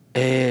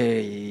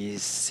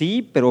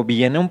 Sí, pero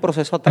viene un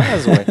proceso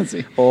atrás, güey.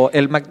 Sí. O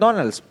el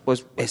McDonald's,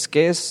 pues es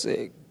que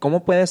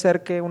 ¿cómo puede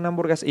ser que una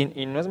hamburguesa,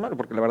 y no es malo,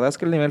 porque la verdad es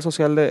que el nivel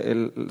social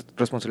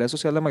responsabilidad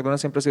social de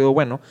McDonald's siempre ha sido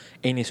bueno,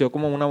 e inició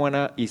como una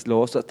buena, y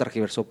luego se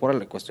tergiversó por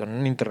la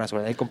cuestión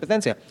internacional de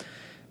competencia.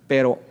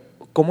 Pero,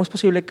 ¿cómo es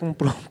posible que un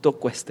producto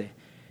cueste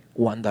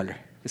 $1?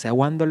 Que sea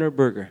 $1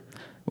 burger.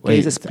 Que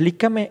dices,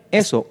 explícame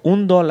eso,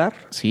 $1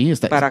 sí,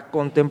 para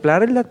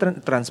contemplar el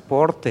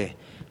transporte,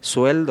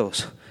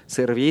 sueldos,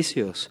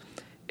 servicios,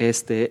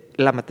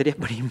 la materia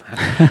prima.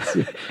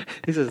 Sí.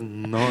 Dices,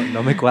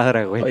 no me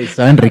cuadra, güey. Oye,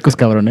 saben ricos,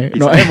 cabrón, ¿eh?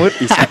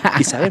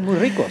 Y saben muy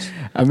ricos.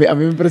 A mí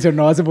me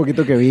impresionó hace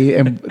poquito que vi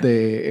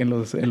en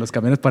los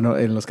camiones,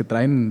 en los que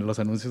traen los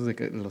anuncios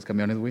de los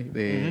camiones, güey,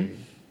 de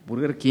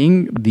Burger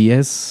King,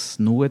 10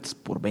 nuggets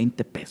por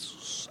 20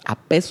 pesos. A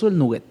peso el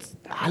nugget.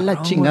 A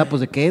la chingada,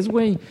 pues ¿de qué es,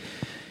 güey?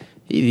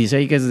 Y dice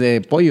ahí que es de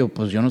pollo.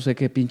 Pues yo no sé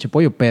qué pinche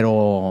pollo,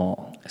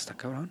 pero... Está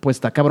cabrón. Pues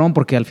está cabrón,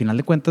 porque al final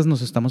de cuentas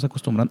nos estamos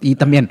acostumbrando. Y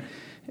también,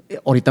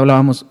 ahorita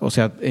hablábamos, o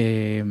sea,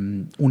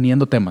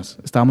 uniendo temas.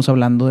 Estábamos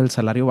hablando del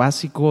salario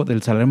básico,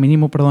 del salario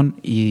mínimo, perdón,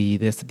 y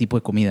de este tipo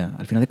de comida.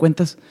 Al final de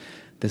cuentas,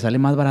 te sale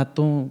más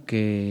barato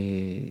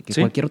que ¿sí?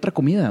 Cualquier otra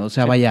comida. O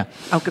sea, sí. Vaya.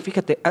 Aunque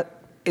fíjate,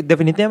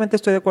 definitivamente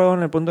estoy de acuerdo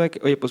en el punto de que,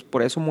 oye, pues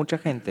por eso mucha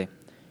gente,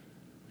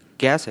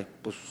 ¿qué hace?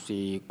 Pues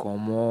si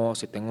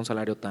tengo un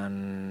salario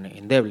tan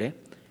endeble,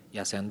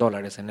 ya sea en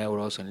dólares, en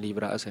euros, en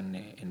libras,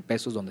 en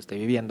pesos, donde esté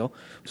viviendo,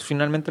 pues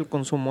finalmente el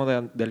consumo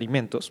de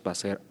alimentos va a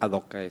ser ad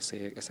hoc a esa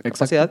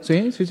capacidad.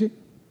 Sí, sí, sí.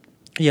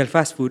 Y el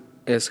fast food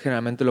es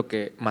generalmente lo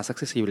que más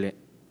accesible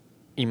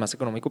y más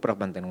económico para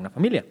mantener una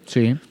familia.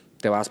 Sí.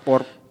 Te vas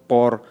por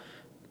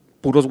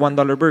puros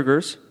 $1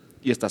 burgers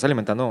y estás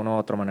alimentando de una u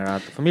otra manera a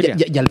tu familia.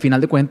 Y al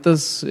final de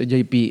cuentas,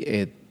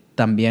 JP,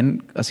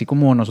 también, así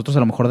como nosotros a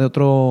lo mejor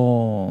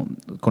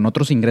con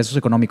otros ingresos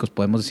económicos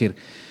podemos decir,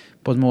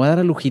 pues me voy a dar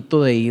el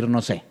lujito de ir,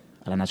 no sé,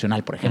 a la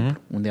Nacional, por ejemplo,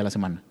 un día a la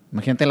semana.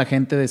 Imagínate a la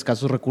gente de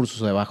escasos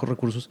recursos o de bajos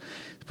recursos,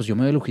 pues yo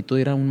me doy el lujito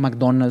de ir a un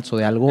McDonald's o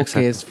de algo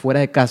que es fuera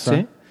de casa.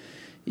 ¿Sí?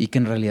 Y que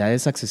en realidad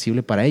es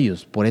accesible para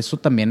ellos. Por eso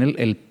también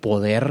el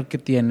poder que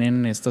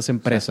tienen estas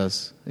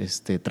empresas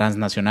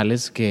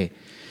transnacionales que...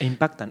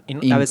 impactan.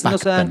 Y a veces no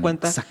se dan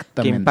cuenta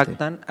que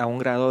impactan a un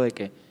grado de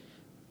que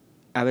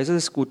a veces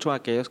escucho a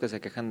aquellos que se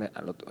quejan de...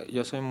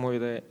 Yo soy muy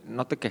de...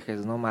 No te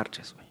quejes, no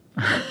marches, güey.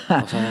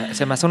 O sea,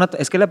 se me hace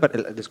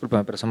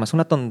discúlpame, pero se me hace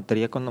una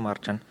tontería cuando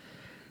marchan.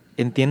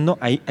 Entiendo,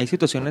 hay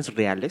situaciones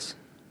reales,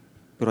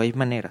 pero hay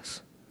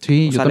maneras.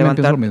 Sí, yo también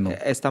pienso lo mismo.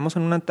 Estamos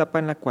en una etapa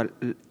en la cual...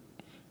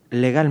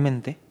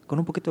 legalmente, con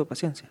un poquito de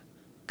paciencia,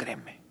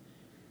 créeme,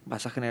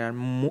 vas a generar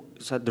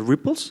the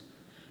ripples,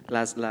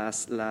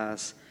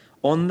 las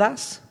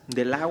ondas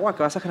del agua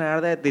que vas a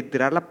generar de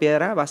tirar la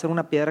piedra, va a ser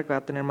una piedra que va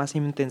a tener más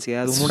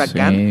intensidad de un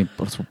huracán. Sí,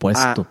 por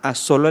supuesto. A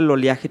solo el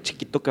oleaje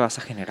chiquito que vas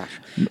a generar.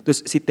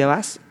 Entonces, si te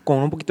vas con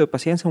un poquito de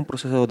paciencia, un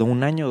proceso de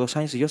 1 año, 2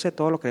 años, y yo sé,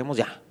 todo lo queremos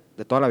ya,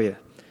 de toda la vida.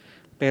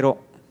 Pero,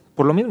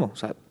 por lo mismo,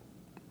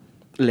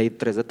 ley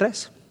 3 de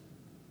 3.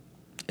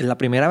 La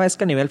primera vez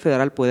que a nivel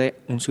federal puede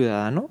un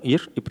ciudadano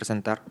ir y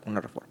presentar una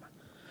reforma,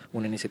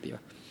 una iniciativa.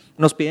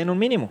 Nos piden un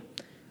mínimo,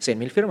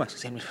 100,000 firmas.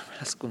 100,000 firmas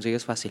las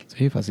consigues fácil.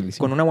 Sí,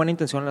 facilísimo. Con una buena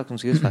intención las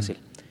consigues fácil.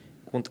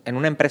 En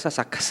una empresa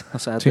sacas,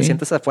 te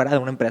sientas afuera de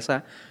una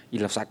empresa y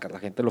lo sacas, la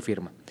gente lo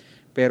firma.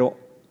 Pero,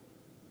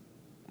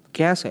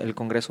 ¿qué hace? El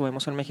Congreso,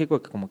 vemos en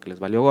México que como que les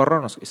valió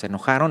gorro, se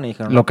enojaron y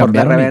dijeron... Lo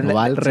cambiaron y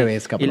va al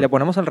revés, cabrón. Y le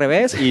ponemos al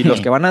revés, y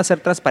los que van a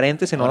ser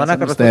transparentes y no van a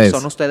corresponder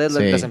son ustedes,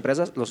 las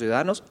empresas, los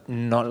ciudadanos,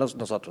 no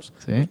nosotros,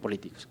 los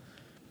políticos.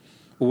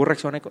 Hubo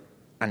reacción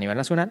a nivel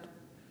nacional.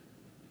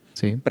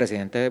 Sí.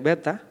 Presidente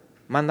veta,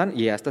 mandan,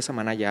 y esta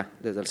semana ya,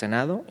 desde el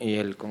Senado y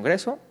el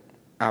Congreso,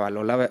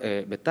 avaló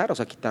vetar,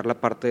 quitar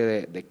la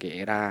parte de que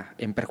era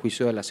en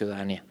perjuicio de la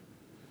ciudadanía.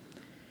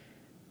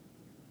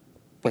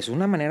 Pues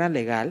una manera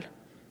legal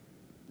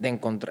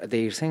de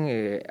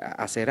irse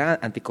a hacer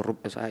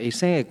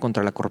irse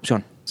contra la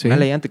corrupción. Sí. Una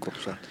ley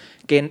anticorrupción.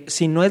 Que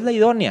si no es la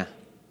idónea,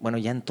 bueno,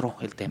 ya entró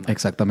el tema.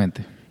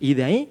 Exactamente. Y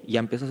de ahí ya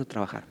empiezas a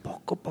trabajar.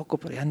 Poco a poco,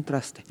 pero ya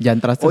entraste.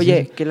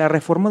 Oye, que la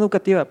reforma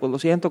educativa, pues lo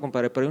siento,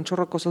 compadre, pero hay un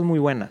chorro de cosas muy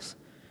buenas.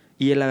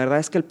 Y la verdad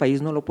es que el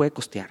país no lo puede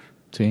costear.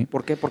 Sí.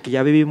 ¿Por qué? Porque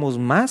ya vivimos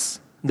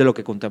más de lo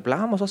que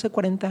contemplábamos hace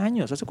 40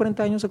 años. Hace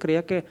 40 años se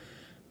creía que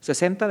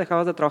 60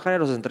 dejabas de trabajar y a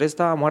los 63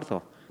 estaba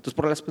muerto. Entonces,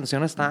 por las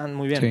pensiones estaban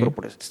muy bien, pero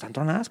por eso están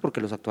tronadas,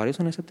 porque los actuarios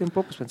en ese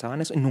tiempo pues pensaban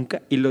eso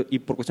y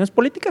por cuestiones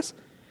políticas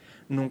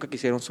nunca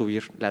quisieron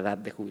subir la edad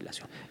de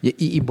jubilación.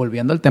 Y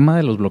volviendo al tema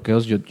de los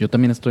bloqueos, yo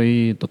también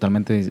estoy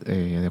totalmente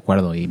de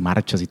acuerdo, y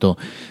marchas y todo.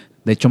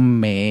 De hecho,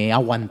 me he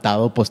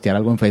aguantado postear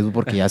algo en Facebook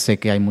porque ya sé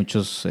que hay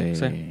muchos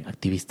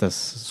activistas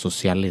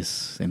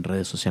sociales en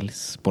redes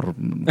sociales, por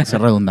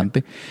ser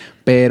redundante.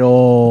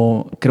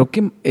 Pero creo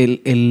que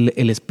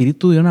el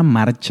espíritu de una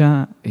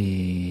marcha,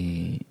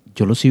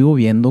 yo lo sigo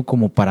viendo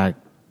como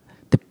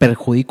te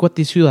perjudico a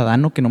ti,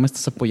 ciudadano, que no me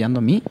estás apoyando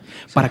a mí,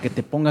 para que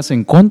te pongas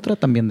en contra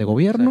también de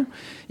gobierno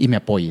y me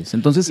apoyes.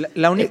 Entonces,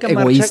 la única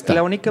egoísta.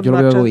 La única yo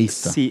marcha, lo veo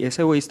egoísta. Sí, es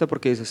egoísta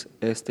porque dices,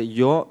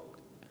 yo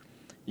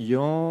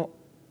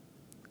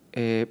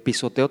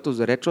pisoteo tus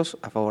derechos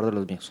a favor de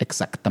los míos.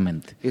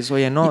 Exactamente. Y dices,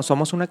 oye, no,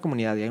 somos una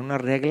comunidad y hay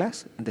unas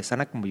reglas de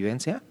sana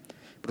convivencia,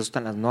 por eso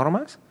están las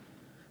normas,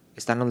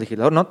 están los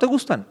legisladores. No te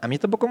gustan, a mí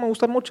tampoco me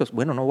gustan muchos.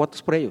 Bueno, no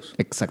votes por ellos.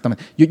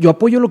 Exactamente. Yo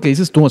apoyo lo que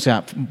dices tú,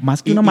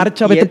 más que una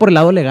marcha, vete por el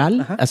lado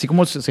legal, así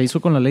como se hizo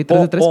con la ley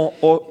 3 de 3.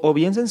 O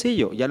bien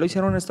sencillo, ya lo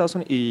hicieron en Estados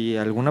Unidos y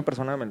alguna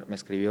persona me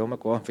escribió, me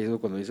acuerdo en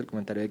Facebook cuando hice el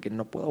comentario de que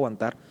no puedo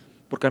aguantar,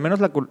 porque al menos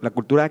la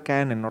cultura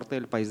acá en el norte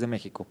del país de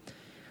México,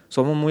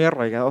 somos muy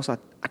arraigados a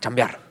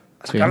chambear,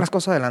 a sacar las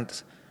cosas adelante.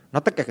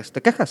 No te quejes,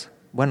 ¿te quejas?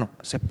 Bueno,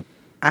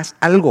 haz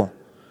algo.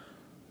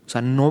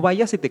 No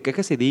vayas y te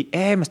quejes y di,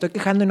 me estoy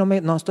quejando y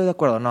no estoy de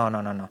acuerdo.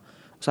 No.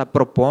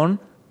 Propon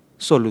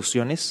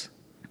soluciones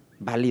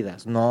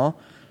válidas, no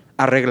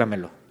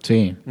arréglamelo.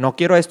 Sí. No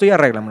quiero esto y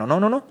arréglamelo.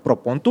 No.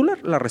 Propon tú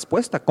la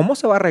respuesta. ¿Cómo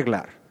se va a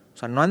arreglar?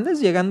 No andes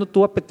llegando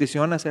tú a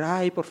petición a hacer,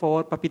 por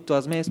favor, papito,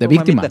 hazme esto. De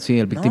víctima, mamita.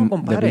 sí, No,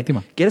 compadre, de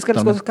víctima. ¿Quieres que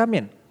las cosas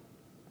cambien?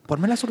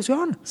 Ponme la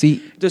solución.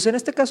 Sí. Entonces, en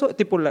este caso,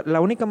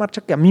 la única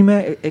marcha que a mí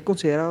me he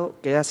considerado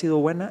que ha sido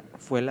buena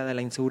fue la de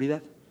la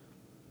inseguridad.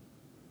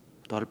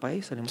 Todo el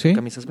país salimos con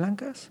camisas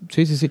blancas.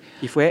 Sí.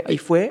 Y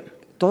fue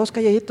todos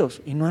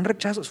calladitos y no en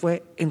rechazos,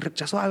 fue en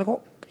rechazo a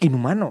algo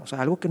inhumano, o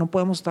sea, algo que no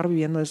podemos estar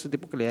viviendo de este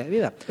tipo de calidad de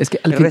vida. Es que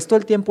el resto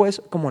del tiempo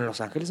es como en Los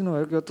Ángeles y Nueva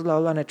York y otros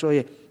lados lo han hecho,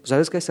 oye, pues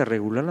sabes que se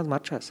regulan las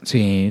marchas.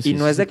 Sí, y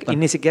no es de, y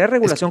ni siquiera es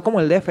regulación como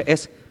el DF,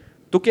 es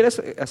tú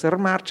quieres hacer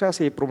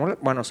marchas y promover,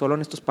 bueno, solo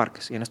en estos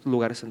parques y en estos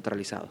lugares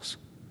centralizados.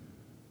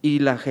 Y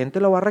la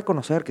gente lo va a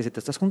reconocer, que si te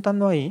estás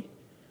juntando ahí,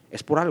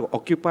 es por algo.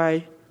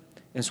 Occupy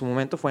en su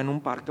momento fue en un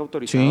parque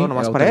autorizado, Sí,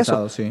 nomás era para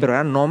autorizado, eso. sí. Pero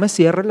ahora no me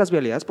cierres las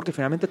vialidades porque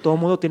finalmente todo el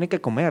mundo tiene que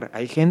comer.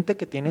 Hay gente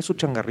que tiene su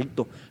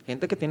changarrito,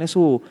 gente que tiene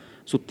su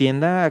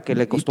tienda que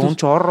le costó un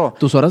chorro.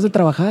 Tus horas de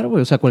trabajar,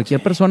 güey. O sea,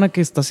 cualquier persona que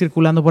está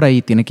circulando por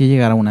ahí tiene que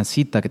llegar a una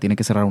cita, que tiene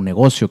que cerrar un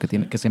negocio, que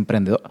tiene que ser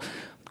emprendedor.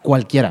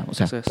 Cualquiera, o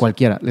sea,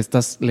 cualquiera. Le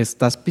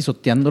estás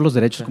pisoteando los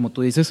derechos, como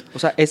tú dices. O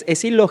sea,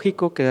 es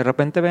ilógico que de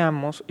repente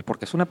veamos, y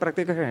porque es una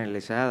práctica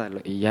generalizada,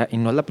 y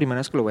no es la primera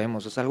vez que lo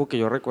vemos, es algo que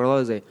yo recuerdo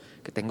desde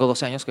que tengo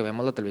 12 años que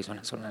vemos la televisión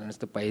nacional en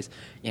este país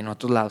y en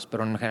otros lados,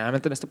 pero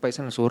generalmente en este país,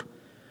 en el sur,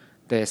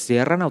 te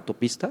cierran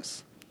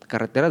autopistas,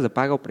 carreteras de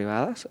paga o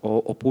privadas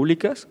o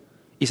públicas,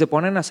 y se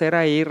ponen a hacer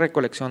ahí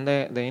recolección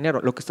de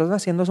dinero. Lo que estás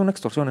haciendo es una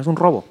extorsión, es un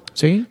robo.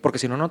 Sí. Porque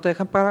si no, no te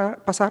dejan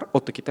pasar,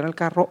 o te quitan el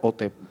carro, o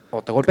te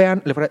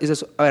golpean. Y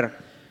dices, a ver,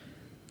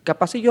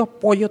 capaz si yo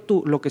apoyo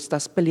lo que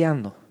estás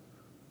peleando,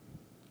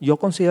 yo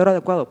considero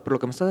adecuado, pero lo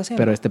que me estás haciendo...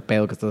 Pero este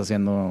pedo que estás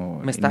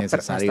haciendo me está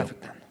innecesario.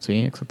 afectando. Sí,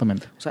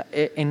 exactamente. O sea,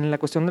 en la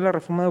cuestión de la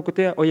reforma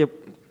educativa, oye,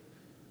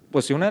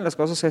 pues si una de las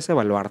cosas es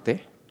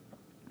evaluarte,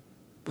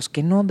 pues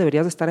 ¿qué no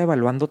deberías de estar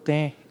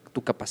evaluándote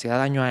tu capacidad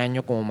año a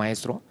año como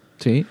maestro?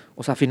 Sí.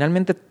 O sea,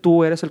 finalmente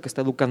tú eres el que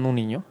está educando a un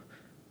niño,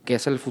 que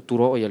es el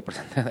futuro y el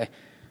presente de...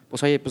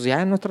 Pues oye, pues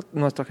ya en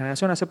nuestra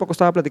generación, hace poco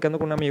estaba platicando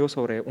con un amigo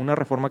sobre una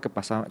reforma que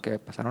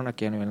pasaron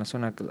aquí a nivel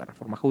nacional, que es la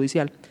reforma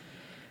judicial,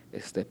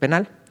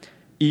 penal,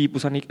 y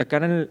pues acá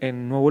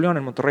en Nuevo León,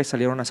 en Monterrey,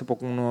 salieron hace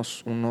poco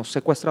unos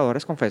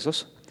secuestradores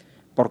confesos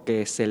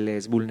porque se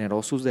les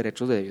vulneró sus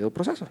derechos de debido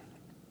proceso.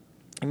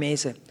 Y me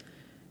dice,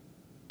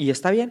 ¿y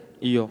está bien?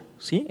 Y yo,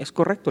 sí, es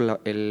correcto,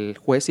 el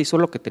juez hizo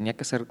lo que tenía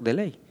que hacer de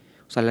ley.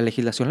 O sea, la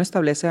legislación le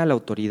establece a la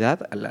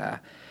autoridad,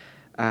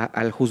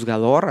 al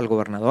juzgador, al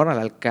gobernador, al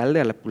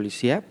alcalde, a la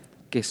policía,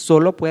 que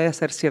solo puede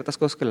hacer ciertas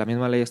cosas que la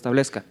misma ley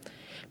establezca.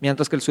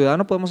 Mientras que el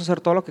ciudadano podemos hacer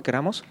todo lo que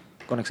queramos,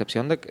 con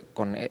excepción de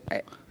con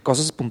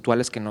cosas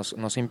puntuales que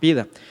nos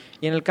impida.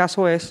 Y en el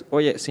caso es,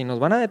 oye, si nos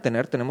van a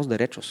detener, tenemos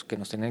derechos que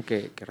nos tienen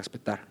que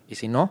respetar. Y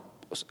si no,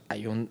 pues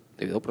hay un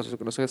debido proceso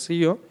que no se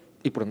siguió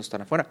y por eso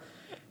están afuera.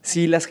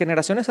 Si las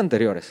generaciones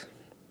anteriores,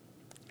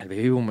 el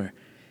baby boomer,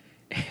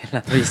 en la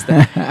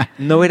entrevista,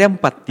 no hubieran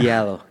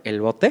pateado el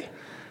bote,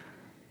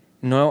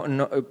 no,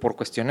 por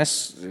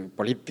cuestiones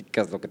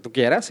políticas, lo que tú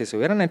quieras, si se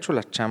hubieran hecho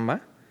la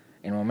chamba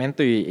en el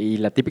momento, y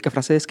la típica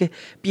frase es que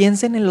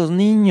piensen en los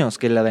niños,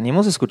 que la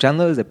venimos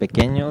escuchando desde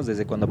pequeños,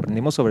 desde cuando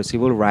aprendimos sobre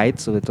civil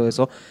rights, sobre todo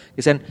eso,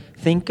 dicen,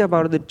 think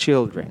about the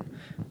children.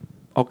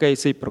 Ok,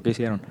 sí, pero ¿qué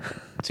hicieron?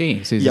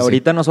 Sí. Y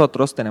ahorita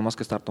nosotros tenemos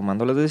que estar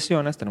tomando las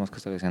decisiones, tenemos que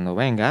estar diciendo,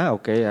 venga,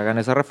 ok, hagan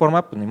esa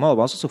reforma, pues ni modo,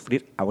 vamos a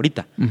sufrir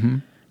ahorita.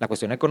 Uh-huh. La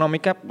cuestión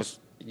económica,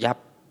 pues ya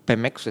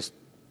Pemex es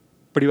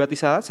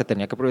privatizada, se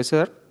tenía que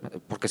privatizar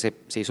porque se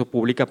hizo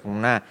pública por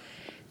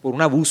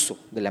un abuso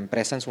de la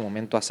empresa en su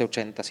momento hace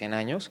 80, 100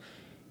 años,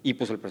 y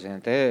pues el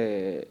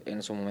presidente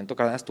en su momento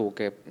Cárdenas tuvo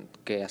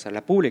que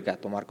hacerla pública,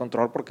 tomar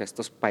control porque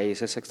estos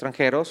países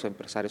extranjeros o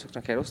empresarios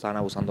extranjeros estaban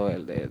abusando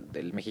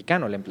del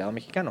mexicano, el empleado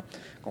mexicano,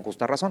 con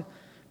justa razón.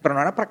 Pero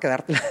no era para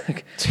quedarte...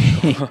 Sí.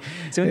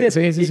 ¿Sí me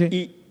entiendes? Sí.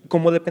 Y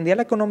como dependía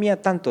la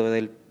economía tanto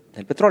del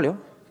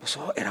petróleo, pues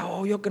era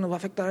obvio que nos va a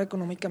afectar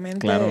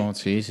económicamente. Claro,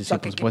 sí, o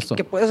sea, por supuesto.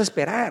 ¿Qué puedes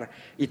esperar?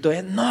 Y tú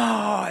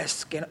no,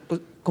 es que,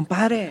 pues,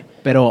 compadre.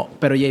 Pero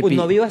JP, pues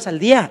no vivas al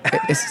día.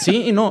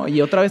 Sí y no,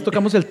 y otra vez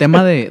tocamos el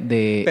tema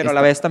de pero a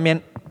la vez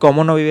también,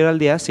 ¿cómo no vivir al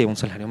día si un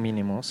salario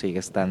mínimo sigue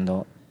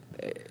estando,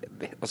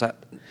 o sea...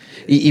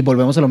 Y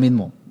volvemos a lo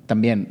mismo.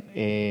 También,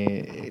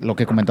 lo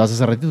que comentabas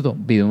hace ratito,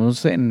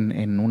 vivimos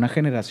en una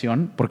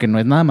generación, porque no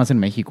es nada más en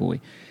México, güey,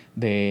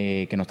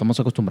 de que no estamos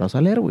acostumbrados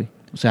a leer, güey.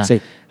 O sea, sí.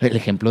 El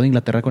ejemplo de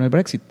Inglaterra con el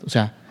Brexit. O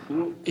sea,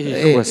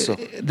 eso.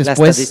 Después,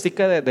 la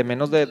estadística de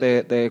menos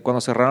de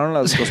cuando cerraron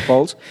los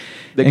polls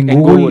en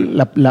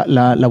Google.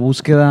 La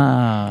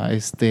búsqueda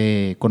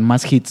con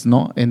más hits,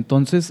 ¿no?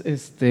 Entonces,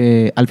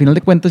 al final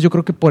de cuentas, yo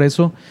creo que por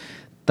eso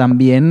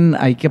también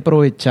hay que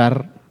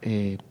aprovechar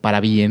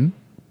para bien.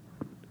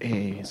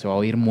 Se va a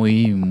oír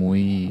muy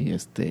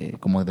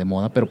como de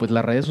moda, pero pues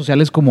las redes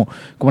sociales como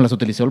las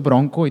utilizó el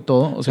Bronco y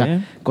todo, o sea,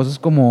 sí. Cosas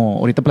como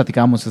ahorita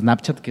platicábamos,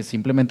 Snapchat, que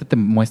simplemente te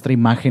muestra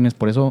imágenes,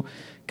 por eso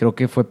creo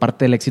que fue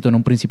parte del éxito en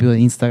un principio de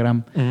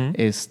Instagram,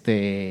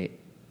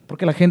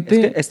 porque la gente...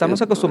 Es que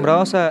estamos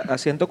acostumbrados a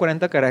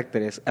 140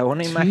 caracteres, a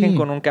una imagen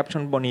con un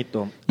caption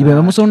bonito. Y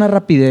vemos a una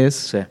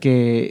rapidez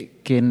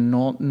que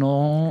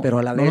no pero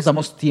a la vez, nos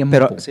damos tiempo.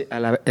 Pero sí,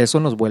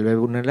 eso nos vuelve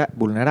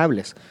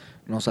vulnerables.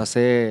 Nos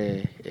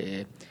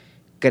hace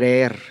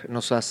creer,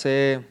 nos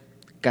hace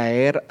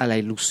caer a la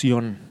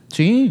ilusión.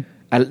 Sí.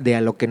 De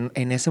a lo que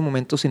en ese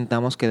momento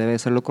sintamos que debe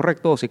ser lo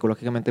correcto o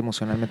psicológicamente,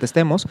 emocionalmente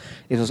estemos.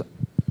 Eso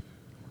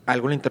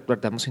algo lo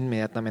interpretamos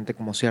inmediatamente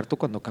como cierto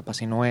cuando capaz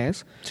si no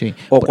es. Sí.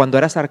 O cuando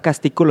era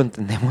sarcástico lo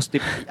entendemos.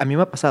 A mí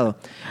me ha pasado.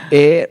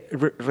 He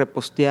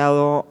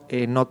reposteado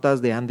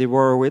notas de Andy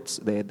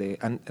Borowitz, de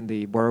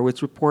The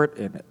Borowitz Report,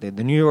 de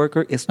The New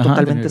Yorker. Es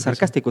totalmente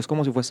sarcástico. Es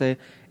como si fuese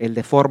el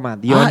de forma,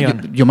 The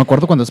Onion. Yo me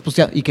acuerdo cuando es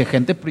posteado y que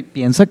gente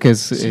piensa que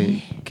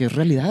es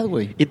realidad,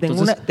 güey. Y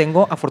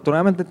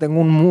afortunadamente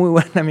tengo un muy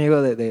buen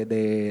amigo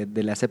de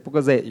las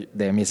épocas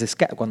de mis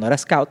cuando era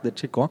scout de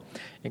chico,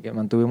 y que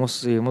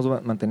seguimos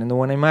manteniendo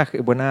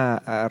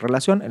buena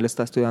relación. Él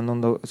está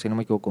estudiando, si no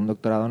me equivoco, un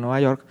doctorado en Nueva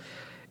York,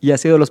 y ha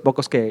sido de los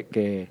pocos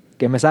que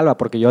me salva,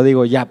 porque yo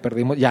digo, ya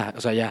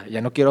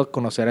no quiero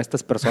conocer a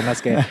estas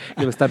personas que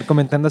me están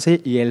comentando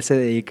así, y él se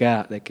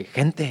dedica de que,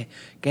 gente,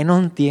 que no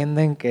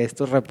entienden que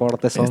estos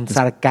reportes son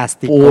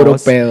sarcásticos. Puro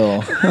pedo.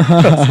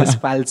 Es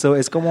falso,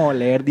 es como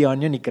leer The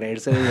Onion y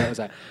creerse, o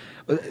sea,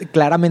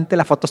 claramente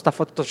la foto está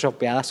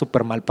photoshopeada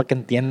súper mal para que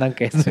entiendan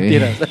que es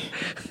mentira.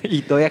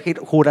 Y todavía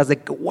juras de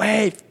que,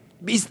 güey,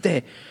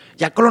 ¿viste?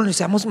 Ya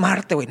colonizamos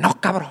Marte, güey. No,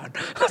 cabrón.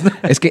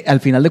 Es que al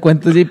final de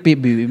cuentas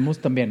vivimos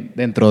también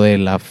dentro de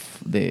la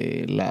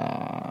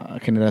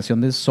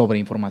generación de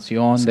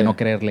sobreinformación, de no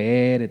querer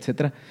leer,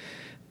 etcétera.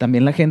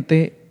 También la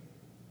gente,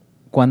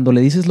 cuando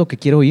le dices lo que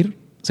quiere oír,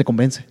 se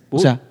convence. O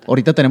sea,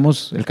 ahorita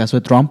tenemos el caso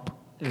de Trump,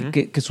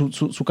 que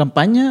su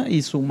campaña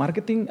y su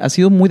marketing ha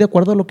sido muy de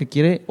acuerdo a lo que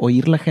quiere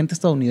oír la gente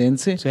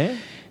estadounidense. Sí.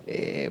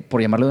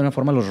 Por llamarlo de una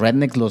forma, los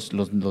rednecks,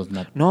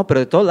 No, pero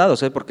de todos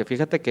lados, porque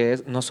fíjate que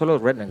no solo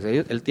los rednecks.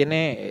 Él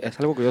tiene, es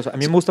algo curioso. A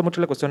mí me gusta mucho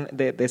la cuestión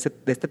de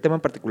este tema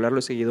en particular, lo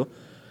he seguido,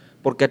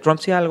 porque Trump,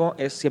 si algo,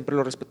 es siempre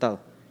lo respetado.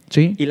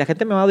 Sí. Y la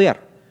gente me va a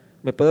odiar,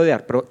 me puede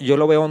odiar, pero yo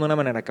lo veo de una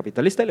manera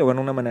capitalista y lo veo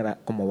de una manera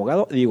como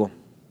abogado. Digo,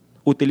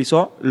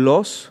 utilizó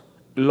los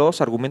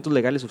argumentos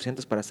legales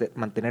suficientes para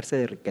mantenerse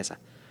de riqueza.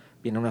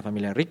 Viene una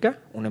familia rica,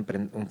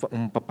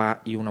 un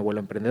papá y un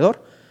abuelo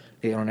emprendedor,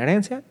 le dieron una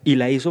herencia y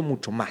la hizo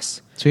mucho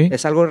más. Sí.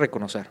 Es algo de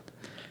reconocer.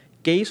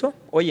 ¿Qué hizo?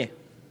 Oye,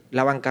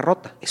 la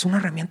bancarrota es una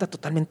herramienta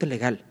totalmente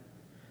legal.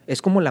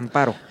 Es como el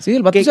amparo. Sí,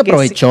 el vato se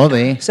aprovechó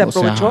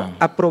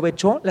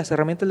aprovechó las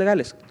herramientas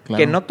legales. Claro.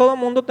 Que no todo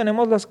mundo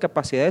tenemos las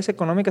capacidades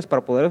económicas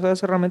para poder usar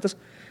esas herramientas.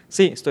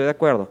 Sí, estoy de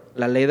acuerdo.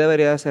 Las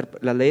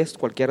leyes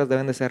cualquiera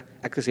deben de ser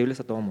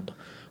accesibles a todo mundo.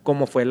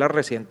 Como fue la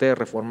reciente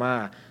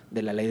reforma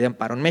de la ley de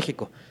amparo en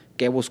México,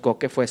 que buscó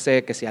que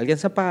si alguien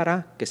se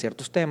para, que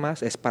ciertos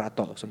temas es para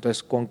todos.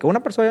 Entonces, con que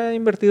una persona haya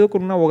invertido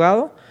con un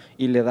abogado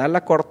y le da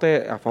la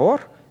corte a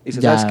favor,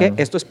 dice, ¿sabes qué?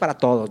 Esto es para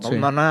todos, ¿no? Sí.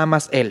 No nada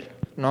más él.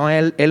 No,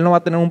 él no va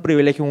a tener un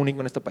privilegio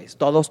único en este país.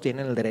 Todos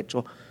tienen el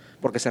derecho,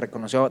 porque se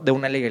reconoció de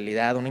una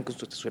legalidad, una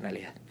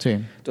inconstitucionalidad. Sí.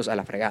 Entonces, a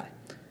la fregada.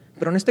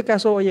 Pero en este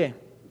caso, oye,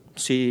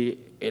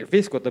 si el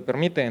fisco te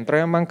permite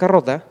entrar en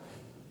bancarrota,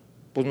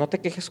 pues no te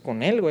quejes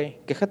con él, güey.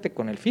 Quéjate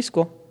con el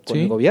fisco, con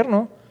el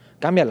gobierno.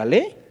 Cambia la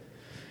ley.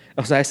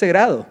 O sea, a ese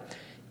grado.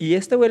 Y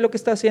este güey lo que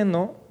está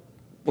haciendo,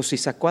 pues si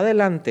sacó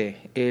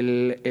adelante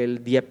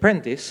el The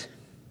Apprentice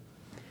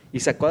y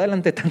sacó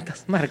adelante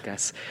tantas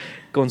marcas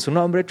con su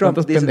nombre Trump.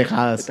 Tantas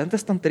pendejadas.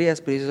 Tantas tonterías,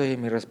 pero dices, oye,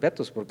 mis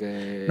respetos,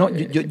 porque... No,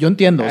 yo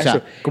entiendo. O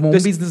sea, como un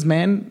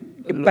businessman...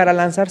 Para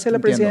lanzarse a la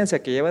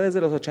presidencia, que lleva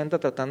desde los 80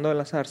 tratando de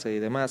lanzarse y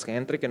demás, que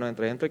entre, que no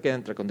entre, que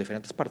entre con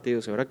diferentes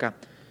partidos y ahora acá,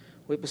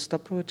 güey, pues está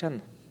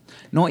aprovechando.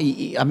 No,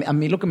 y a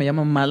mí lo que me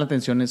llama más la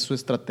atención es su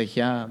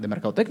estrategia de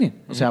mercadotecnia.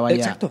 O sea, vaya...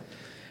 Exacto.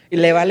 Y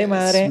le vale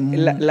madre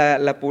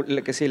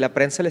que si la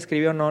prensa le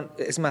escribe o no.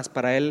 Es más,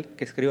 para él,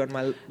 que escriban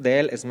mal de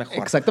él es mejor.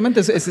 Exactamente.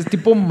 Es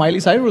tipo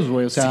Miley Cyrus,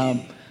 güey. O sea,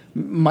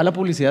 mala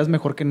publicidad es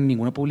mejor que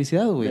ninguna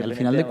publicidad, güey. Al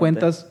final de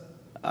cuentas,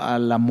 a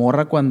la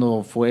morra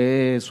cuando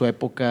fue su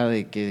época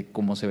de que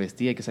como se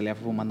vestía y que salía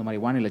fumando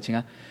marihuana y la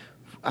chinga,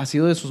 ha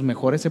sido de sus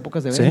mejores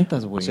épocas de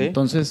ventas, güey. Sí.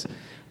 Entonces,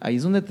 ahí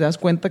es donde te das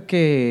cuenta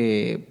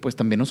que pues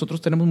también nosotros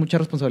tenemos mucha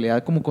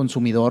responsabilidad como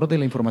consumidor de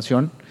la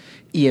información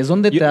y es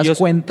donde te das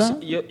cuenta.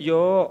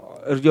 Yo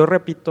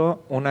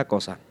repito una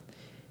cosa.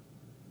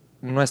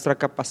 Nuestra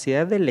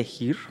capacidad de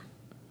elegir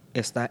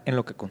está en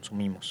lo que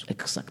consumimos.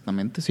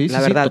 Exactamente, sí, la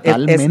verdad,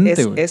 totalmente.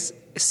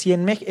 Si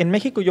en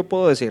México yo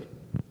puedo decir,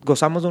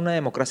 gozamos de una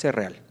democracia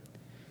real.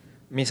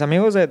 Mis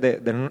amigos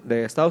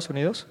de Estados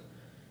Unidos,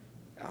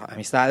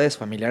 amistades,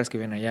 familiares que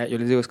viven allá, yo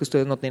les digo, es que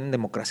ustedes no tienen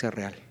democracia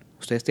real.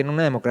 Ustedes tienen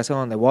una democracia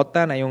donde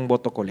votan, hay un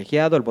voto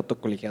colegiado, el voto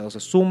colegiado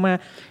se suma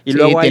y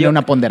luego tiene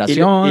una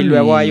ponderación y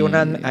luego hay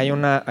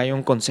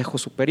un consejo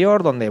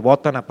superior donde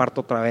votan aparte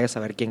otra vez a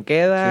ver quién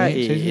queda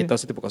y todo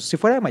ese tipo de cosas. Si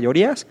fuera de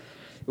mayorías,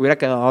 hubiera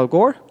quedado Al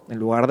Gore en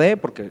lugar de,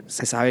 porque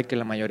se sabe que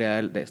la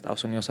mayoría de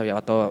Estados Unidos había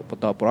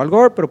votado por Al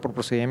Gore, pero por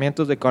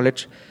procedimientos de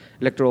college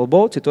electoral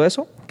votes y todo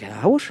eso,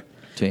 quedaba Bush.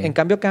 Sí. En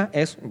cambio acá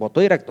es voto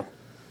directo.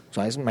 O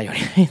sea, es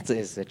mayoría,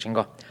 se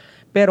chingó.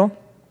 Pero...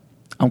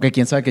 Aunque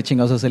quién sabe qué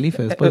chingados es el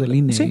IFE después del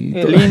INE. Sí,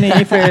 el INE,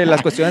 IFE,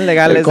 las cuestiones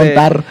legales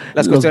contar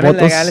las cuestiones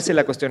legales y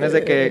las cuestiones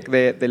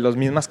de las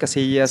mismas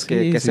casillas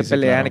que se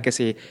pelean, claro. Y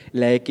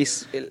que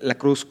si la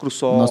cruz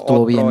cruzó no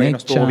estuvo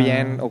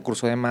bien o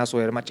cruzó de más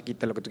o era más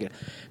chiquita, lo que tú quieras.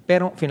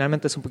 Pero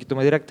finalmente es un poquito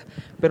más directa.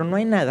 Pero no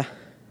hay nada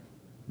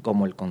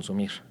como el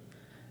consumir.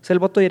 Es el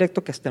voto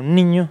directo que hasta un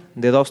niño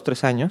de 2,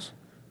 3 años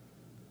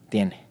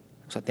tiene.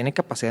 O sea, tiene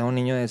capacidad un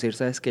niño de decir,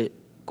 ¿sabes qué?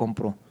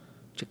 Compro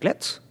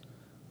chiclets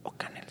o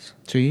canels.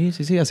 Sí,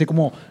 sí, sí. Así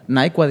como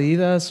Nike o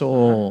Adidas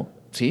o...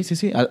 Sí, sí,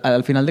 sí.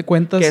 Al final de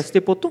cuentas... ¿Qué es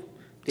tipo tú?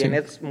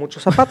 Tienes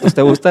muchos zapatos,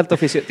 te gusta tu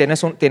afición,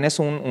 tienes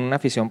una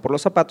afición por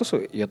los zapatos,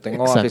 yo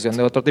tengo Exacto. afición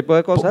de otro tipo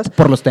de cosas.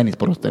 Por los tenis,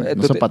 los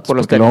zapatos. Por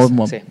los porque tenis,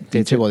 luego, sí.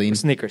 pinche godín.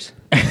 Sneakers.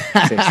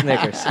 Sí,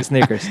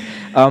 sneakers.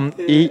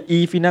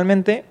 Y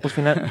finalmente, pues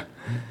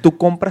tú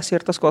compras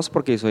ciertas cosas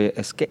porque dices, oye,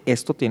 es que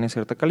esto tiene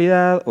cierta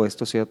calidad o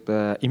esto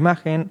cierta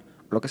imagen,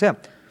 lo que sea.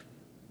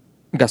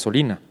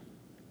 Gasolina.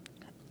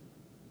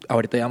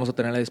 Ahorita ya vamos a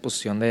tener a la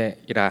disposición de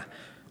ir a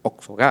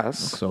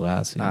Oxogas,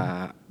 Sí.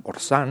 a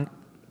Orsan,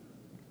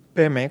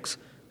 Pemex,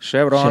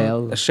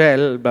 Chevron,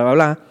 Shell, bla, bla,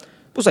 bla.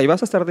 Pues ahí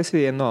vas a estar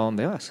decidiendo a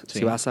dónde vas. Sí.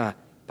 Si vas a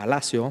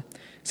Palacio,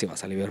 si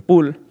vas a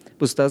Liverpool,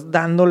 pues estás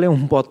dándole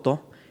un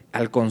voto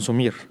al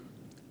consumir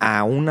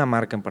a una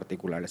marca en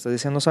particular. Estás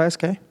diciendo, ¿sabes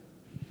qué?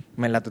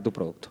 Me late tu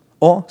producto.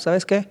 O,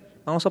 ¿sabes qué?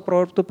 Vamos a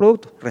probar tu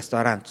producto.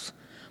 Restaurantes,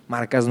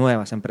 marcas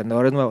nuevas,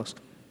 emprendedores nuevos.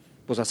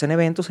 Pues hacen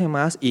eventos y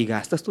demás y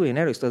gastas tu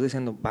dinero y estás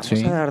diciendo, vamos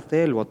a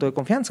darte el voto de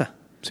confianza.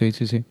 Sí,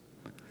 sí, sí.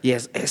 Y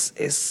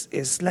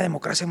es la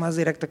democracia más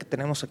directa que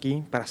tenemos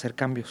aquí para hacer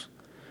cambios.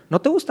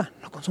 ¿No te gusta?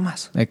 No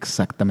consumas.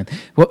 Exactamente.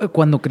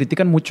 Cuando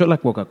critican mucho la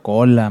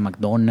Coca-Cola,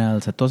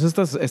 McDonald's, a todas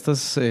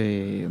estas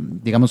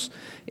digamos,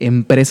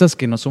 empresas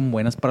que no son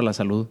buenas para la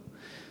salud,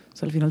 o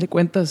sea, al final de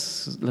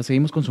cuentas las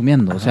seguimos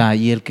consumiendo. Ajá. O sea,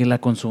 y el que la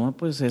consuma,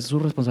 pues es su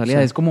responsabilidad.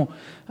 Sí. Es como,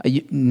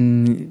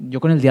 yo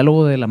con el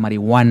diálogo de la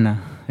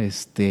marihuana,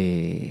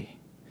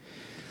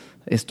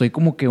 estoy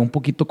como que un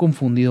poquito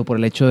confundido por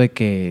el hecho de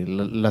que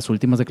las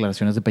últimas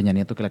declaraciones de Peña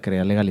Nieto que la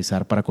quería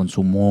legalizar para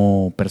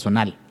consumo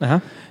personal.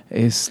 Ajá.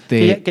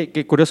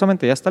 Que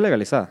curiosamente ya está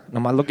legalizada.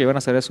 Nomás lo que iban a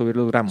hacer es subir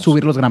los gramos.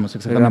 Subir los gramos,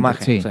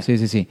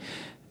 exactamente. Sí.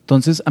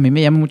 Entonces, a mí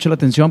me llama mucho la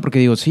atención porque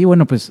digo, sí,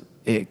 bueno, pues,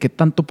 ¿qué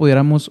tanto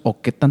pudiéramos o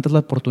qué tanta es la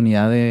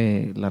oportunidad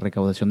de la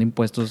recaudación de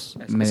impuestos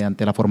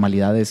mediante la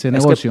formalidad de ese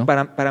negocio?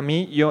 Que para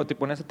mí, yo,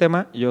 tipo en ese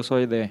tema, yo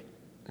soy de...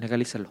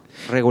 Legalízalo,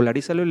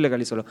 regularízalo y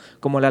legalízalo.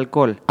 Como el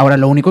alcohol. Ahora,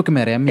 lo único que me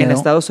daría miedo... En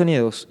Estados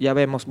Unidos ya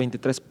vemos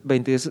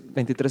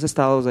 23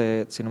 estados,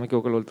 si no me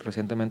equivoco,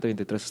 recientemente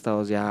 23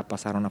 estados ya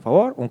pasaron a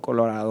favor. Un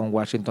Colorado, un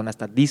Washington,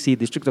 hasta D.C.,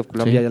 District of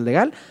Columbia, ya es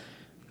legal.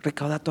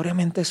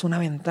 Recaudatoriamente es una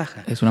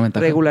ventaja. Es una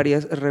ventaja.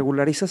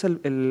 Regularizas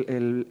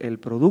el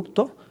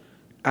producto,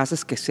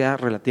 haces que sea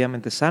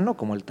relativamente sano,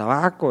 como el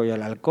tabaco y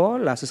el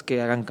alcohol, haces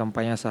que hagan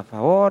campañas a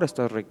favor,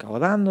 estás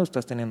recaudando,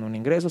 estás teniendo un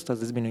ingreso, estás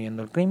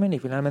disminuyendo el crimen y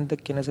finalmente,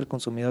 ¿quién es el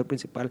consumidor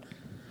principal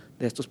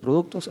de estos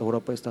productos?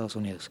 Europa y Estados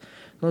Unidos.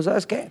 Entonces,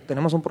 ¿sabes qué?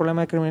 Tenemos un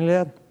problema de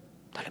criminalidad.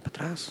 Dale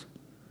para atrás.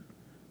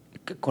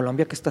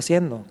 Colombia, ¿qué está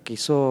haciendo? ¿Qué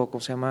hizo,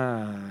 cómo se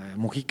llama,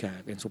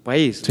 Mujica en su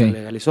país? Sí.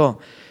 Legalizó.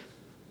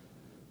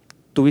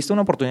 Tuviste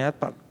una oportunidad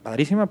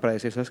padrísima para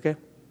decir, ¿sabes qué?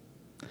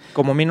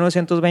 Como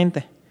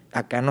 1920.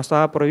 Acá no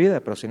estaba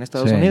prohibida, pero sí en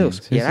Estados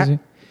Unidos. Sí, y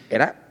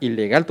era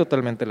ilegal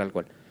totalmente el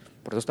alcohol.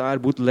 Por eso estaba el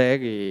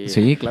bootleg y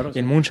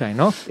el moonshine,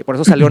 ¿no? Y por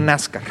eso salió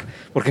NASCAR.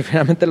 Porque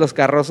finalmente los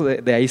carros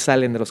de ahí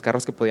salen, de los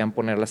carros que podían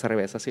poner las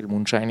cervezas y el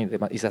moonshine y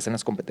demás, y se hacen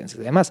las competencias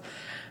y demás.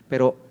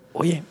 Pero,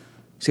 oye,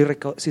 si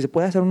se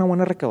puede hacer una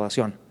buena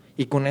recaudación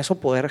y con eso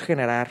poder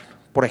generar,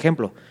 por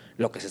ejemplo,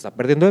 lo que se está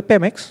perdiendo de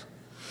Pemex...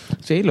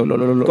 Sí,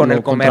 con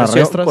el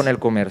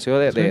comercio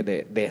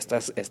de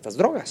estas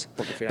drogas.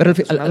 Pero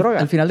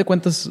al final de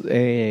cuentas,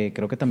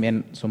 creo que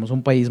también somos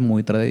un país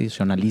muy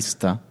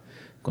tradicionalista,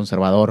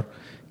 conservador,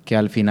 que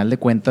al final de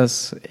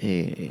cuentas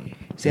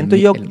siento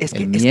yo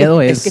el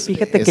miedo es que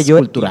fíjate es que yo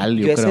cultural,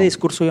 yo ese creo.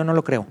 discurso yo no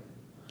lo creo.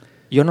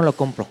 Yo no lo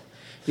compro.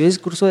 Yo el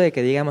discurso de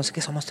que digamos es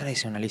que somos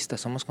tradicionalistas,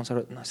 somos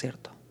conservadores, no es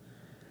cierto.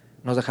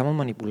 Nos dejamos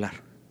manipular.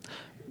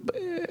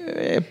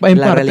 En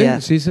la parte, realidad.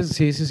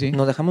 Sí.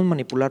 Nos dejamos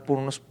manipular por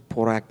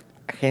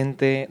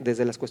gente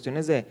desde las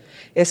cuestiones de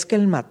es que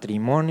el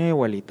matrimonio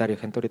igualitario,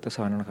 gente ahorita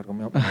se van a enojar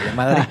conmigo,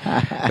 madre.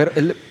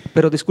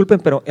 pero disculpen,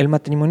 pero el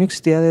matrimonio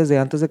existía desde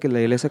antes de que la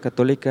Iglesia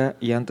Católica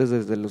y antes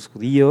desde los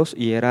judíos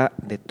y era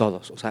de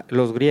todos, o sea,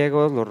 los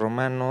griegos, los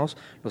romanos,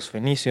 los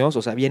fenicios,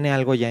 o sea, viene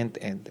algo ya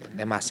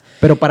de más.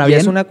 Pero para bien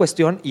es una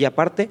cuestión, y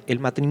aparte, el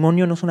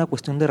matrimonio no es una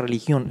cuestión de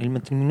religión, el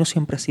matrimonio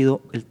siempre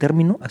el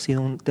término ha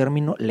sido un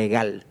término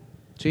legal.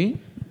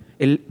 Sí.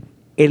 El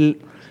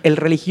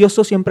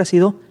religioso siempre ha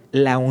sido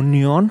la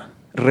unión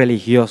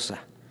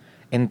religiosa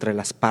entre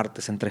las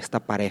partes, entre esta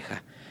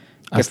pareja,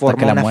 que hasta forma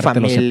que la una muerte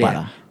familia, los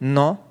separa.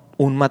 no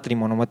un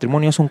matrimonio. Un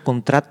matrimonio es un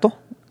contrato,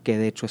 que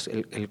de hecho es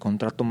el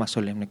contrato más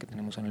solemne que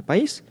tenemos en el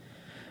país,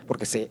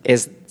 porque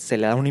se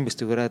le da una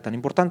investidura tan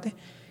importante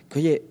que,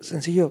 oye,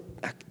 sencillo,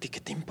 ¿a ti qué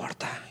te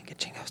importa? ¿Qué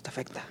chingados te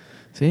afecta?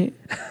 Sí.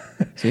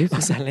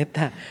 O sea,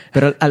 neta.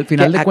 Pero al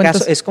final de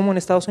cuentas... Es como en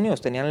Estados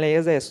Unidos, tenían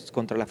leyes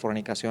contra la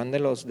fornicación de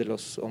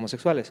los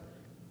homosexuales.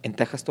 En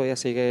Texas todavía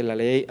sigue la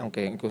ley,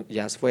 aunque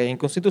ya fue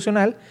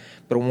inconstitucional,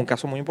 pero hubo un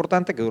caso muy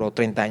importante que duró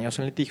 30 años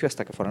en litigio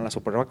hasta que fueron a la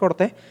Suprema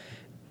Corte.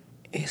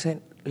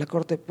 La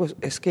Corte, pues,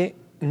 es que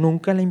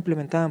nunca la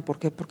implementaban. ¿Por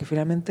qué? Porque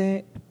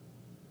finalmente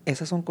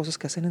esas son cosas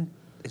que hacen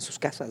sus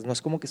casas. No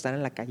es como que están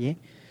en la calle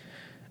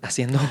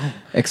haciendo...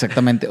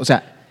 Exactamente, o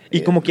sea...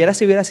 Y como quiera,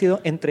 si hubiera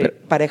sido entre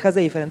parejas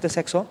de diferente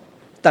sexo,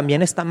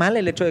 también está mal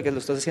el hecho de que lo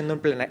estás haciendo en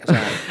plena... O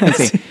sea,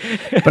 sí.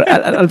 Pero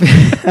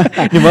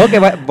ni modo que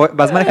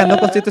vas manejando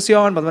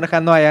Constitución, vas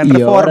manejando allá en y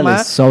Reforma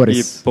órale,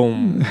 sobres. y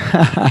 ¡pum!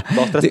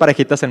 2, 3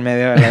 parejitas en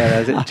medio.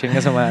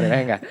 Chinga su madre,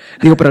 venga.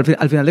 Digo, pero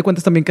al final de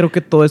cuentas también creo que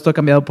todo esto ha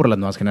cambiado por las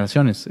nuevas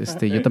generaciones.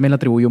 Yo también le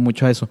atribuyo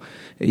mucho a eso.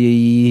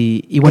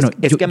 Y bueno...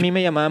 Es que a mí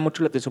me llamaba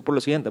mucho la atención por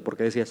lo siguiente,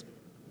 porque decías...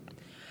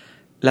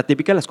 La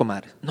típica de las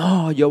comadres.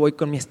 No, yo voy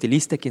con mi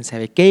estilista, quién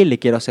sabe qué, y le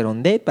quiero hacer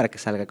un date para que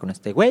salga con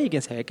este güey,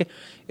 quién sabe qué.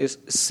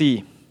 Es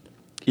sí.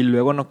 Y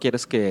luego no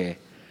quieres que...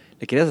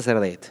 Le quieres hacer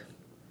date.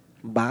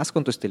 Vas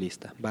con tu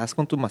estilista, vas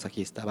con tu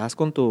masajista, vas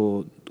con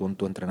tu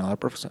entrenador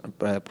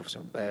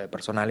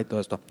personal y todo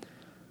esto.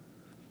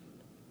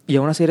 Y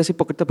aún así eres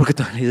hipócrita porque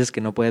tú le dices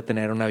que no puede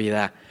tener una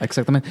vida.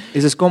 Exactamente.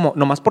 Dices, ¿cómo?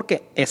 Nomás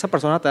porque esa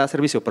persona te da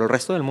servicio, pero el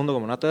resto del mundo,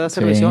 como no te da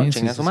servicio,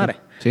 chinga su madre.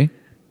 Sí.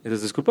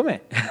 Dices,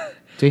 discúlpame.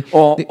 Sí.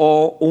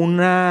 O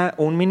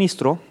un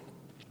ministro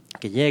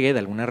que llegue de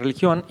alguna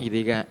religión y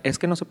diga, es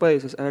que no se puede.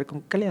 Dices, a ver,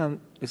 ¿con qué calidad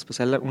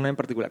especial, una en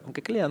particular, con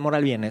qué calidad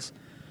moral vienes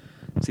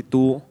si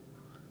tú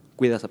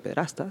cuidas a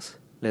pederastas,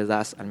 les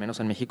das, al menos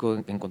en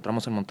México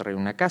encontramos en Monterrey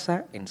una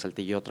casa, en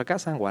Saltillo otra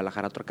casa, en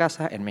Guadalajara otra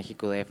casa, en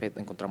México DF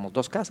encontramos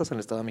 2 casas, en el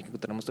Estado de México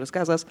tenemos 3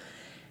 casas,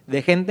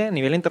 de gente a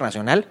nivel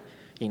internacional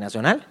y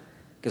nacional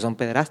que son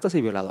pederastas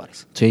y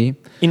violadores. Sí.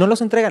 Y no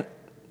los entregan.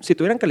 Si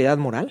tuvieran calidad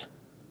moral,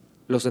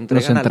 los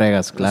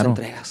entregas, claro. Los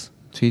entregas.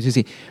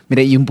 Sí.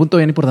 Mire, y un punto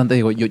bien importante,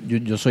 digo,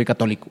 yo soy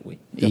católico, güey.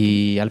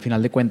 Y al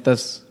final de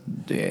cuentas,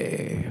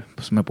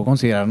 pues me puedo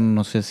considerar,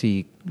 no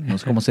sé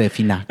cómo se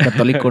defina,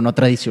 católico no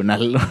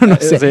tradicional, no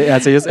sé. Sí,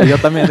 así es, yo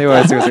también digo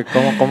eso.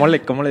 ¿Cómo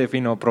le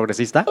defino?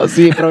 ¿Progresista?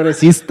 Sí,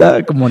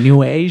 progresista, como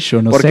New Age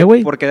o no sé,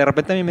 güey. Porque de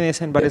repente a mí me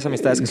dicen varias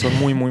amistades que son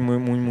muy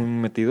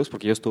metidos,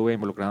 porque yo estuve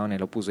involucrado en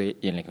el Opus Dei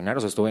y en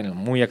Legionarios, o sea, estuve en el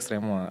muy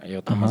extremo y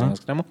otro más en el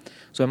extremo.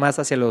 Soy más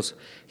hacia los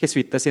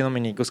jesuitas y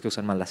dominicos que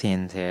usan más la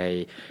ciencia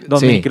y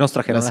dominicos nos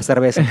trajeron la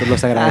cerveza, entonces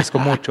los agradezco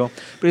mucho.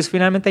 Pero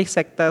finalmente hay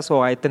sectas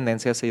o hay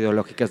tendencias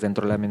ideológicas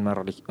dentro de la misma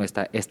religión,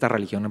 esta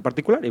religión en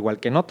particular, igual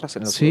que en otras.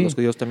 En los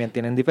judíos también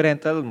tienen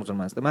diferentes, los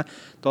musulmanes demás,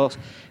 todos.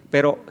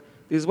 Pero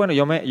dices, bueno,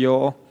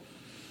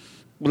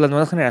 las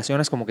nuevas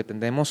generaciones como que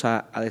tendemos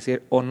a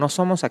decir, o no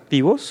somos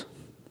activos,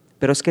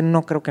 pero es que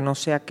no creo que no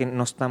sea que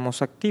no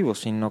estamos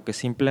activos, sino que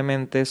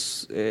simplemente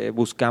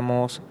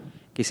buscamos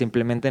que se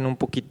implementen un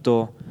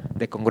poquito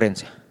de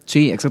congruencia.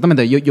 Sí,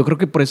 exactamente. Yo creo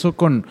que por eso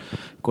con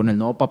el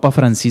nuevo Papa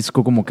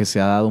Francisco como que se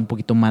ha dado un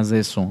poquito más de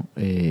eso.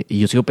 Y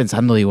yo sigo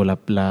pensando, digo,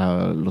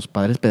 los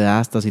padres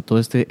pedastas y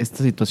toda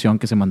esta situación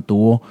que se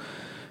mantuvo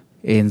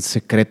en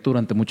secreto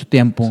durante mucho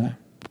tiempo,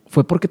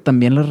 fue porque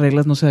también las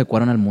reglas no se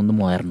adecuaron al mundo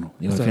moderno.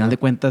 Digo, al final de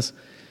cuentas,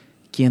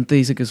 ¿quién te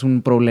dice que es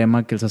un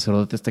problema que el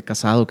sacerdote esté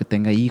casado, que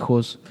tenga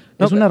hijos?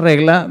 No, es una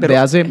regla de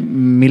hace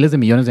miles de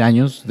millones de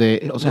años.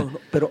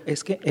 Pero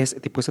es que es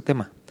tipo ese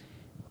tema.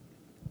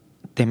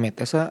 Te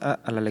metes a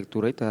la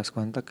lectura y te das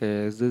cuenta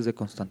que es desde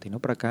Constantino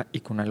para acá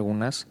y con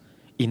algunas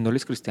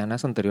índoles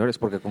cristianas anteriores,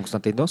 porque con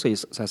Constantino se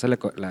hace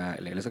la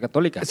Iglesia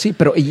Católica. Sí,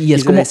 pero y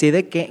se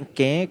decide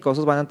qué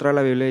cosas van a entrar a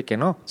la Biblia y qué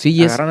no.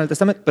 Sí, agarran el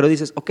Testamento, pero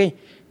dices, ok,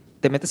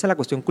 te metes a la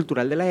cuestión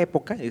cultural de la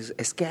época y dices,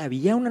 es que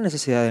había una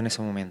necesidad en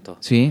ese momento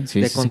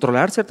de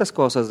controlar ciertas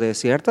cosas, de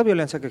cierta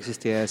violencia que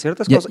existía, de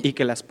ciertas cosas, y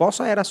que la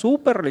esposa era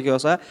súper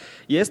religiosa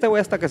y este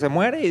güey hasta que se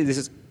muere y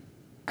dices,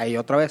 ahí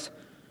otra vez.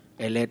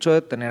 El hecho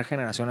de tener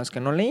generaciones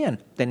que no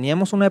leían.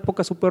 Teníamos una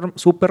época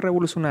súper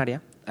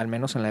revolucionaria, al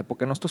menos en la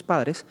época de nuestros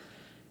padres,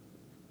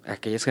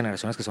 aquellas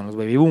generaciones que son los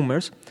baby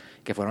boomers,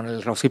 que fueron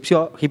los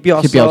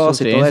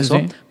hipiosos y todo eso.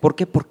 Sí. ¿Por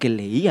qué? Porque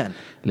leían.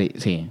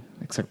 Sí,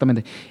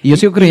 exactamente. Y yo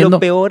sigo creyendo... Y lo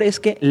peor es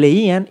que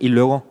leían y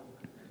luego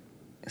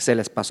se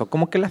les pasó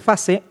como que la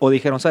fase o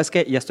dijeron, ¿sabes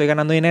qué? Ya estoy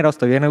ganando dinero,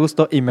 estoy bien a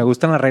gusto y me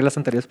gustan las reglas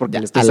anteriores porque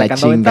le estoy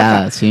sacando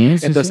ventaja.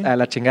 Entonces, a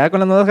la chingada con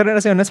las nuevas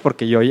generaciones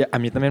porque a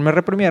mí también me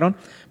reprimieron,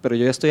 pero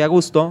yo ya estoy a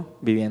gusto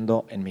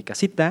viviendo en mi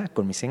casita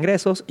con mis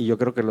ingresos y yo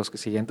creo que los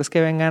siguientes que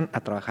vengan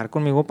a trabajar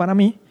conmigo para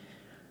mí,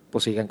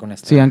 pues sigan con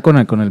esto. Sigan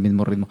con el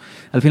mismo ritmo.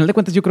 Al final de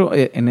cuentas, yo creo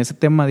en ese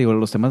tema, digo,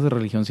 los temas de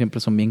religión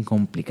siempre son bien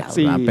complicados.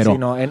 Sí, ¿verdad? Pero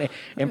no,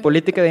 en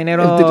política de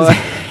dinero...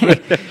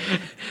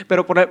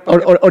 Pero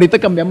ahorita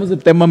cambiamos de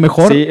tema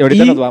mejor. Sí,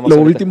 ahorita nos vamos.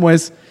 Lo último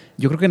es,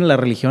 yo creo que en la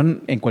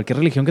religión, en cualquier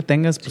religión que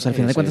tengas, pues al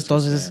final de cuentas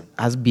todos es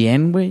haz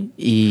bien, güey.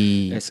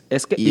 Y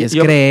es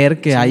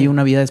creer que hay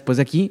una vida después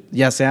de aquí,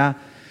 ya sea...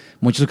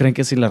 Muchos creen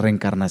que si la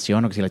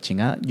reencarnación o que si la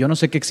chingada. Yo no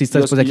sé qué exista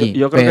después de aquí,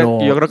 pero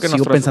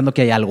sigo pensando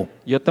que hay algo.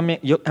 Yo también.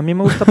 A mí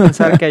me gusta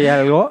pensar que hay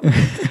algo,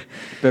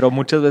 pero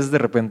muchas veces de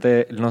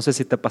repente, no sé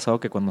si te ha pasado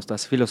que cuando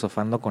estás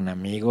filosofando con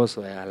amigos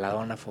o al lado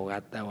de una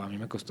fogata, o a mí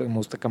me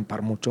gusta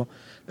acampar mucho,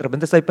 de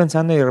repente estoy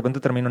pensando y de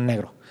repente termino en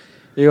negro.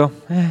 Y digo,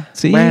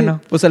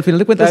 bueno, pues al final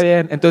de cuentas... Está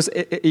bien.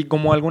 Entonces, y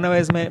como alguna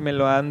vez me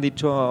lo han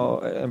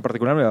dicho, en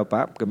particular mi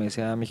papá, que me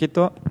decía,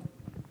 mijito,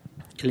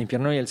 el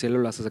infierno y el cielo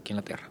lo haces aquí en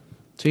la tierra.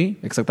 Sí,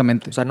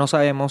 exactamente. O sea, no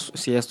sabemos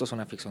si esto es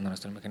una ficción de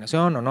nuestra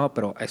imaginación o no,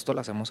 pero esto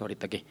lo hacemos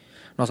ahorita aquí.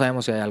 No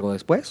sabemos si hay algo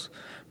después,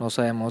 no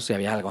sabemos si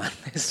había algo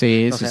antes.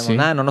 Sí, no sí, sabemos sí.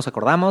 nada, no nos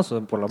acordamos,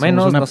 por lo Somos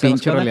menos. una no sabemos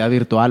pinche qué onda. realidad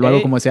virtual o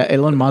algo como decía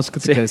Elon Musk,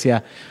 Sí. que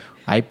decía,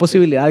 hay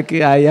posibilidad de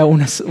que haya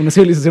una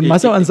civilización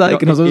más avanzada y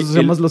que nosotros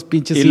seamos los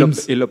pinches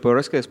Sims. Y lo peor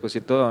es que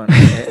despuésito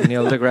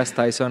Neil deGrasse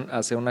Tyson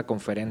hace una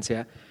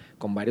conferencia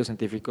con varios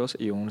científicos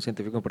y un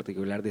científico en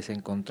particular dice,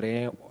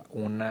 encontré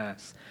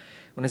unas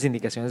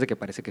indicaciones de que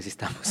parece que sí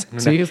estamos en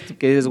una, Sí,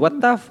 que dices, what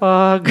the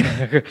fuck,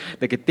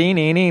 de que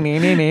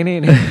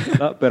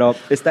no, pero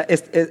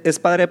es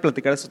padre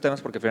platicar estos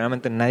temas porque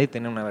finalmente nadie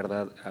tiene una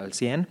verdad al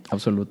 100.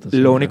 Absoluto.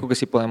 Lo único que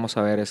sí podemos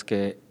saber es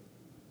que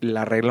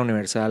la regla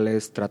universal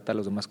es trata a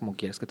los demás como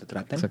quieres que te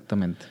traten.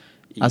 Exactamente.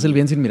 Y- Haz el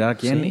bien sin mirar a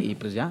quién Sí. y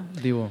pues ya,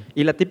 digo.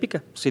 Y la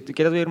típica, si tú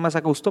quieres vivir más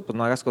a gusto, pues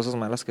no hagas cosas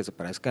malas que se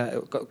parezcan,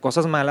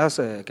 cosas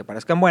malas que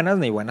parezcan buenas,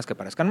 ni buenas que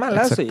parezcan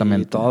malas,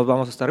 Exactamente. y todos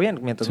vamos a estar bien.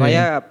 Mientras Sí. no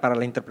haya para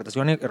la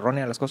interpretación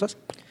errónea de las cosas,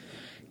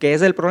 que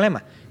es el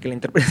problema, que la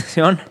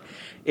interpretación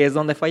es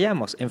donde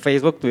fallamos. En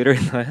Facebook, Twitter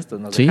y todo esto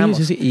nos Sí, dejamos.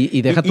 sí, sí.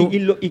 Y deja tú.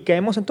 Y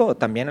caemos en todo.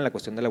 También en la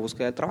cuestión de la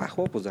búsqueda de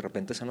trabajo, pues de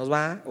repente se nos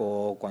va.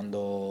 O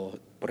cuando,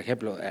 por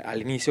ejemplo,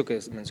 al inicio que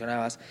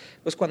mencionabas,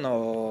 pues cuando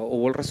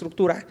hubo la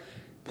reestructura,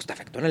 pues te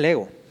afectó en el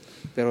ego.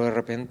 Pero de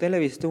repente le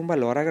viste un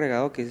valor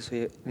agregado que dices,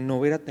 oye, no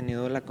hubiera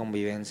tenido la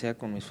convivencia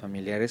con mis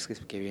familiares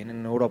que viven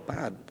en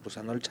Europa,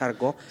 cruzando el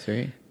charco,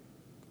 Sí.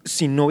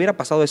 si no hubiera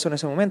pasado eso en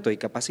ese momento. Y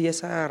capaz si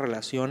esa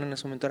relación en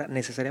ese momento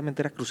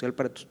necesariamente era crucial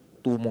para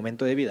tu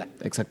momento de vida.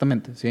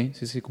 Exactamente, sí,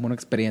 sí, sí, como una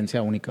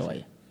experiencia única,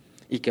 vaya.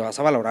 Y que vas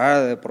a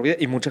valorar de por vida.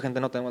 Y mucha gente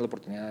no tenemos la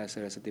oportunidad de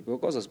hacer ese tipo de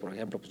cosas. Por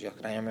ejemplo, pues yo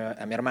extraño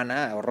a mi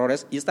hermana a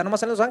horrores y está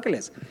nomás en Los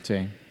Ángeles.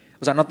 Sí.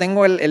 O sea, no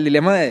tengo el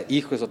dilema de,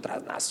 hijo, eso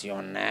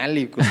transnacional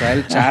y cruzar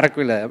el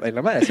charco y la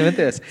madre, ¿sí me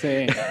entiendes?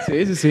 Sí,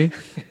 sí, sí, sí.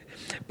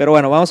 Pero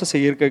bueno, vamos a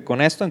seguir con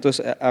esto.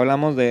 Entonces,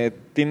 hablamos de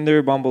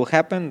Tinder, Bumble,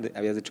 Happen.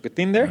 Habías dicho que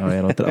Tinder. A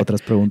ver,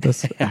 otras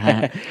preguntas.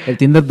 Ajá. El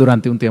Tinder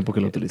durante un tiempo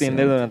que lo utilicé.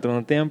 Tinder durante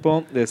un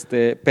tiempo.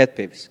 Pet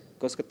peeves.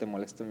 Cosas que te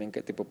molestan bien.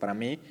 Que tipo, para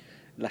mí,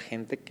 la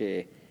gente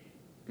que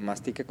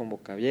mastica con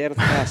boca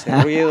abierta, hace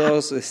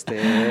ruidos,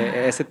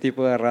 ese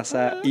tipo de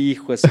raza,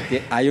 hijo,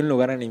 hay un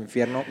lugar en el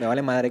infierno. Me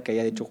vale madre que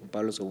haya dicho Juan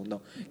Pablo II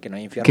que no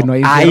hay infierno. Que no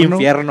hay infierno. Hay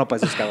infierno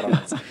para esos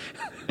cabrones.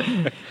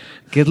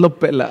 ¿Qué es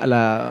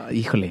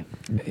híjole?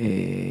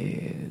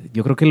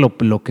 Yo creo que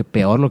lo que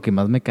peor, lo que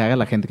más me caga,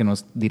 la gente que no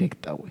es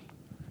directa, güey.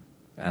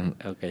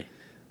 Ok.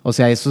 O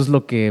sea, eso es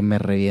lo que me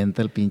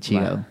revienta el pinche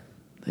Va. hígado.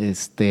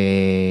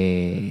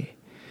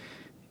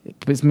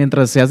 Pues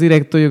mientras seas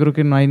directo, yo creo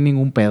que no hay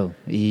ningún pedo.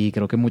 Y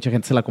creo que mucha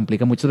gente se la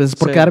complica muchas veces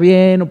por Sí. quedar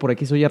bien o por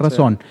X o Y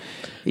razón.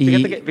 Y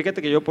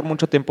Fíjate que yo por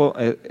mucho tiempo,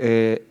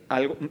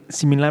 algo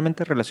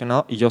similarmente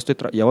relacionado, y yo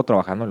llevo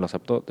trabajando, lo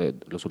acepto, de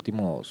los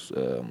últimos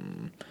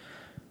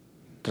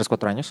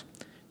 3-4 años,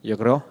 yo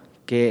creo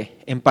que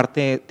en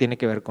parte tiene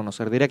que ver con no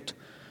ser directo.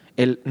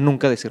 El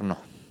nunca decir no.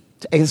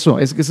 eso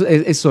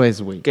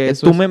es, güey. Que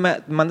Eso tú es. me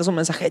mandas un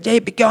mensaje,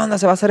 JP, ¿qué onda?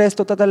 ¿Se va a hacer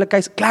esto? ¿Le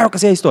caes? Claro que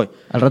sí, ahí estoy.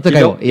 Al rato te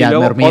caigo. Y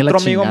luego me dormí en la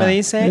otro amigo chingada. me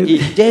dice, y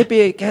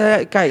JP,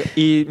 ¿qué caigo?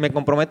 Y me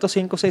comprometo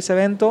 5 o 6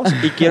 eventos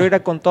y quiero ir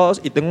a con todos.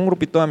 Y tengo un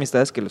grupito de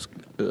amistades que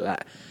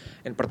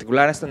en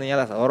particular a esta niña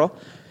las adoro.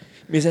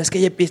 Me dice, es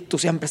que JP, tú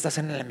siempre estás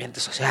en el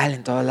ambiente social,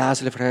 en todos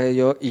lados, y le frega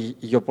yo. Y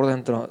yo por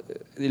dentro,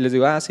 y les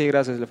digo, sí,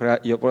 gracias, le frega.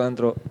 Y yo por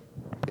dentro,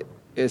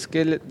 es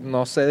que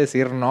no sé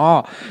decir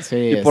no. Sí,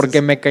 y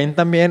porque me caen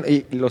tan bien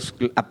y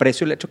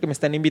aprecio el hecho que me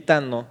están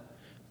invitando,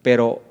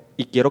 pero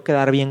y quiero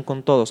quedar bien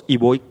con todos y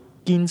voy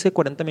 15,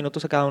 40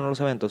 minutos a cada uno de los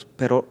eventos,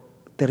 pero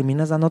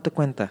terminas dándote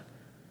cuenta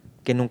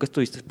que nunca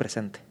estuviste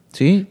presente.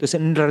 Sí. Entonces,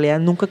 en realidad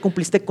nunca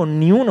cumpliste con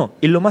ni uno.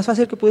 Y lo más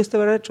fácil que pudiste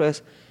haber hecho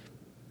es,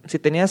 si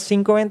tenías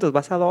 5 eventos,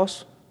 vas a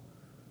 2.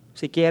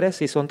 Si quieres,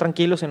 si son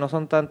tranquilos, si no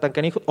son tan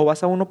canijos, o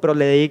vas a uno, pero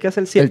le dedicas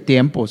el 100. El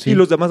tiempo, sí. Y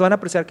los demás van a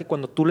apreciar que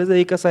cuando tú les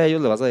dedicas a ellos,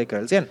 le vas a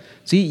dedicar el 100.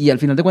 Sí, y al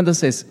final de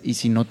cuentas y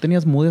si no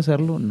tenías mood de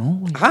hacerlo, no,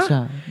 güey. Ajá, O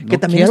sea, que no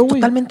también quiero, es güey.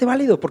 totalmente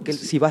válido, porque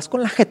si vas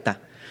con la jeta,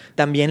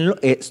 también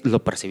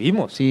lo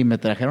percibimos. Sí, me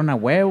trajeron a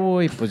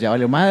huevo y pues ya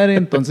valió madre.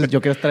 Entonces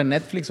yo quiero estar en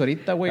Netflix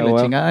ahorita, güey, A la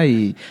huevo. chingada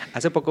y...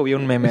 Hace poco vi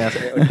un meme,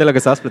 ahorita lo que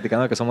estabas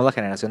platicando, que somos la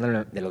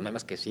generación de los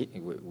memes, que sí,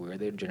 we're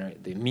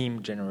the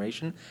meme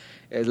generation,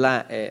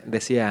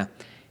 decía...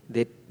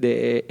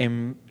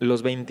 en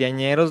los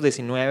veinteañeros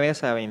 19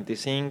 a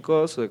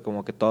 25,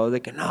 como que todos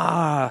de que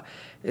no,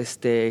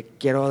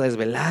 quiero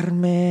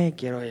desvelarme,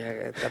 quiero...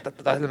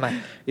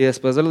 Y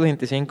después de los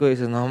 25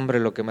 dices, no, hombre,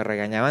 lo que me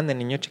regañaban de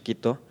niño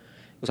chiquito.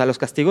 O sea, los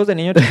castigos de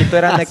niño chiquito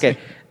eran de que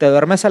te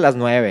duermes a las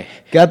 9.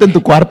 Quédate en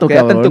tu cuarto,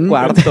 Quédate cabrón. en tu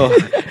cuarto.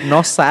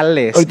 No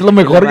sales. Ahorita es lo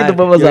mejor que te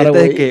puede pasar, Y ahorita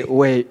güey. de que,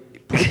 güey,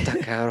 puta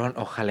cabrón,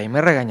 ojalá y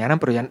me regañaran,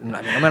 pero ya a mí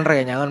no me han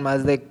regañado en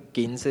más de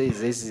 15,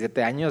 16,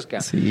 17 años.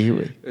 Que Sí,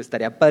 güey.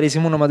 estaría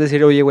padrísimo nomás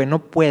decir, oye, güey, no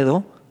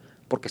puedo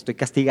porque estoy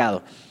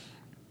castigado.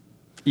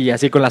 Y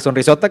así con la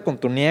sonrisota, con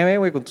tu nieve,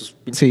 güey, con tus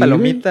pinches Sí,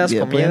 palomitas, güey. Y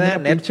después comida,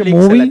 una pinche Netflix,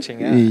 movie, la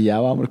chingada. y ya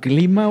vamos.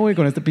 Clima, güey,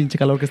 con este pinche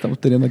calor que estamos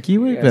teniendo aquí,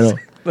 güey. Yes.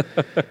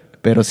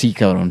 Pero sí,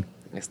 cabrón.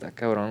 Está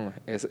cabrón,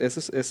 güey.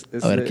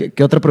 A ver,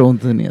 ¿qué otra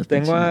pregunta tenías?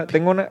 Tengo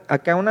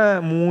acá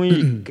una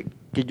muy...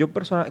 que yo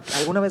personal...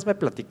 Alguna vez me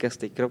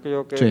platicaste y creo que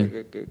yo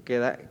que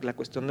da la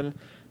cuestión del...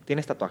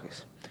 Tienes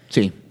tatuajes.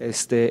 Sí.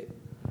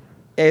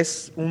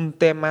 Es un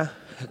tema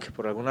que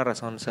por alguna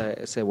razón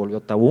se volvió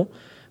tabú,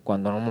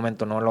 cuando en un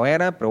momento no lo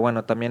era, pero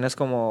bueno, también es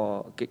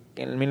como que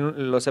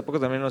en las épocas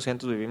de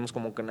 1900 vivimos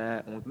como que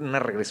una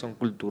regresión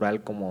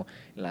cultural como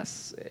en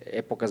las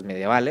épocas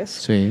medievales,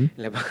 sí,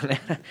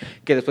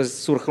 que después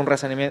surge un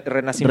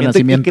renacimiento.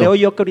 Y creo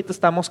yo que ahorita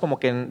estamos como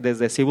que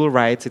desde civil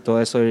rights y todo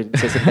eso, el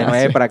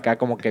 69 sí, para acá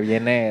como que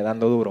viene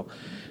dando duro.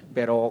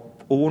 Pero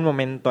hubo un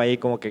momento ahí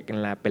como que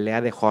en la pelea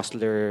de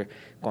Hustler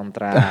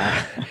contra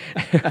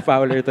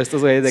Fowler y todos estos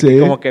güeyes, de sí, que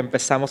como que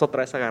empezamos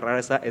otra vez a agarrar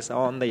esa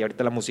onda, y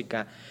ahorita la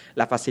música,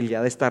 la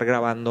facilidad de estar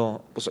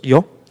grabando, pues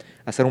yo,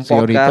 hacer un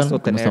podcast, ahorita, o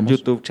tener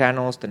YouTube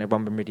channels, tener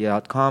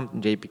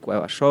bombermedia.com, JP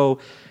Cueva Show,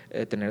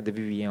 tener The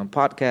VVM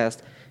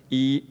Podcast,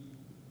 y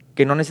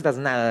que no necesitas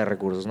nada de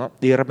recursos, ¿no?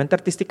 Y de repente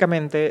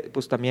artísticamente,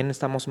 pues también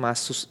estamos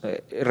más,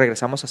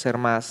 regresamos a ser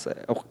más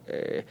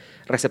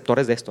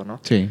receptores de esto, ¿no?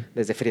 Sí.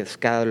 Desde Frida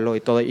Kahlo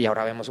y todo, y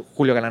ahora vemos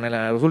Julio Galán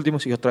en los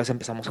últimos, y otra vez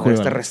empezamos a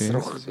ver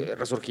este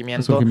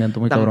resurgimiento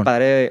tan cabrón,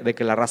 padre de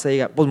que la raza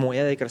diga, pues me voy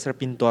a dedicar a ser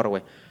pintor,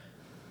 güey.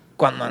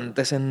 Cuando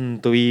antes en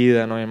tu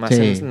vida, ¿no? Y más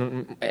sí,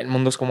 en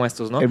mundos como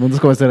estos, ¿no? El mundo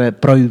es como este, era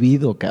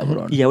prohibido,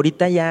 cabrón. Y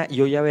ahorita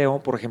yo ya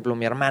veo, por ejemplo,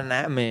 mi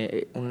hermana,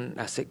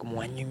 hace como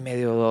 1 año y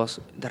medio o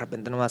 2, de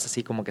repente nomás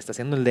así como que está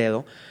haciendo el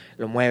dedo,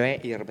 lo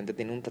mueve y de repente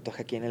tiene un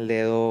tatuaje aquí en el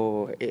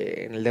dedo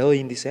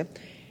índice,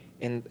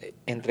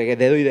 entre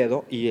dedo y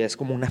dedo, y es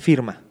como una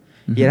firma.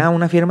 Uh-huh. Y era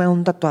una firma de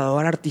un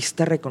tatuador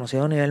artista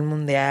reconocido a nivel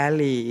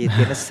mundial y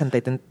tiene 60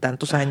 y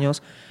tantos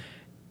años.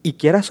 Y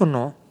quieras o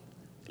no,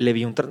 le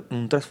vi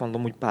un trasfondo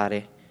muy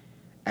padre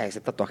a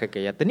ese tatuaje que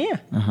ella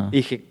tenía. Uh-huh. Y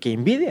dije, qué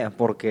envidia,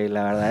 porque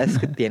la verdad es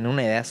que tiene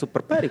una idea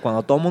súper padre. Y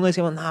cuando todo el mundo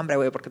decimos, no, hombre,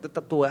 güey, ¿por qué te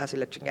tatúas? Y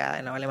la chingada,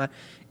 y no vale más.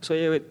 Pues,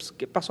 oye, güey, pues,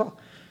 ¿qué pasó?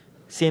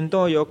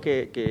 Siento yo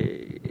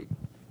que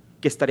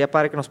estaría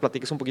padre que nos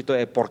platiques un poquito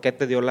de por qué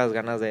te dio las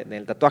ganas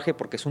del tatuaje,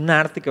 porque es un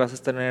arte que vas a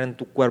tener en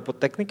tu cuerpo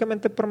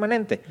técnicamente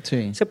permanente.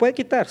 Sí. Se puede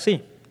quitar,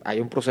 sí. Hay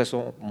un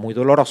proceso muy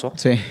doloroso.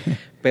 Sí.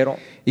 Pero...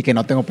 y que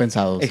no tengo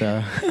pensado, o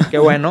sea... qué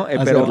bueno,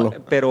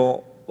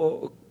 pero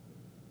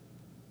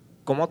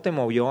 ¿cómo te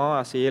movió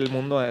así el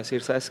mundo a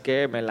decir, sabes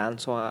qué, me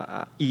lanzo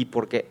y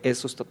por qué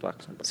esos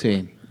tatuajes?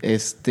 Sí,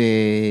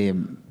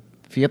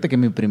 fíjate que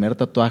mi primer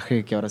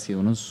tatuaje, que habrá sido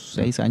unos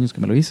 6 años que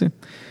me lo hice,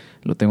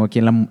 lo tengo aquí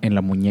en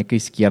la muñeca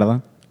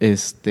izquierda,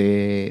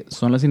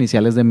 son las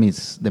iniciales de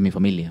mi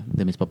familia,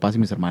 de mis papás y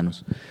mis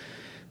hermanos.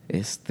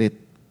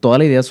 Toda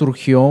la idea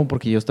surgió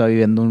porque yo estaba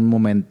viviendo un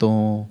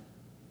momento,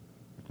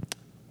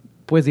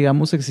 pues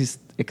digamos,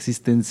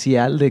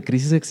 existencial, de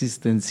crisis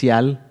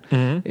existencial,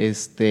 uh-huh,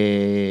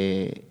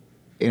 en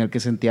el que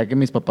sentía que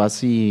mis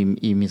papás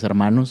y mis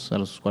hermanos, a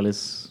los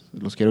cuales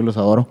los quiero y los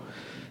adoro,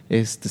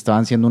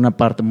 estaban siendo una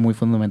parte muy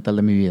fundamental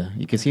de mi vida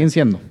y que siguen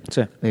siendo.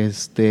 Sí.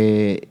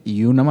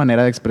 Y una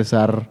manera de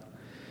expresar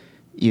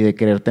y de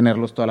querer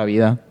tenerlos toda la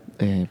vida,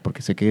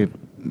 porque sé que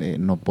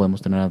no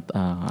podemos tener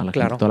a la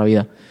gente toda la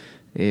vida,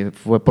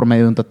 fue por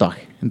medio de un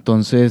tatuaje.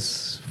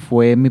 Entonces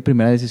fue mi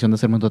primera decisión de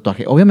hacerme un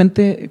tatuaje.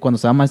 Obviamente cuando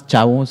estaba más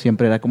chavo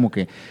siempre era como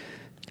que...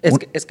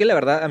 Es que la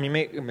verdad a mí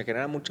me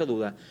genera mucha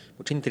duda,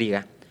 mucha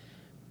intriga,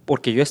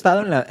 porque yo he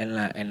estado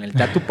en el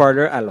tattoo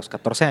parlor a los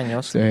 14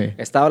 años, sí, he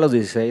estado a los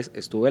 16,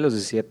 estuve a los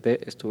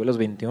 17, estuve a los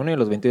 21 y a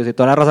los 22, y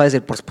toda la raza va a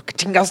decir, ¿por qué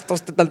chingados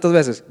toste tantas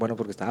veces? Bueno,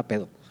 porque estaba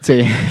pedo.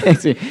 Sí,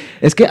 sí.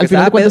 Es que al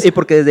final de cuentas... Y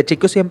porque desde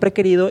chico siempre he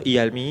querido, y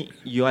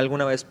yo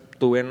alguna vez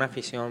tuve una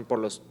afición por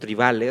los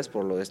tribales,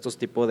 por lo de estos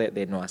tipos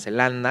de Nueva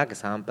Zelanda, que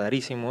estaban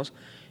padrísimos,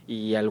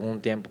 y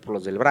algún tiempo por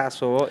los del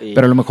brazo.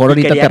 Pero a lo mejor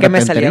ahorita quería te que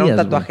me saliera un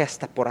tatuaje, güey,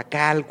 hasta por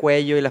acá al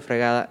cuello y la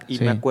fregada. Y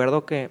sí, me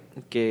acuerdo que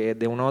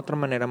de una u otra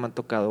manera me ha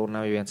tocado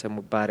una vivencia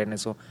muy padre en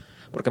eso,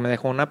 porque me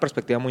dejó una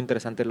perspectiva muy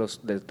interesante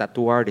los del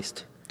tattoo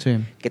artist, sí,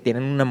 que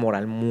tienen una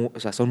moral o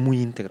sea, son muy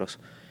íntegros,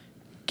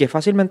 que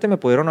fácilmente me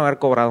pudieron haber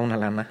cobrado una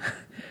lana,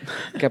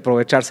 que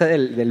aprovecharse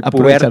del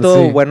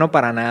puberto, sí, bueno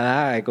para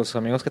nada, con sus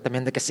amigos que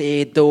también de que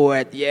sí, do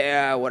it,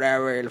 yeah,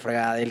 whatever, el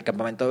fregada, el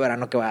campamento de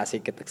verano que va así,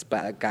 que te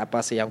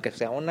capas, y aunque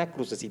sea una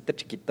crucecita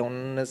chiquita,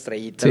 una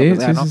estrellita, sí, lo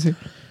que sea, sí, ¿no? Sí.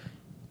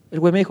 El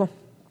güey me dijo,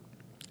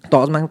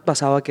 todos me han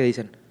pasado que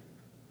dicen,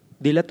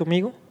 dile a tu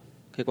amigo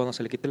que cuando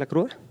se le quite la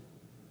cruda,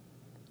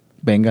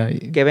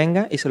 que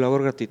venga y se lo hago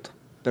gratuito,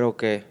 pero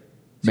que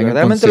si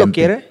verdaderamente lo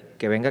quiere,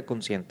 que venga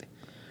consciente.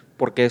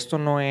 Porque esto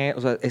no es,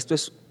 o sea, esto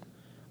es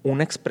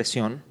una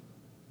expresión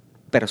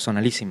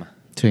personalísima.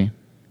 Sí.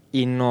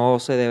 Y no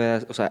se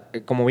debe, o sea,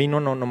 como vino,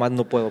 nomás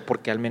no puedo,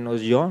 porque al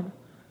menos yo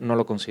no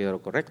lo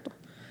considero correcto.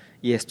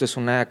 Y esto es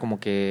una como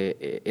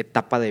que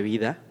etapa de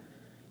vida,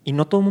 y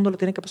no todo el mundo lo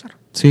tiene que pasar.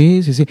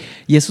 Sí, sí, sí.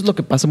 Y eso es lo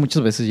que pasa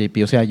muchas veces,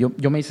 JP. O sea,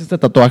 yo me hice este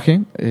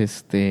tatuaje,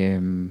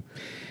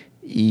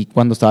 Y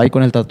cuando estaba ahí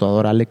con el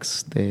tatuador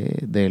Alex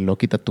de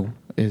Loki Tattoo,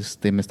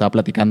 me estaba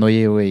platicando,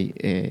 oye, güey,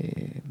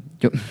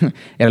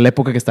 era la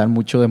época que estaban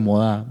mucho de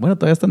moda, bueno,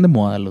 todavía están de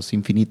moda los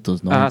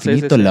infinitos, ¿no?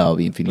 Infinito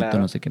love, infinito claro,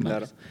 no sé qué más.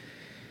 Claro.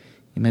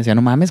 Y me decía,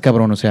 no mames,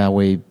 cabrón, o sea,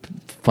 güey,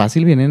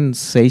 fácil vienen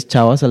 6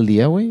 chavas al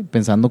día, güey,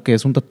 pensando que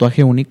es un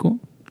tatuaje único.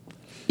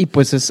 Y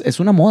pues es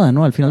una moda,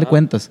 ¿no? Al final de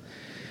cuentas.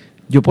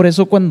 Yo por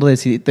eso cuando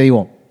decidí, te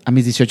digo, a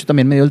mis 18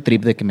 también me dio el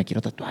trip de que me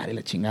quiero tatuar y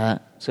la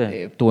chingada. Sí.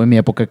 Tuve mi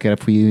época que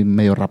fui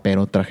medio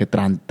rapero, traje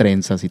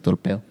trenzas y todo el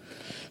pedo.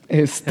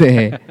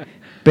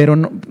 Pero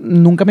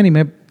nunca me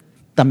animé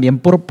también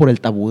por el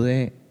tabú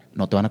de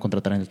no te van a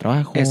contratar en el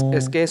trabajo.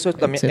 Es que eso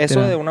también,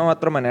 etcétera. Eso de una u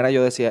otra manera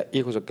yo decía,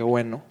 hijos, qué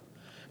bueno.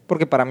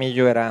 Porque para mí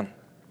yo vengo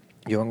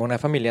de una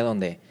familia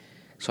donde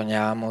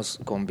soñábamos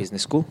con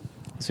business school.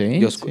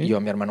 Sí,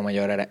 yo, mi hermano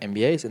mayor era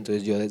MBAs,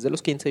 entonces yo desde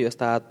los 15 yo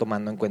estaba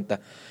tomando en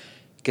cuenta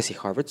que si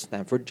Harvard,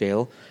 Stanford,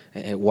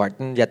 Yale,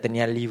 Wharton ya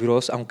tenía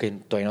libros, aunque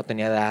todavía no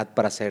tenía edad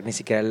para hacer ni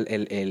siquiera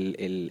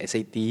el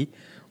SAT.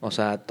 O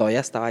sea, todavía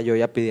estaba yo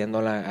ya pidiendo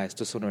a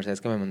estas universidades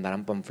que me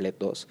mandaran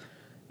panfletos.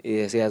 Y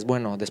decías,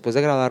 bueno, después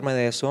de graduarme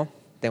de eso,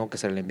 tengo que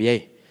hacer el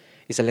MBA.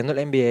 Y saliendo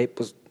del MBA,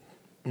 pues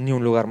ni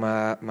un lugar me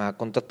va a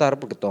contratar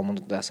porque todo el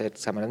mundo te hace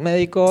exámenes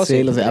médicos.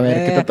 Sí, a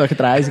ver, ¿qué tatuaje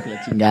traes? Y que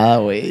la chingada,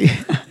 güey.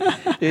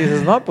 Y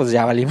dices, no, pues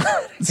ya valí madre.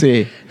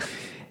 Sí.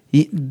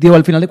 Y digo,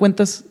 al final de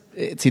cuentas,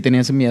 sí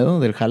tenía ese miedo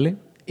del jale.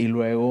 Y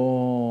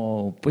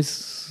luego,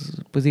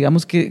 pues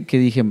digamos que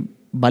dije,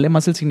 vale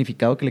más el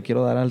significado que le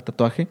quiero dar al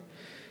tatuaje,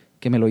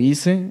 que me lo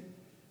hice.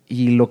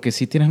 Y lo que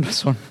sí tienen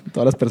razón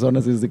todas las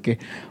personas es de que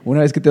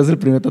una vez que te haces el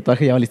primer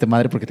tatuaje ya valiste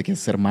madre porque te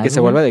quieres hacer más. Que se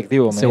vuelve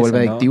adictivo. Se vuelve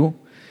adictivo.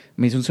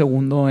 Me hice un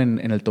segundo en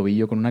el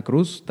tobillo con una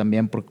cruz,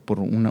 también por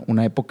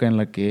una época en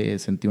la que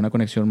sentí una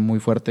conexión muy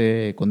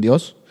fuerte con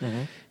Dios. Uh-huh.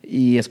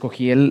 Y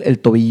escogí el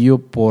tobillo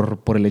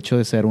por el hecho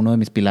de ser uno de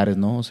mis pilares,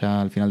 ¿no? O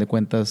sea, al final de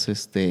cuentas,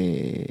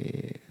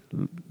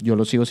 yo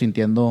lo sigo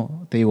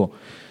sintiendo, te digo,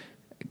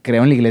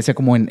 creo en la iglesia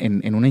como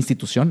en una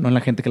institución, no en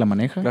la gente que la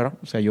maneja. Claro.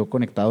 O sea, yo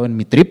conectado en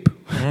mi trip.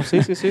 Sí,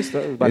 está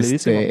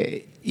validísimo.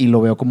 Y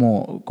lo veo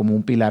como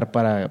un pilar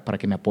para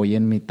que me apoye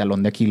en mi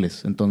talón de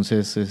Aquiles.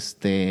 Entonces,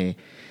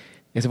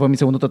 ese fue mi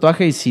segundo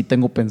tatuaje y sí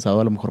tengo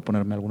pensado a lo mejor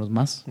ponerme algunos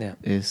más. Yeah.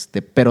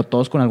 Pero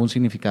todos con algún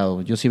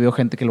significado. Yo sí veo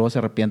gente que luego se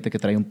arrepiente que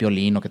trae un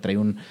piolín o que trae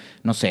un,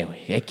 no sé,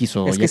 güey, X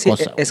o Y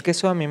cosa. Es que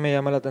eso a mí me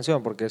llama la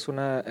atención porque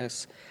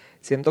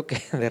siento que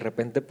de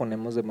repente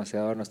ponemos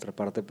demasiado de nuestra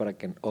parte para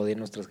que odien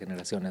nuestras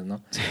generaciones,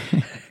 ¿no? Sí.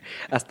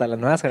 Hasta las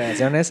nuevas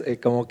generaciones,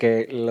 como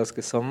que los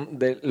que son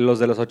los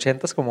de los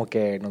 80s como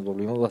que nos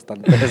volvimos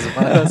bastante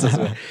desmadrosos,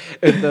 güey.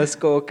 Entonces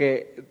como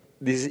que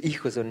dices,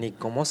 hijo, eso ni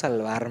cómo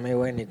salvarme,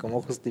 güey, ni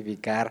cómo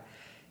justificar.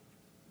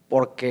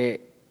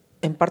 Porque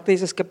en parte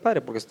dices, qué padre,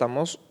 porque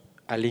estamos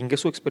al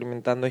Ingesu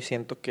experimentando y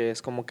siento que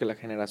es como que la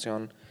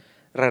generación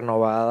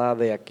renovada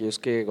de aquellos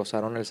que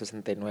gozaron el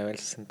 69, el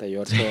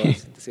 68, el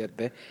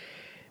 67.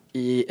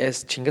 Y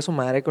es chingue su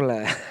madre con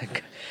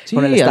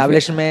con el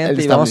establishment.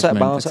 Y vamos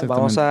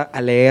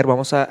a leer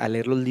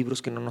los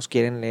libros que no nos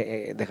quieren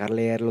dejar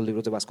leer, los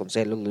libros de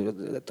Vasconcelos, los libros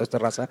de toda esta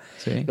raza.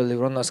 Sí. Los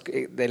libros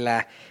de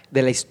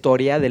la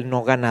historia del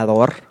no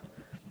ganador,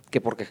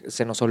 que porque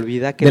se nos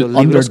olvida que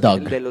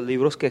los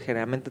libros que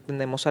generalmente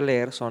tendemos a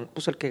leer son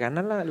pues el que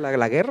gana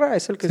la guerra,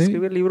 es el que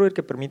escribe el libro y el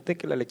que permite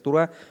que la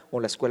lectura o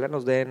la escuela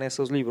nos den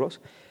esos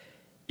libros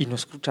y no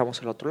escuchamos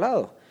el otro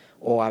lado.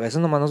 O a veces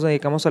nomás nos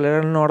dedicamos a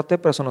leer el norte,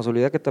 pero se nos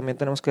olvida que también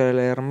tenemos que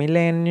leer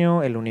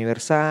Milenio, El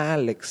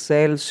Universal,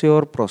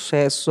 Excelsior,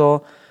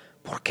 Proceso.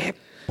 ¿Por qué?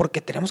 Porque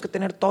tenemos que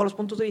tener todos los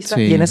puntos de vista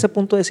y en ese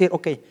punto decir,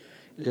 ok,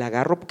 la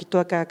agarro un poquito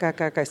de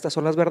acá, estas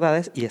son las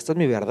verdades y esta es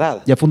mi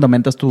verdad. Ya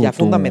fundamentas tu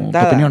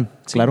opinión,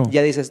 claro.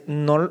 Ya dices,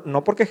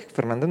 no porque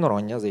Fernández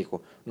Noroñas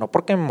dijo, no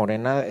porque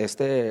Morena,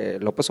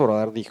 López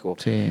Obrador dijo,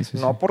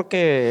 no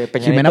porque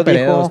Peña Nieto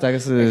Peredo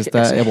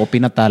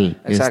opina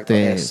tal. Exacto,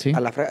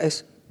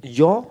 es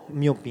yo,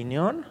 mi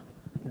opinión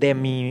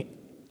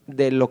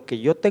de lo que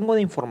yo tengo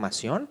de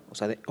información, o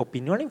sea, de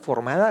opinión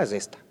informada es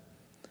esta.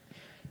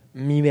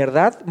 Mi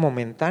verdad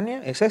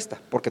momentánea es esta,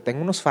 porque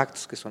tengo unos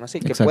factos que son así,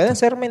 que pueden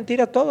ser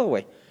mentira todo,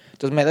 güey.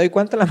 Entonces me doy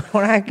cuenta a la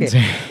hora que,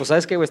 pues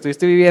sabes que, güey,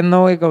 estuviste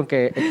viviendo, güey, con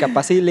que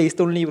capaz si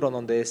leíste un libro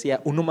donde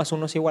decía 1 más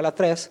 1 es igual a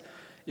 3,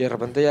 y de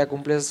repente ya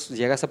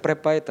llegas a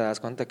prepa y te das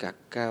cuenta que,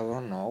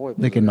 cabrón, no, güey.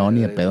 Pues, de que no,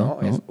 ni de pedo.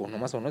 No, 1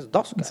 más 1 es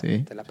 2,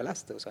 cabrón, te la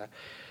pelaste, o sea.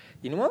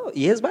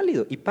 Y es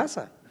válido, y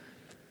pasa.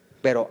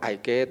 Pero hay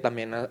que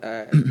también,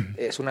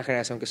 es una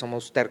generación que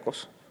somos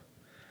tercos.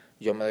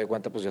 Yo me doy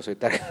cuenta, pues yo soy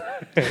terco.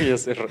 Yo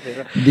soy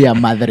Rodrigo. Día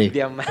madre.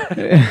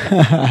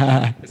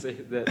 Sí,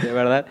 de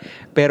verdad.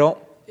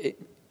 Pero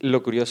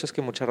lo curioso es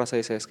que mucha raza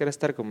dice, es que eres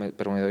terco,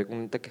 pero me doy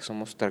cuenta que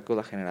somos tercos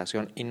la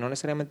generación. Y no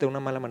necesariamente de una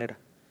mala manera.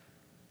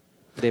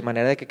 De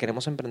manera de que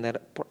queremos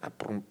emprender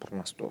por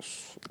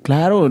nuestros...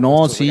 Claro,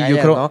 no, sí, gallas,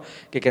 yo creo... ¿no?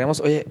 Que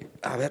queremos, oye,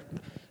 a ver...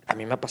 A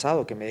mí me ha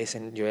pasado que me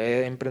dicen, yo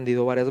he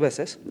emprendido varias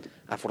veces,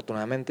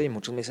 afortunadamente, y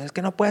muchos me dicen, es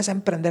que no puedes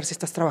emprender si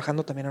estás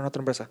trabajando también en otra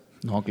empresa.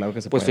 No, claro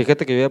que se puede. Pues puede.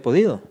 Fíjate que yo he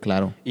podido.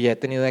 Claro. Y he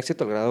tenido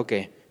éxito al grado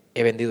que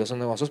he vendido esos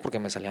negocios porque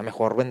me salía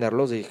mejor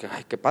venderlos y dije,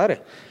 ay, qué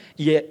padre.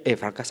 Y he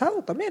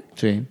fracasado también.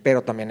 Sí.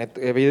 Pero también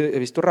he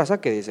visto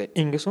raza que dice,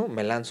 ingreso,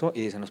 me lanzo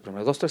y dicen, los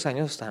primeros 2-3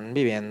 años están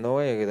viviendo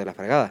de la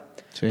fregada.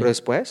 Sí. Pero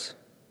después,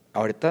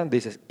 ahorita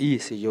dices, y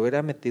si yo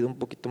hubiera metido un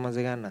poquito más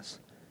de ganas,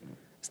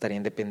 estaría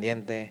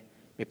independiente,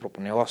 mi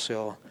propio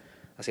negocio,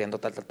 haciendo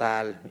tal,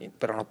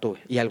 pero no tuve.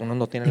 Y algunos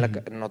no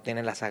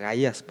tienen las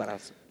agallas para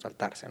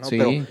saltarse, ¿no? Sí.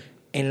 Pero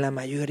en la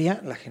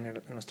mayoría,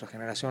 nuestra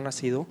generación ha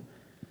sido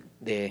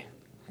de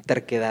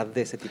terquedad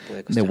de ese tipo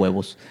de cosas. De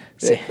huevos.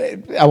 Sí.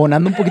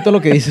 Abonando un poquito lo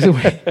que dices,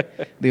 güey.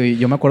 Digo,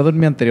 yo me acuerdo en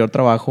mi anterior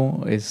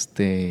trabajo,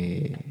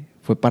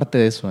 fue parte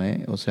de eso,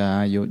 ¿eh? O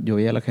sea, yo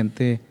veía a la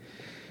gente,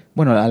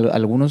 bueno,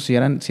 algunos sí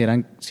eran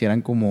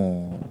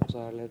como... Vamos a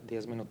darle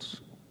 10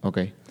 minutos. Ok.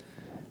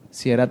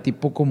 Sí era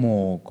tipo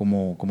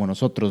como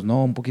nosotros,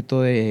 ¿no? Un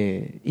poquito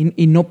de...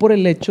 Y no por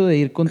el hecho de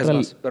ir contra...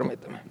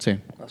 Permíteme. Sí.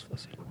 Más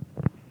fácil.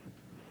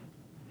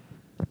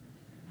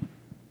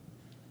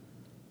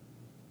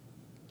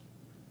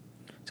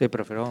 Sí,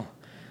 prefiero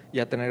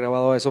ya tener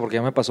grabado eso porque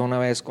ya me pasó una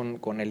vez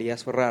con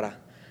Elías Ferrara.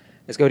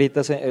 Es que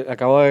ahorita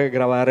acabo de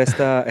grabar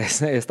esta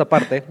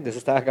parte, ya se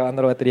estaba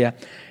acabando la batería,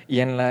 y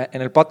en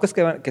el podcast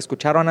que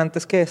escucharon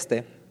antes que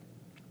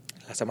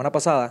la semana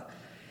pasada,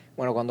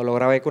 bueno, cuando lo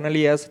grabé con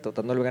Elías,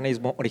 tratando el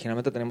veganismo,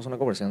 originalmente teníamos una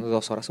conversación de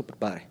 2 horas súper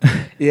padre.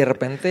 Y de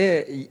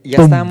repente ya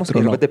 ¡Pum! estábamos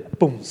Tronó. y de repente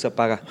 ¡pum! Se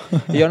apaga.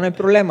 Y yo, no hay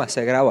problema,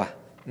 se graba.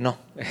 No,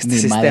 este Ni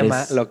sistema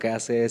madres. lo que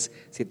hace es,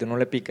 si tú no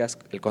le picas,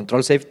 el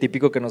control safe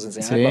típico que nos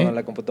enseñaban Sí. cuando en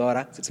la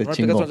computadora, si Se tú no le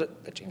chingó. picas,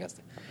 te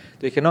chingaste.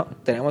 Yo dije, no,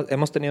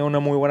 hemos tenido una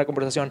muy buena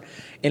conversación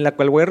en la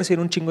cual voy a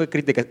recibir un chingo de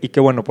críticas. Y qué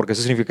bueno, porque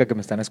eso significa que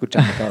me están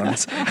escuchando,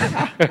 cabrones.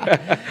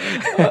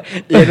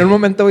 Y en un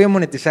momento voy a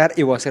monetizar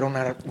y voy a hacer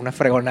una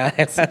fregonada.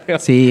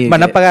 Sí.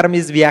 Van a pagar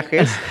mis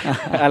viajes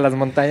a las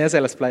montañas y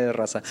a las playas de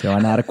raza. Se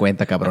van a dar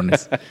cuenta,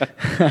 cabrones.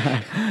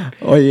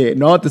 Oye,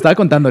 no, te estaba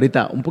contando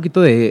ahorita un poquito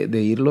de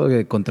irlo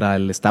contra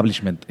el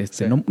establishment.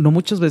 Sí. No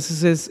muchas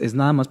veces es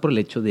nada más por el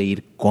hecho de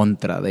ir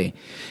contra de...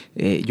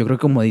 yo creo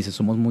que, como dices,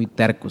 somos muy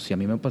tercos. Y a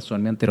mí me pasó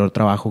en mi anterior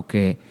trabajo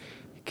que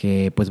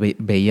pues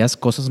veías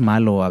cosas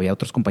mal, o había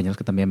otros compañeros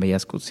que también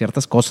veías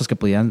ciertas cosas que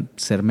podían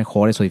ser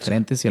mejores o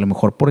diferentes, y a lo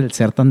mejor por el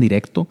ser tan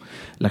directo,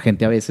 la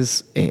gente a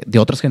veces de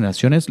otras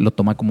generaciones lo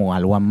toma como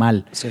algo a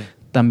mal. Sí.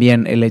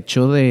 También el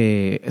hecho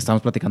de,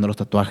 estamos platicando de los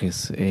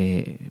tatuajes,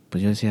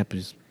 pues yo decía,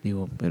 pues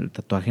digo, el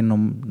tatuaje no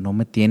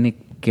me tiene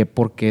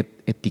por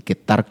qué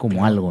etiquetar como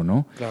Claro, algo,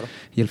 ¿no? claro.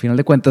 Y al final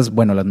de cuentas,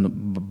 bueno,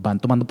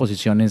 van tomando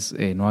posiciones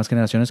nuevas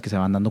generaciones que se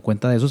van dando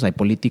cuenta de eso, hay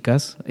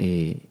políticas,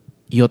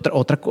 y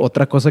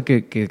otra cosa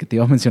que te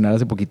iba a mencionar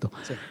hace poquito.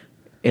 Sí.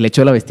 El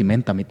hecho de la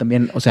vestimenta, a mí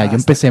también, o sea, yo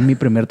empecé mi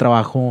primer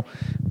trabajo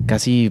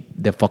casi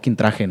de fucking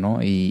traje,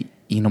 ¿no? Y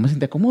no me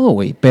sentía cómodo,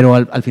 güey. Pero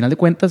al final de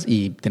cuentas,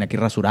 y tenía que ir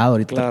rasurado,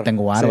 ahorita Claro.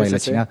 tengo barba Sí, y la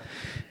sí, chingada.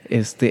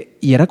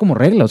 Y era como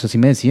regla, o sea, sí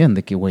me decían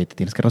de que, güey, te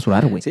tienes que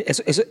rasurar, güey. Sí,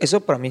 eso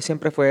para mí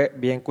siempre fue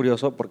bien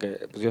curioso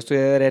porque pues, yo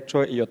estudié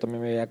Derecho y yo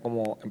también me veía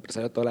como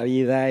empresario toda la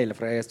vida y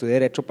estudié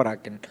Derecho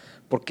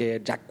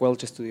porque Jack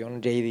Welch estudió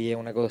un JD,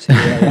 una cosa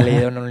así, había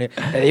leído en un libro.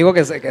 Te digo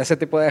que ese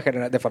tipo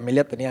de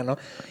familia tenía, ¿no?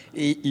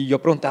 Y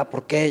yo preguntaba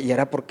por qué, y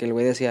era porque el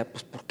güey decía,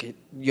 pues porque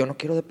yo no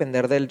quiero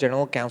depender del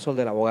General Counsel,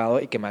 del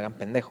abogado, y que me hagan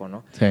pendejo,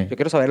 ¿no? Sí. Yo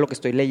quiero saber lo que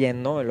estoy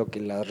leyendo,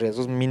 los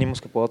riesgos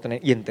mínimos que puedo tener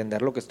y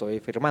entender lo que estoy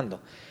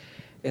firmando.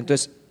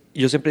 Entonces,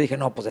 yo siempre dije,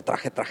 no, pues de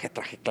traje,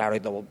 claro, y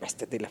double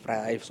breasted y la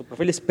frada, y súper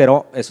feliz.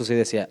 Pero eso sí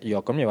decía,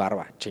 yo con mi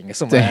barba, chingue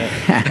su madre.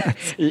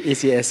 Sí. y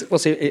si es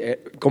posible,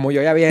 como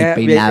yo ya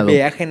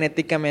veía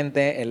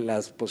genéticamente en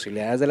las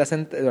posibilidades de las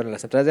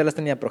entradas ya las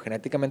tenía, pero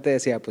genéticamente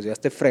decía, pues yo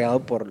estoy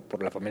fregado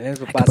por la familia de mis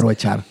papás. Hay que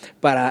aprovechar.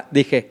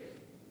 Dije,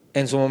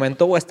 en su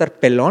momento voy a estar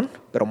pelón,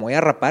 pero me voy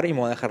a rapar y me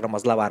voy a dejar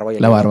nomás la barba. Y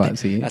el barba, bigote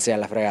sí. Hacia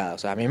la fregada. O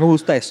sea, a mí me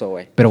gusta eso,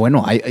 güey. Pero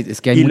bueno,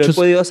 es que hay y muchos... lo he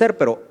podido hacer,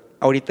 pero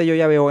ahorita yo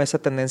ya veo esa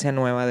tendencia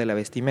nueva de la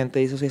vestimenta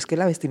y dices, es que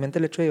la vestimenta,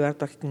 el hecho de llevar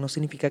traje no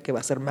significa que va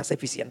a ser más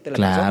eficiente la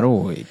persona. Claro,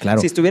 güey,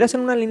 claro. Si estuvieras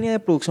en una línea de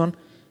producción,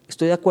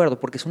 estoy de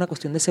acuerdo, porque es una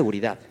cuestión de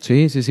seguridad.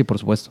 Sí, por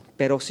supuesto.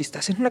 Pero si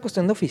estás en una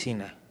cuestión de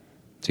oficina,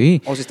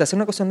 Sí. o si estás en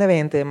una cuestión de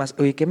venta y demás,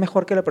 oye, qué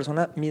mejor que la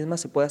persona misma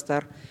se pueda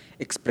estar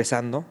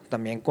expresando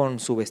también con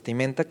su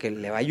vestimenta, que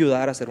le va a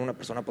ayudar a ser una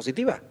persona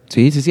positiva.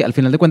 Sí. Al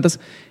final de cuentas,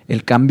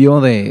 el cambio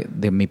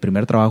de mi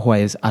primer trabajo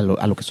a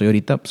lo que soy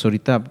ahorita, pues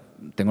ahorita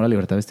tengo la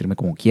libertad de vestirme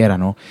como quiera,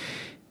 ¿no?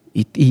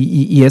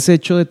 Y ese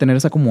hecho de tener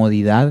esa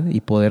comodidad y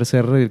poder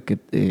ser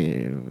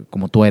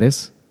como tú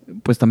eres,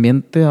 pues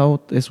también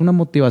es una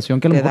motivación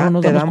que a lo mejor no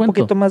nos damos un cuenta.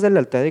 poquito más de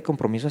lealtad y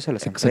compromiso hacia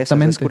las empresas.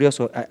 Exactamente. Es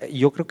curioso.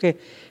 Yo creo que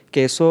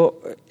eso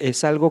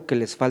es algo que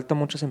les falta a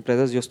muchas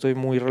empresas. Yo estoy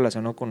muy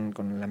relacionado con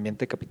el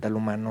ambiente de capital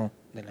humano,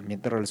 del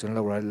ambiente de relación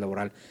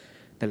laboral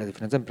de las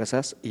diferentes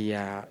empresas y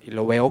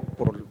lo veo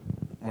por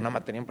una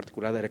materia en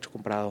particular, derecho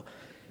comparado,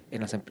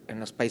 en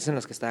los países en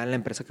los que está la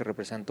empresa que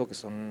represento, que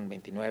son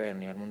 29 a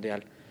nivel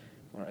mundial,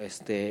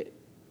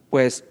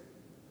 pues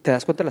te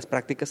das cuenta de las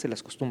prácticas y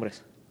las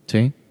costumbres.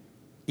 Sí.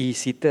 Y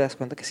sí te das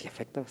cuenta que sí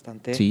afecta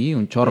bastante. Sí,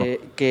 un chorro. Y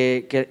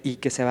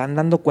que se van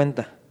dando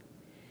cuenta.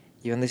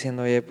 Y van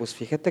diciendo, oye, pues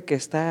fíjate que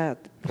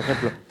por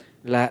ejemplo,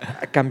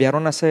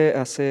 Cambiaron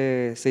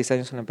hace 6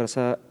 años en la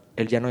empresa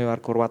el ya no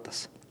llevar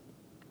corbatas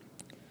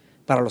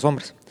para los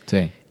hombres.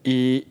 Sí.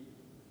 Y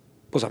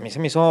pues a mí se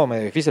me hizo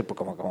medio difícil,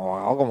 porque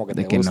como que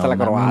De te que gusta no, la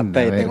corbata mami,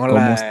 a y ver, tengo ¿cómo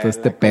la está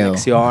este la pedo?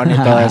 conexión y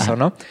todo eso,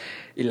 ¿no?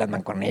 Y las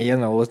manconillas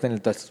me gustan y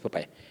todo esto,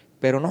 papá.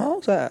 Pero no,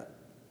 o sea,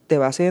 te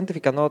vas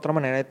identificando de otra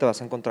manera y te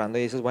vas encontrando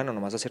y dices, bueno,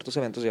 nomás a ciertos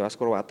eventos llevas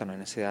corbata, no hay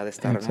necesidad de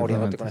estar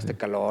muriéndote con este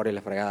calor y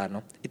la fregada,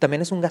 ¿no? Y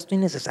también es un gasto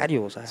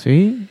innecesario, o sea.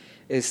 Sí.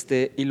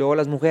 Y luego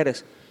las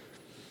mujeres,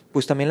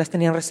 pues también las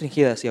tenían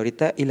restringidas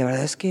y la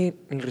verdad es que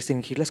el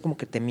restringirlas como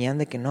que temían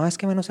de que no, es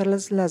que van a usar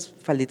las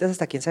falditas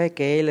hasta quién sabe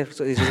qué.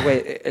 Y dices,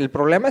 güey, el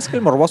problema es que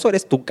el morboso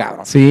eres tú,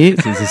 cabrón. Sí,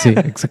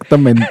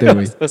 exactamente,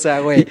 güey. O sea,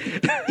 güey.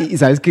 Y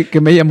 ¿sabes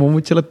qué me llamó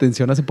mucho la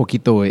atención hace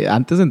poquito, güey?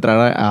 Antes de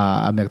entrar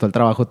a mi actual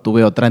trabajo,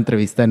 tuve otra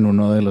entrevista en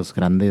uno de los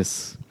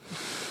grandes...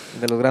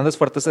 De los grandes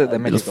fuertes de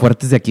México. De los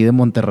fuertes de aquí de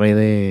Monterrey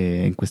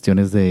en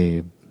cuestiones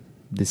de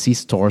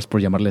C-stores, por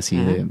llamarle así,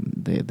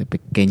 de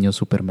pequeños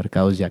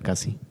supermercados ya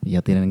casi. Y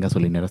ya tienen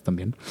gasolineras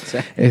también. Sí.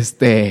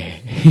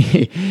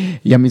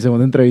 Y a mi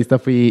segunda entrevista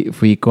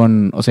fui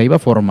con... O sea, iba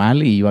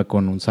formal y iba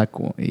con un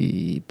saco.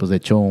 Y pues de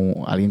hecho,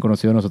 alguien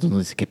conocido de nosotros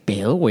nos dice, ¿qué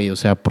pedo, güey? O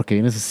sea, ¿por qué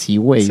vienes así,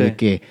 güey? Sí. De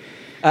que...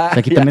 o sea,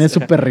 aquí también es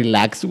súper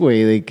relax,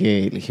 güey. De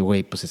que le dije,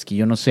 güey, pues es que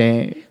yo no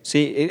sé...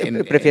 Sí,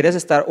 prefieres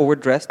estar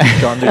overdressed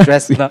que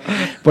underdressed, ¿no?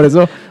 Por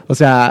eso, o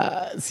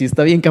sea, sí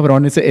está bien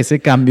cabrón ese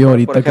cambio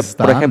ahorita que se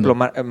está por ejemplo,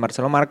 dando.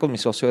 Marcelo Marcos, mi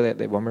socio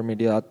de Bomber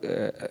Media,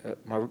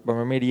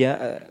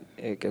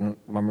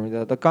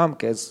 BomberMedia.com,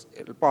 que es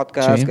el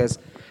podcast, Sí. que es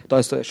todo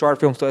esto de short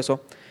films, todo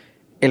eso.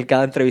 Él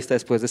cada entrevista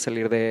después de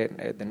salir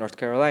de North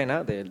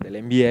Carolina,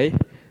 del MBA,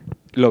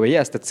 lo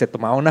veía, hasta se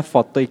tomaba una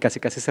foto y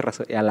casi se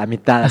rasó a la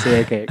mitad, así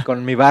de que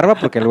con mi barba,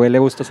 porque al güey le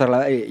gusta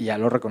usarla y ya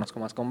lo reconozco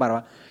más con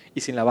barba,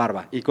 y sin la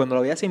barba. Y cuando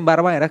lo veía sin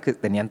barba era que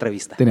tenía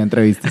entrevista. Tenía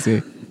entrevistas,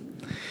 sí.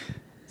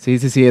 Sí.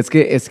 Es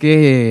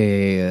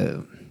que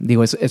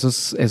digo,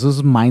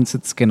 esos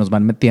mindsets que nos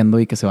van metiendo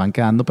y que se van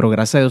quedando, pero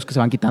gracias a Dios que se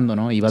van quitando,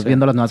 ¿no? Y vas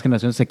viendo las nuevas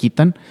generaciones se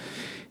quitan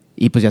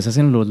y pues ya se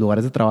hacen los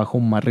lugares de trabajo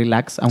más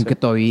relax, aunque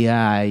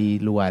todavía hay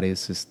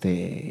lugares,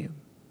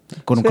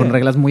 con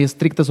reglas muy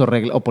estrictas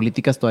o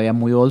políticas todavía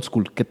muy old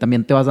school, que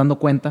también te vas dando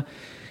cuenta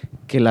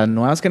que las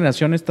nuevas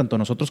generaciones, tanto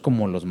nosotros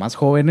como los más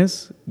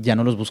jóvenes, ya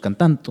no los buscan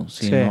tanto,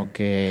 sino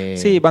que...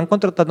 Sí, van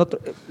contratando,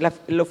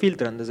 lo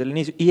filtran desde el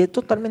inicio y es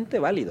totalmente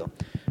válido.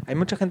 Hay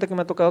mucha gente que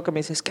me ha tocado que me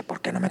dice, es que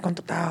 ¿por qué no me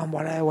contrataban?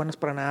 Bola de buenos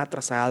para nada,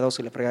 atrasados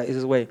y la fregada. Y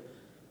dices, güey,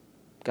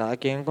 cada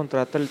quien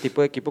contrata el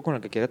tipo de equipo con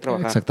el que quiere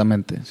trabajar.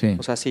 Exactamente, sí.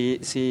 O sea,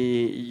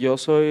 si yo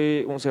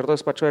soy un cierto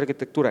despacho de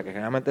arquitectura, que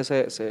generalmente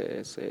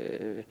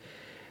se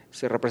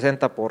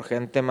representa por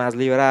gente más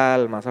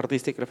liberal, más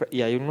artística,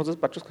 y hay unos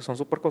despachos que son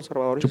súper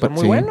conservadores y son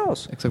muy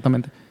buenos.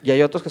 Exactamente. Y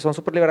hay otros que son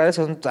súper liberales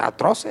y son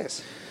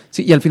atroces.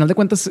 Sí, y al final de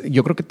cuentas,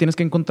 yo creo que tienes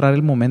que encontrar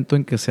el momento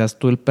en que seas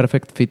tú el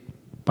perfect fit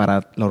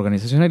para la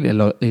organización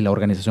y la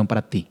organización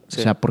para ti. Sí.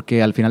 O sea,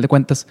 porque al final de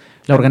cuentas,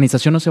 la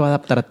organización no se va a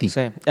adaptar a ti.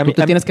 Sí. Tú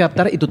te tienes que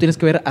adaptar y tú tienes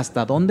que ver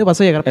hasta dónde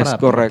vas a llegar para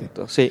adaptarte. Es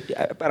correcto, sí.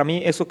 Para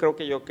mí eso creo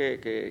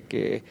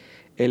que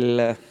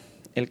el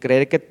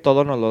creer que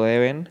todo nos lo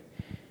deben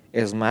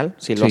es mal.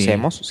 Sí lo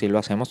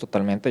hacemos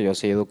totalmente. Yo he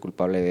sido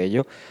culpable de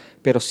ello.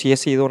 Pero sí he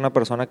sido una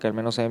persona que al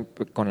menos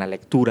con la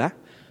lectura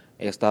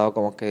he estado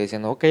como que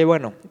diciendo, ok,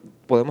 bueno,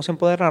 podemos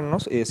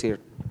empoderarnos y decir...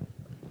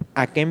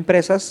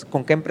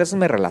 ¿Con qué empresas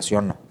me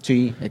relaciono?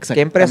 Sí, exactamente.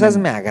 ¿Qué empresas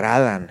me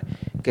agradan?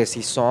 Que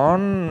si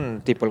son,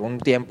 tipo, algún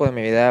tiempo de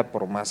mi vida,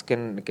 por más que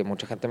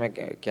mucha gente me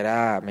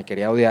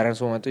quería odiar en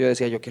su momento, yo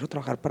decía, yo quiero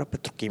trabajar para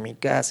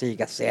petroquímicas y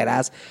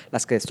gaseras,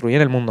 las que destruyen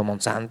el mundo,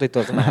 Monsanto y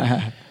todo eso.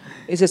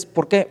 Y dices,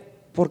 ¿por qué?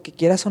 Porque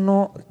quieras o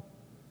no,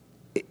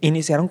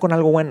 iniciaron con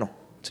algo bueno.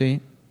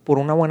 Sí. Por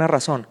una buena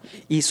razón.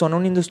 Y son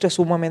una industria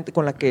sumamente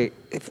con la que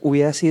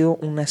hubiera sido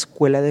una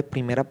escuela de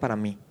primera para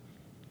mí.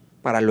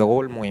 Para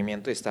luego el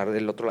movimiento y estar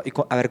del otro lado y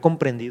haber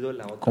comprendido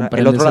el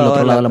otro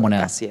lado de la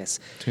moneda. Así es.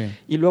 Sí.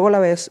 Y luego a la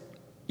vez,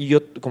 y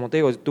yo, como te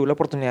digo, tuve la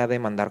oportunidad de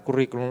mandar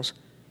currículums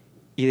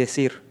y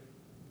decir,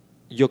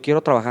 yo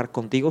quiero trabajar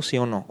contigo, sí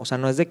o no. O sea,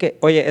 no es de que,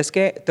 oye, es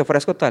que te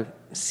ofrezco tal.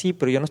 Sí,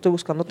 pero yo no estoy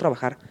buscando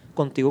trabajar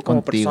contigo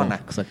como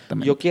persona.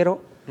 Exactamente. Yo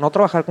quiero no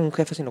trabajar con un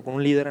jefe, sino con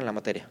un líder en la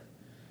materia.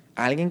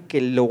 A alguien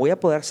que lo voy a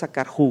poder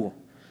sacar jugo.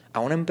 A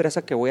una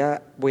empresa que voy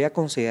a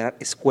considerar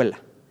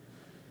escuela.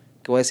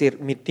 Que voy a decir,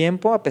 mi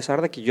tiempo, a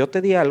pesar de que yo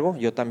te di algo,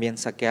 yo también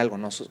saqué algo,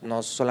 no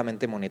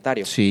solamente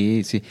monetario.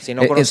 Sí.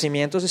 Sino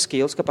conocimientos,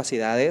 skills,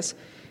 capacidades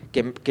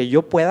que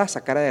yo pueda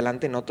sacar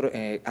adelante en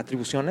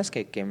atribuciones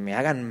que me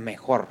hagan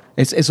mejor.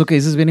 Eso que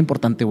dices es bien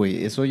importante,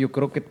 güey. Eso yo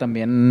creo que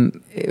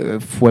también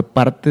fue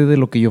parte de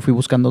lo que yo fui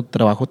buscando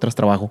trabajo tras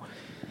trabajo.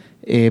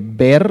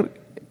 Ver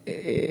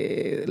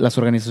las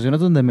organizaciones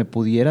donde me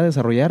pudiera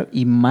desarrollar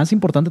y, más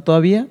importante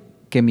todavía,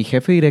 que mi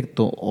jefe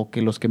directo o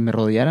que los que me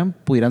rodearan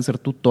pudieran ser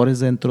tutores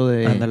dentro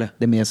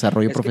de mi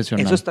desarrollo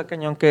profesional. Eso está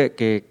cañón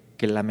que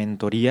la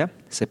mentoría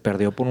se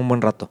perdió por un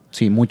buen rato.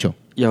 Sí, mucho.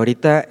 Y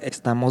ahorita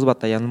estamos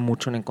batallando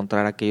mucho en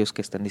encontrar a aquellos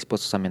que estén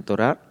dispuestos a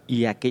mentorar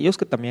y a aquellos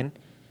que también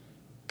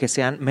que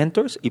sean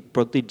mentors y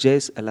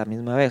proteges a la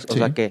misma vez. O Sí.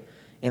 sea, que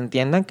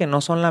entiendan que no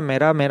son la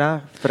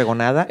mera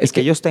fregonada Es y que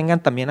que- ellos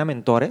tengan también a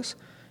mentores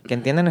que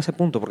entiendan ese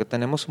punto, porque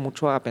tenemos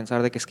mucho a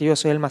pensar de que es que yo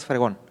soy el más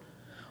fregón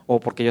o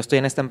porque yo estoy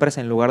en esta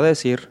empresa, en lugar de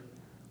decir,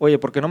 oye,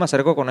 ¿por qué no me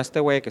acerco con este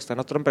güey que está en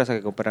otra empresa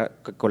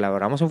que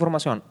colaboramos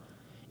información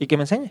y que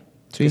me enseñe?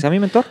 Sí. Que sea mi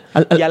mentor.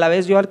 Al- Y a la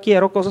vez yo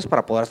adquiero cosas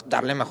para poder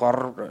darle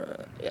mejor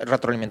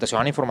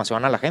retroalimentación,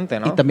 información a la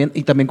gente, ¿no?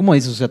 Y también, como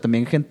dices, o sea,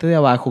 también gente de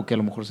abajo que a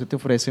lo mejor se te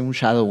ofrece un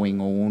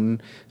shadowing o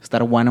un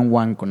estar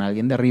one-on-one con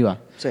alguien de arriba.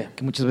 Sí.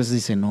 Que muchas veces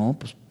dice, no,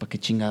 pues, ¿para qué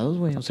chingados,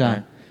 güey? O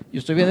sea, Sí. yo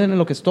estoy bien en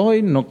lo que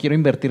estoy, no quiero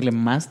invertirle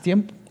más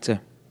tiempo. Sí.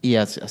 Y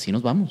así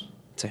nos vamos.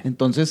 Sí.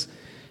 Entonces,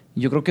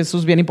 yo creo que eso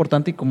es bien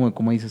importante y como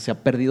dices, se ha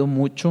perdido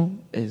mucho,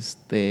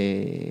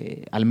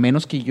 al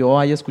menos que yo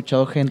haya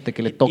escuchado gente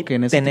que le toque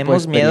en ese tipo de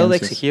tenemos miedo de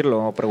experiencias.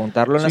 exigirlo o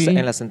preguntarlo Sí.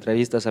 en las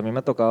entrevistas. A mí me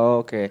ha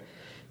tocado que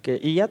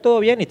y ya todo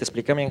bien y te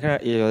explica bien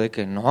y yo de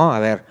que no, a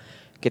ver,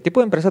 ¿qué tipo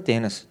de empresa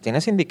tienes?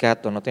 ¿Tienes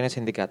sindicato? ¿No tienes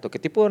sindicato? ¿Qué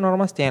tipo de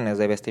normas tienes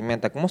de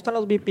vestimenta? ¿Cómo están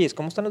los VPs?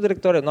 ¿Cómo están los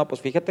directores? No, pues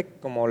fíjate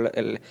como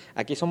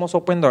aquí somos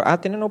Open Door. Ah,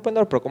 tienen Open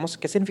Door, pero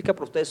 ¿qué significa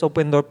para ustedes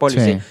Open Door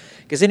Policy? Sí.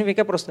 ¿Qué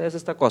significa para ustedes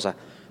esta cosa?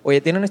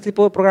 Oye, tienen este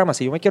tipo de programas.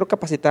 Si yo me quiero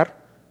capacitar,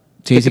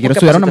 Sí, ¿qué si tipo quiero de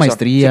estudiar una capacitación?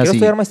 maestría, Si quiero sí.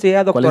 estudiar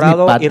maestría, ¿Cuál es mi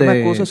doctorado, path irme a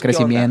de cursos, ¿qué onda?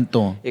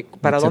 crecimiento,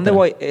 ¿Para dónde etcétera?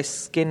 voy?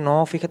 Es que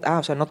no, fíjate,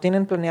 o sea, no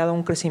tienen planeado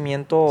un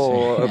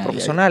crecimiento Sí,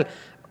 profesional.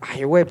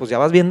 Ay, güey, pues ya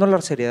vas viendo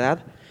la seriedad.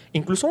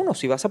 Incluso uno,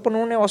 si vas a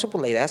poner un negocio,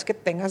 pues la idea es que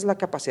tengas la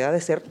capacidad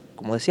de ser,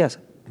 como decías,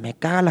 me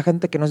caga la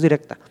gente que no es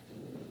directa.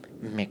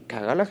 Me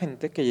caga la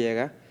gente que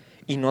llega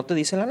y no te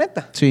dice la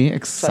neta. Sí, O sea,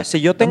 exacto.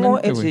 si yo tengo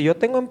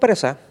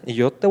empresa y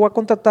yo te voy a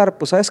contratar,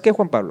 pues ¿sabes qué,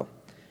 Juan Pablo?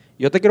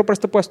 Yo te quiero para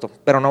este puesto,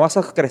 pero no vas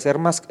a crecer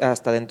más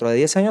hasta dentro de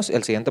 10 años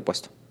el siguiente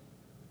puesto.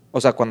 O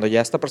sea, cuando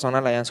ya esta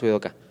persona la hayan subido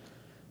acá.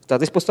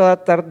 ¿Estás dispuesto a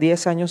estar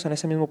 10 años en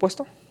ese mismo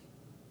puesto?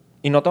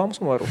 Y no te vamos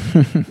a mover.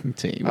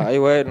 Sí, güey. Ay,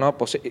 güey, no,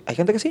 pues sí. Hay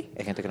gente que sí,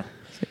 hay gente que no.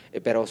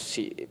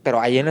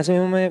 Pero ahí en ese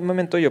mismo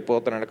momento yo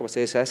puedo tener la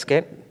capacidad de, ¿sabes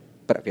qué?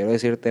 Prefiero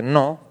decirte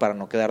no para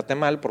no quedarte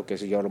mal, porque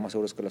si yo lo más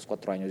seguro es que a los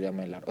 4 años ya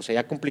me largo. O sea,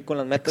 ya cumplí con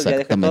las metas, ya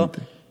dejé todo.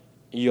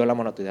 Y yo la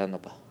monotonía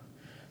no puedo.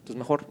 Entonces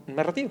mejor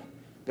me retiro.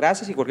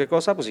 Gracias y cualquier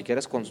cosa, pues si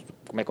quieres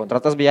me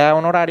contratas vía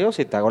honorarios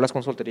y te hago las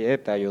consultorías y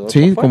te ayudo. Sí,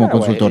 por fuera, como güey,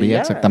 consultoría, y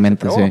ya,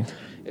 exactamente, se acabó.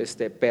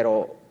 sí.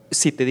 Pero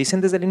si te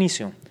dicen desde el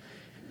inicio,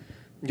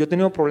 yo he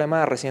tenido un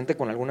problema reciente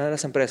con alguna de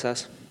las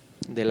empresas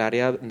del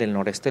área del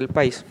noreste del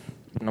país,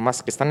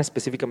 nomás que están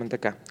específicamente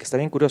acá, que está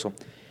bien curioso,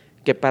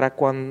 que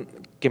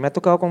me ha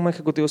tocado con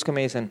ejecutivos que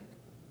me dicen,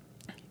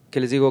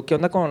 que les digo, ¿qué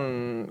onda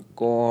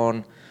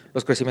con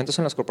los crecimientos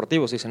en los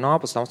corporativos? Y dicen, no,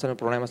 pues estamos teniendo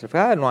problemas.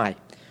 No hay.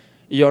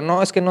 Y yo,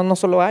 no, es que no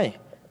solo hay.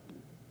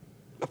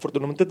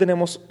 Afortunadamente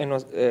tenemos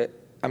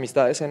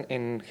amistades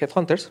en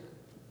Headhunters,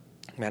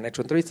 me han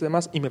hecho entrevistas y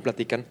demás, y me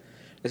platican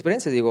la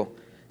experiencia. Digo,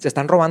 se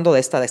están robando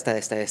de esta,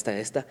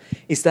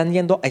 y están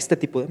yendo a este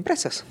tipo de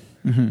empresas.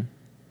 Ujú.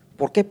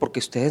 ¿Por qué? Porque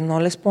ustedes no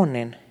les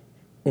ponen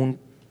un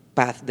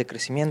path de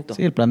crecimiento.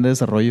 Sí, el plan de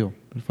desarrollo,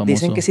 el famoso.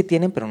 Dicen que sí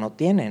tienen, pero no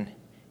tienen.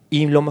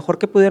 Y lo mejor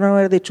que pudieron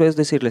haber dicho es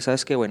decirles,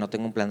 ¿sabes qué, güey? No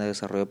tengo un plan de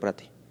desarrollo para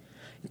ti.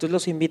 Entonces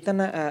los invitan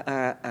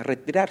a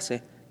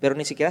retirarse, pero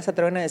ni siquiera se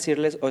atreven a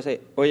decirles,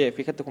 oye,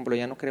 fíjate, por ejemplo,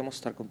 ya no queremos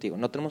estar contigo.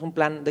 No tenemos un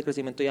plan de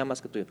crecimiento ya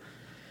más que tuyo.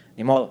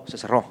 Ni modo, se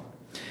cerró.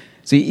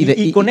 Sí,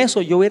 Y con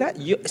eso,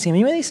 si a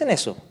mí me dicen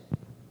eso,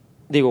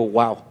 digo,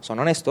 wow, son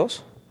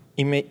honestos.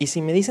 Y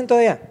si me dicen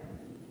todavía,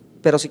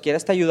 pero si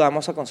quieres te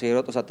ayudamos a conseguir,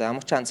 o sea, te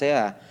damos chance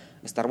a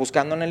estar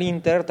buscando en el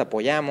Inter, te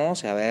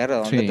apoyamos, a ver a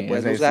dónde sí, te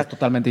puedes es buscar.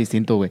 totalmente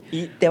distinto, güey.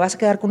 Y te vas a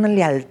quedar con una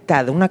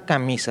lealtad, una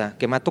camisa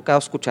que me ha tocado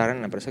escuchar en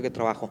la empresa que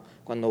trabajo.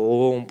 Cuando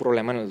hubo un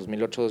problema en el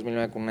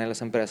 2008-2009 con una de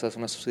las empresas,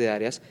 unas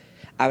subsidiarias,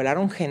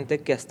 hablaron gente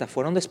que hasta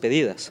fueron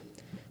despedidas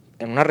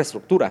en una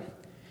reestructura.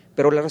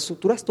 Pero la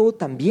reestructura estuvo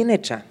tan bien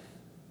hecha.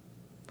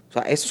 O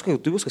sea, esos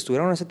ejecutivos que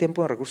estuvieron en ese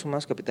tiempo de recursos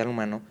humanos, capital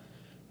humano,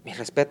 mis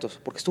respetos,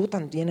 porque estuvo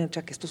tan bien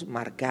hecha que estos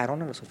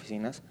marcaron a las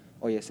oficinas,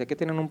 oye, sé que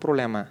tienen un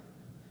problema,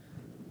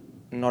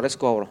 no les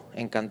cobro,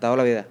 encantado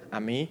la vida. A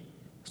mí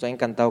estoy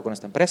encantado con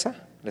esta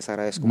empresa, les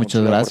agradezco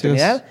mucho la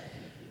oportunidad.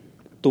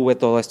 Tuve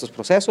todos estos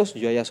procesos,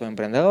 yo ya soy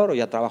emprendedor, o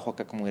ya trabajo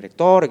acá como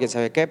director, quién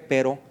sabe qué,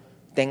 pero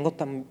tengo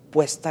tan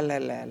puesta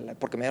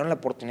porque me dieron la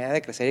oportunidad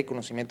de crecer y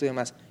conocimiento y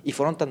demás, y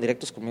fueron tan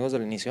directos conmigo desde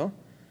el inicio,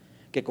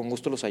 que con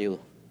gusto los ayudo.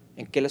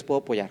 ¿En qué les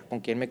puedo apoyar?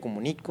 ¿Con quién me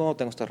comunico?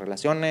 ¿Tengo estas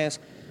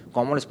relaciones?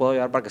 ¿Cómo les puedo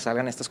ayudar para que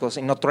salgan estas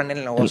cosas y no truenen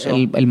el negocio?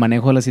 El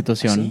manejo de la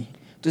situación. ¿Sí?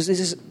 Entonces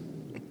dices,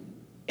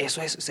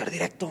 eso es ser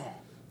directo.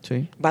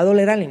 Sí. Va a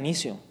doler al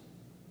inicio,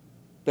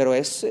 pero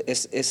es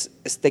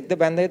take the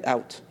band-aid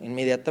out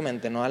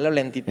inmediatamente, no a lo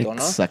lentito,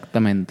 ¿no?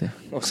 Exactamente.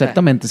 O sea,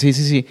 Exactamente,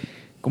 sí.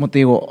 Como te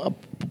digo,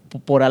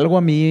 por algo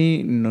a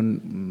mí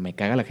me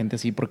caga la gente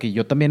así, porque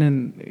yo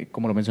también,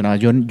 como lo mencionaba,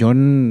 yo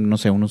no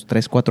sé, unos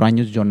 3, 4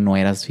 años yo no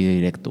era así de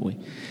directo, güey.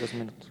 2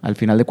 minutos. Al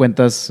final de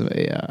cuentas,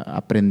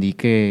 aprendí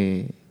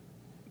que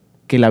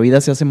la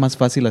vida se hace más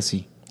fácil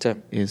así.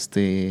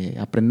 Sí.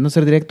 Aprendiendo a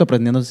ser directo,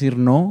 aprendiendo a decir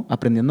no,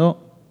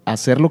 aprendiendo a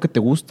hacer lo que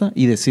te gusta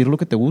y decir lo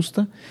que te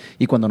gusta,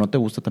 y cuando no te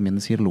gusta también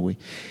decirlo, güey.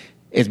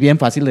 Es bien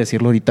fácil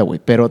decirlo ahorita, güey,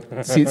 pero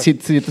si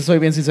te soy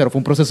bien sincero, fue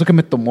un proceso que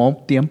me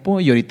tomó tiempo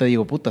y ahorita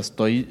digo, puta,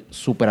 estoy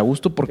súper a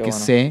gusto porque bueno.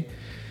 sé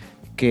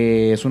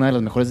que es una de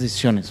las mejores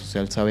decisiones, o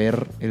sea,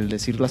 el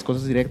decir las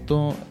cosas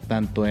directo,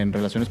 tanto en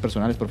relaciones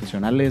personales,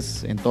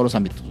 profesionales, en todos los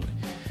ámbitos, güey.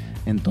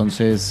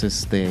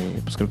 Entonces,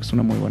 pues creo que es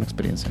una muy buena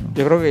experiencia, ¿no?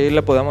 Yo creo que ahí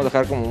le podemos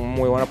dejar como un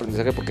muy buen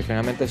aprendizaje porque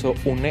generalmente eso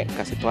une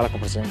casi toda la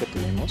conversación que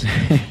tuvimos.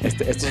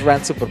 Estos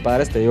rants super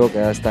padres, te digo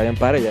que está bien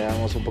padre, ya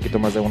llevamos un poquito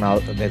más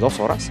de 2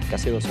 horas,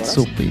 casi 2 horas.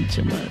 Su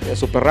pinche madre.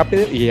 Súper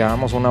rápido y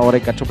llevamos 1 hora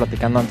y cacho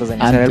platicando antes de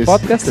iniciar el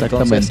podcast.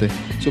 Exactamente.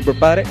 Súper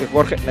padre.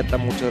 Jorge, neta,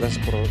 muchas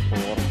gracias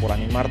por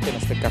animarte. En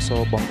este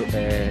caso,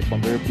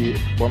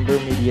 Bomber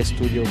Media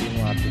Studio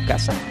vino a tu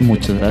casa.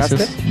 Muchas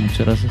gracias.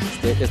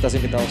 Estás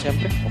invitado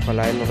siempre.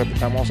 Ojalá él lo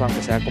repitamos,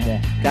 aunque sea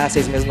como cada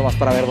 6 meses nomás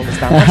para ver dónde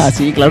estamos.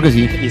 Sí, claro que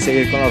sí. Y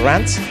seguir con los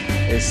rants.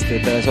 Te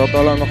deseo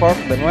todo lo mejor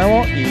de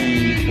nuevo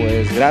y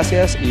pues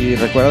gracias. Y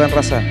recuerden,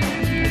 raza,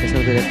 hay que ser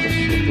directos,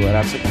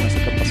 empoderarse con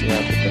esta capacidad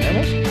que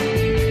tenemos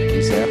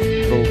y ser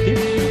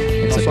productivos.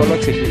 No solo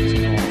exigir,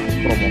 sino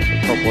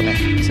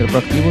proponer. Ser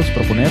proactivos,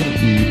 proponer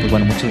y pues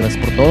bueno, muchas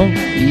gracias por todo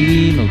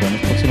y nos vemos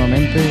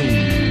próximamente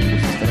y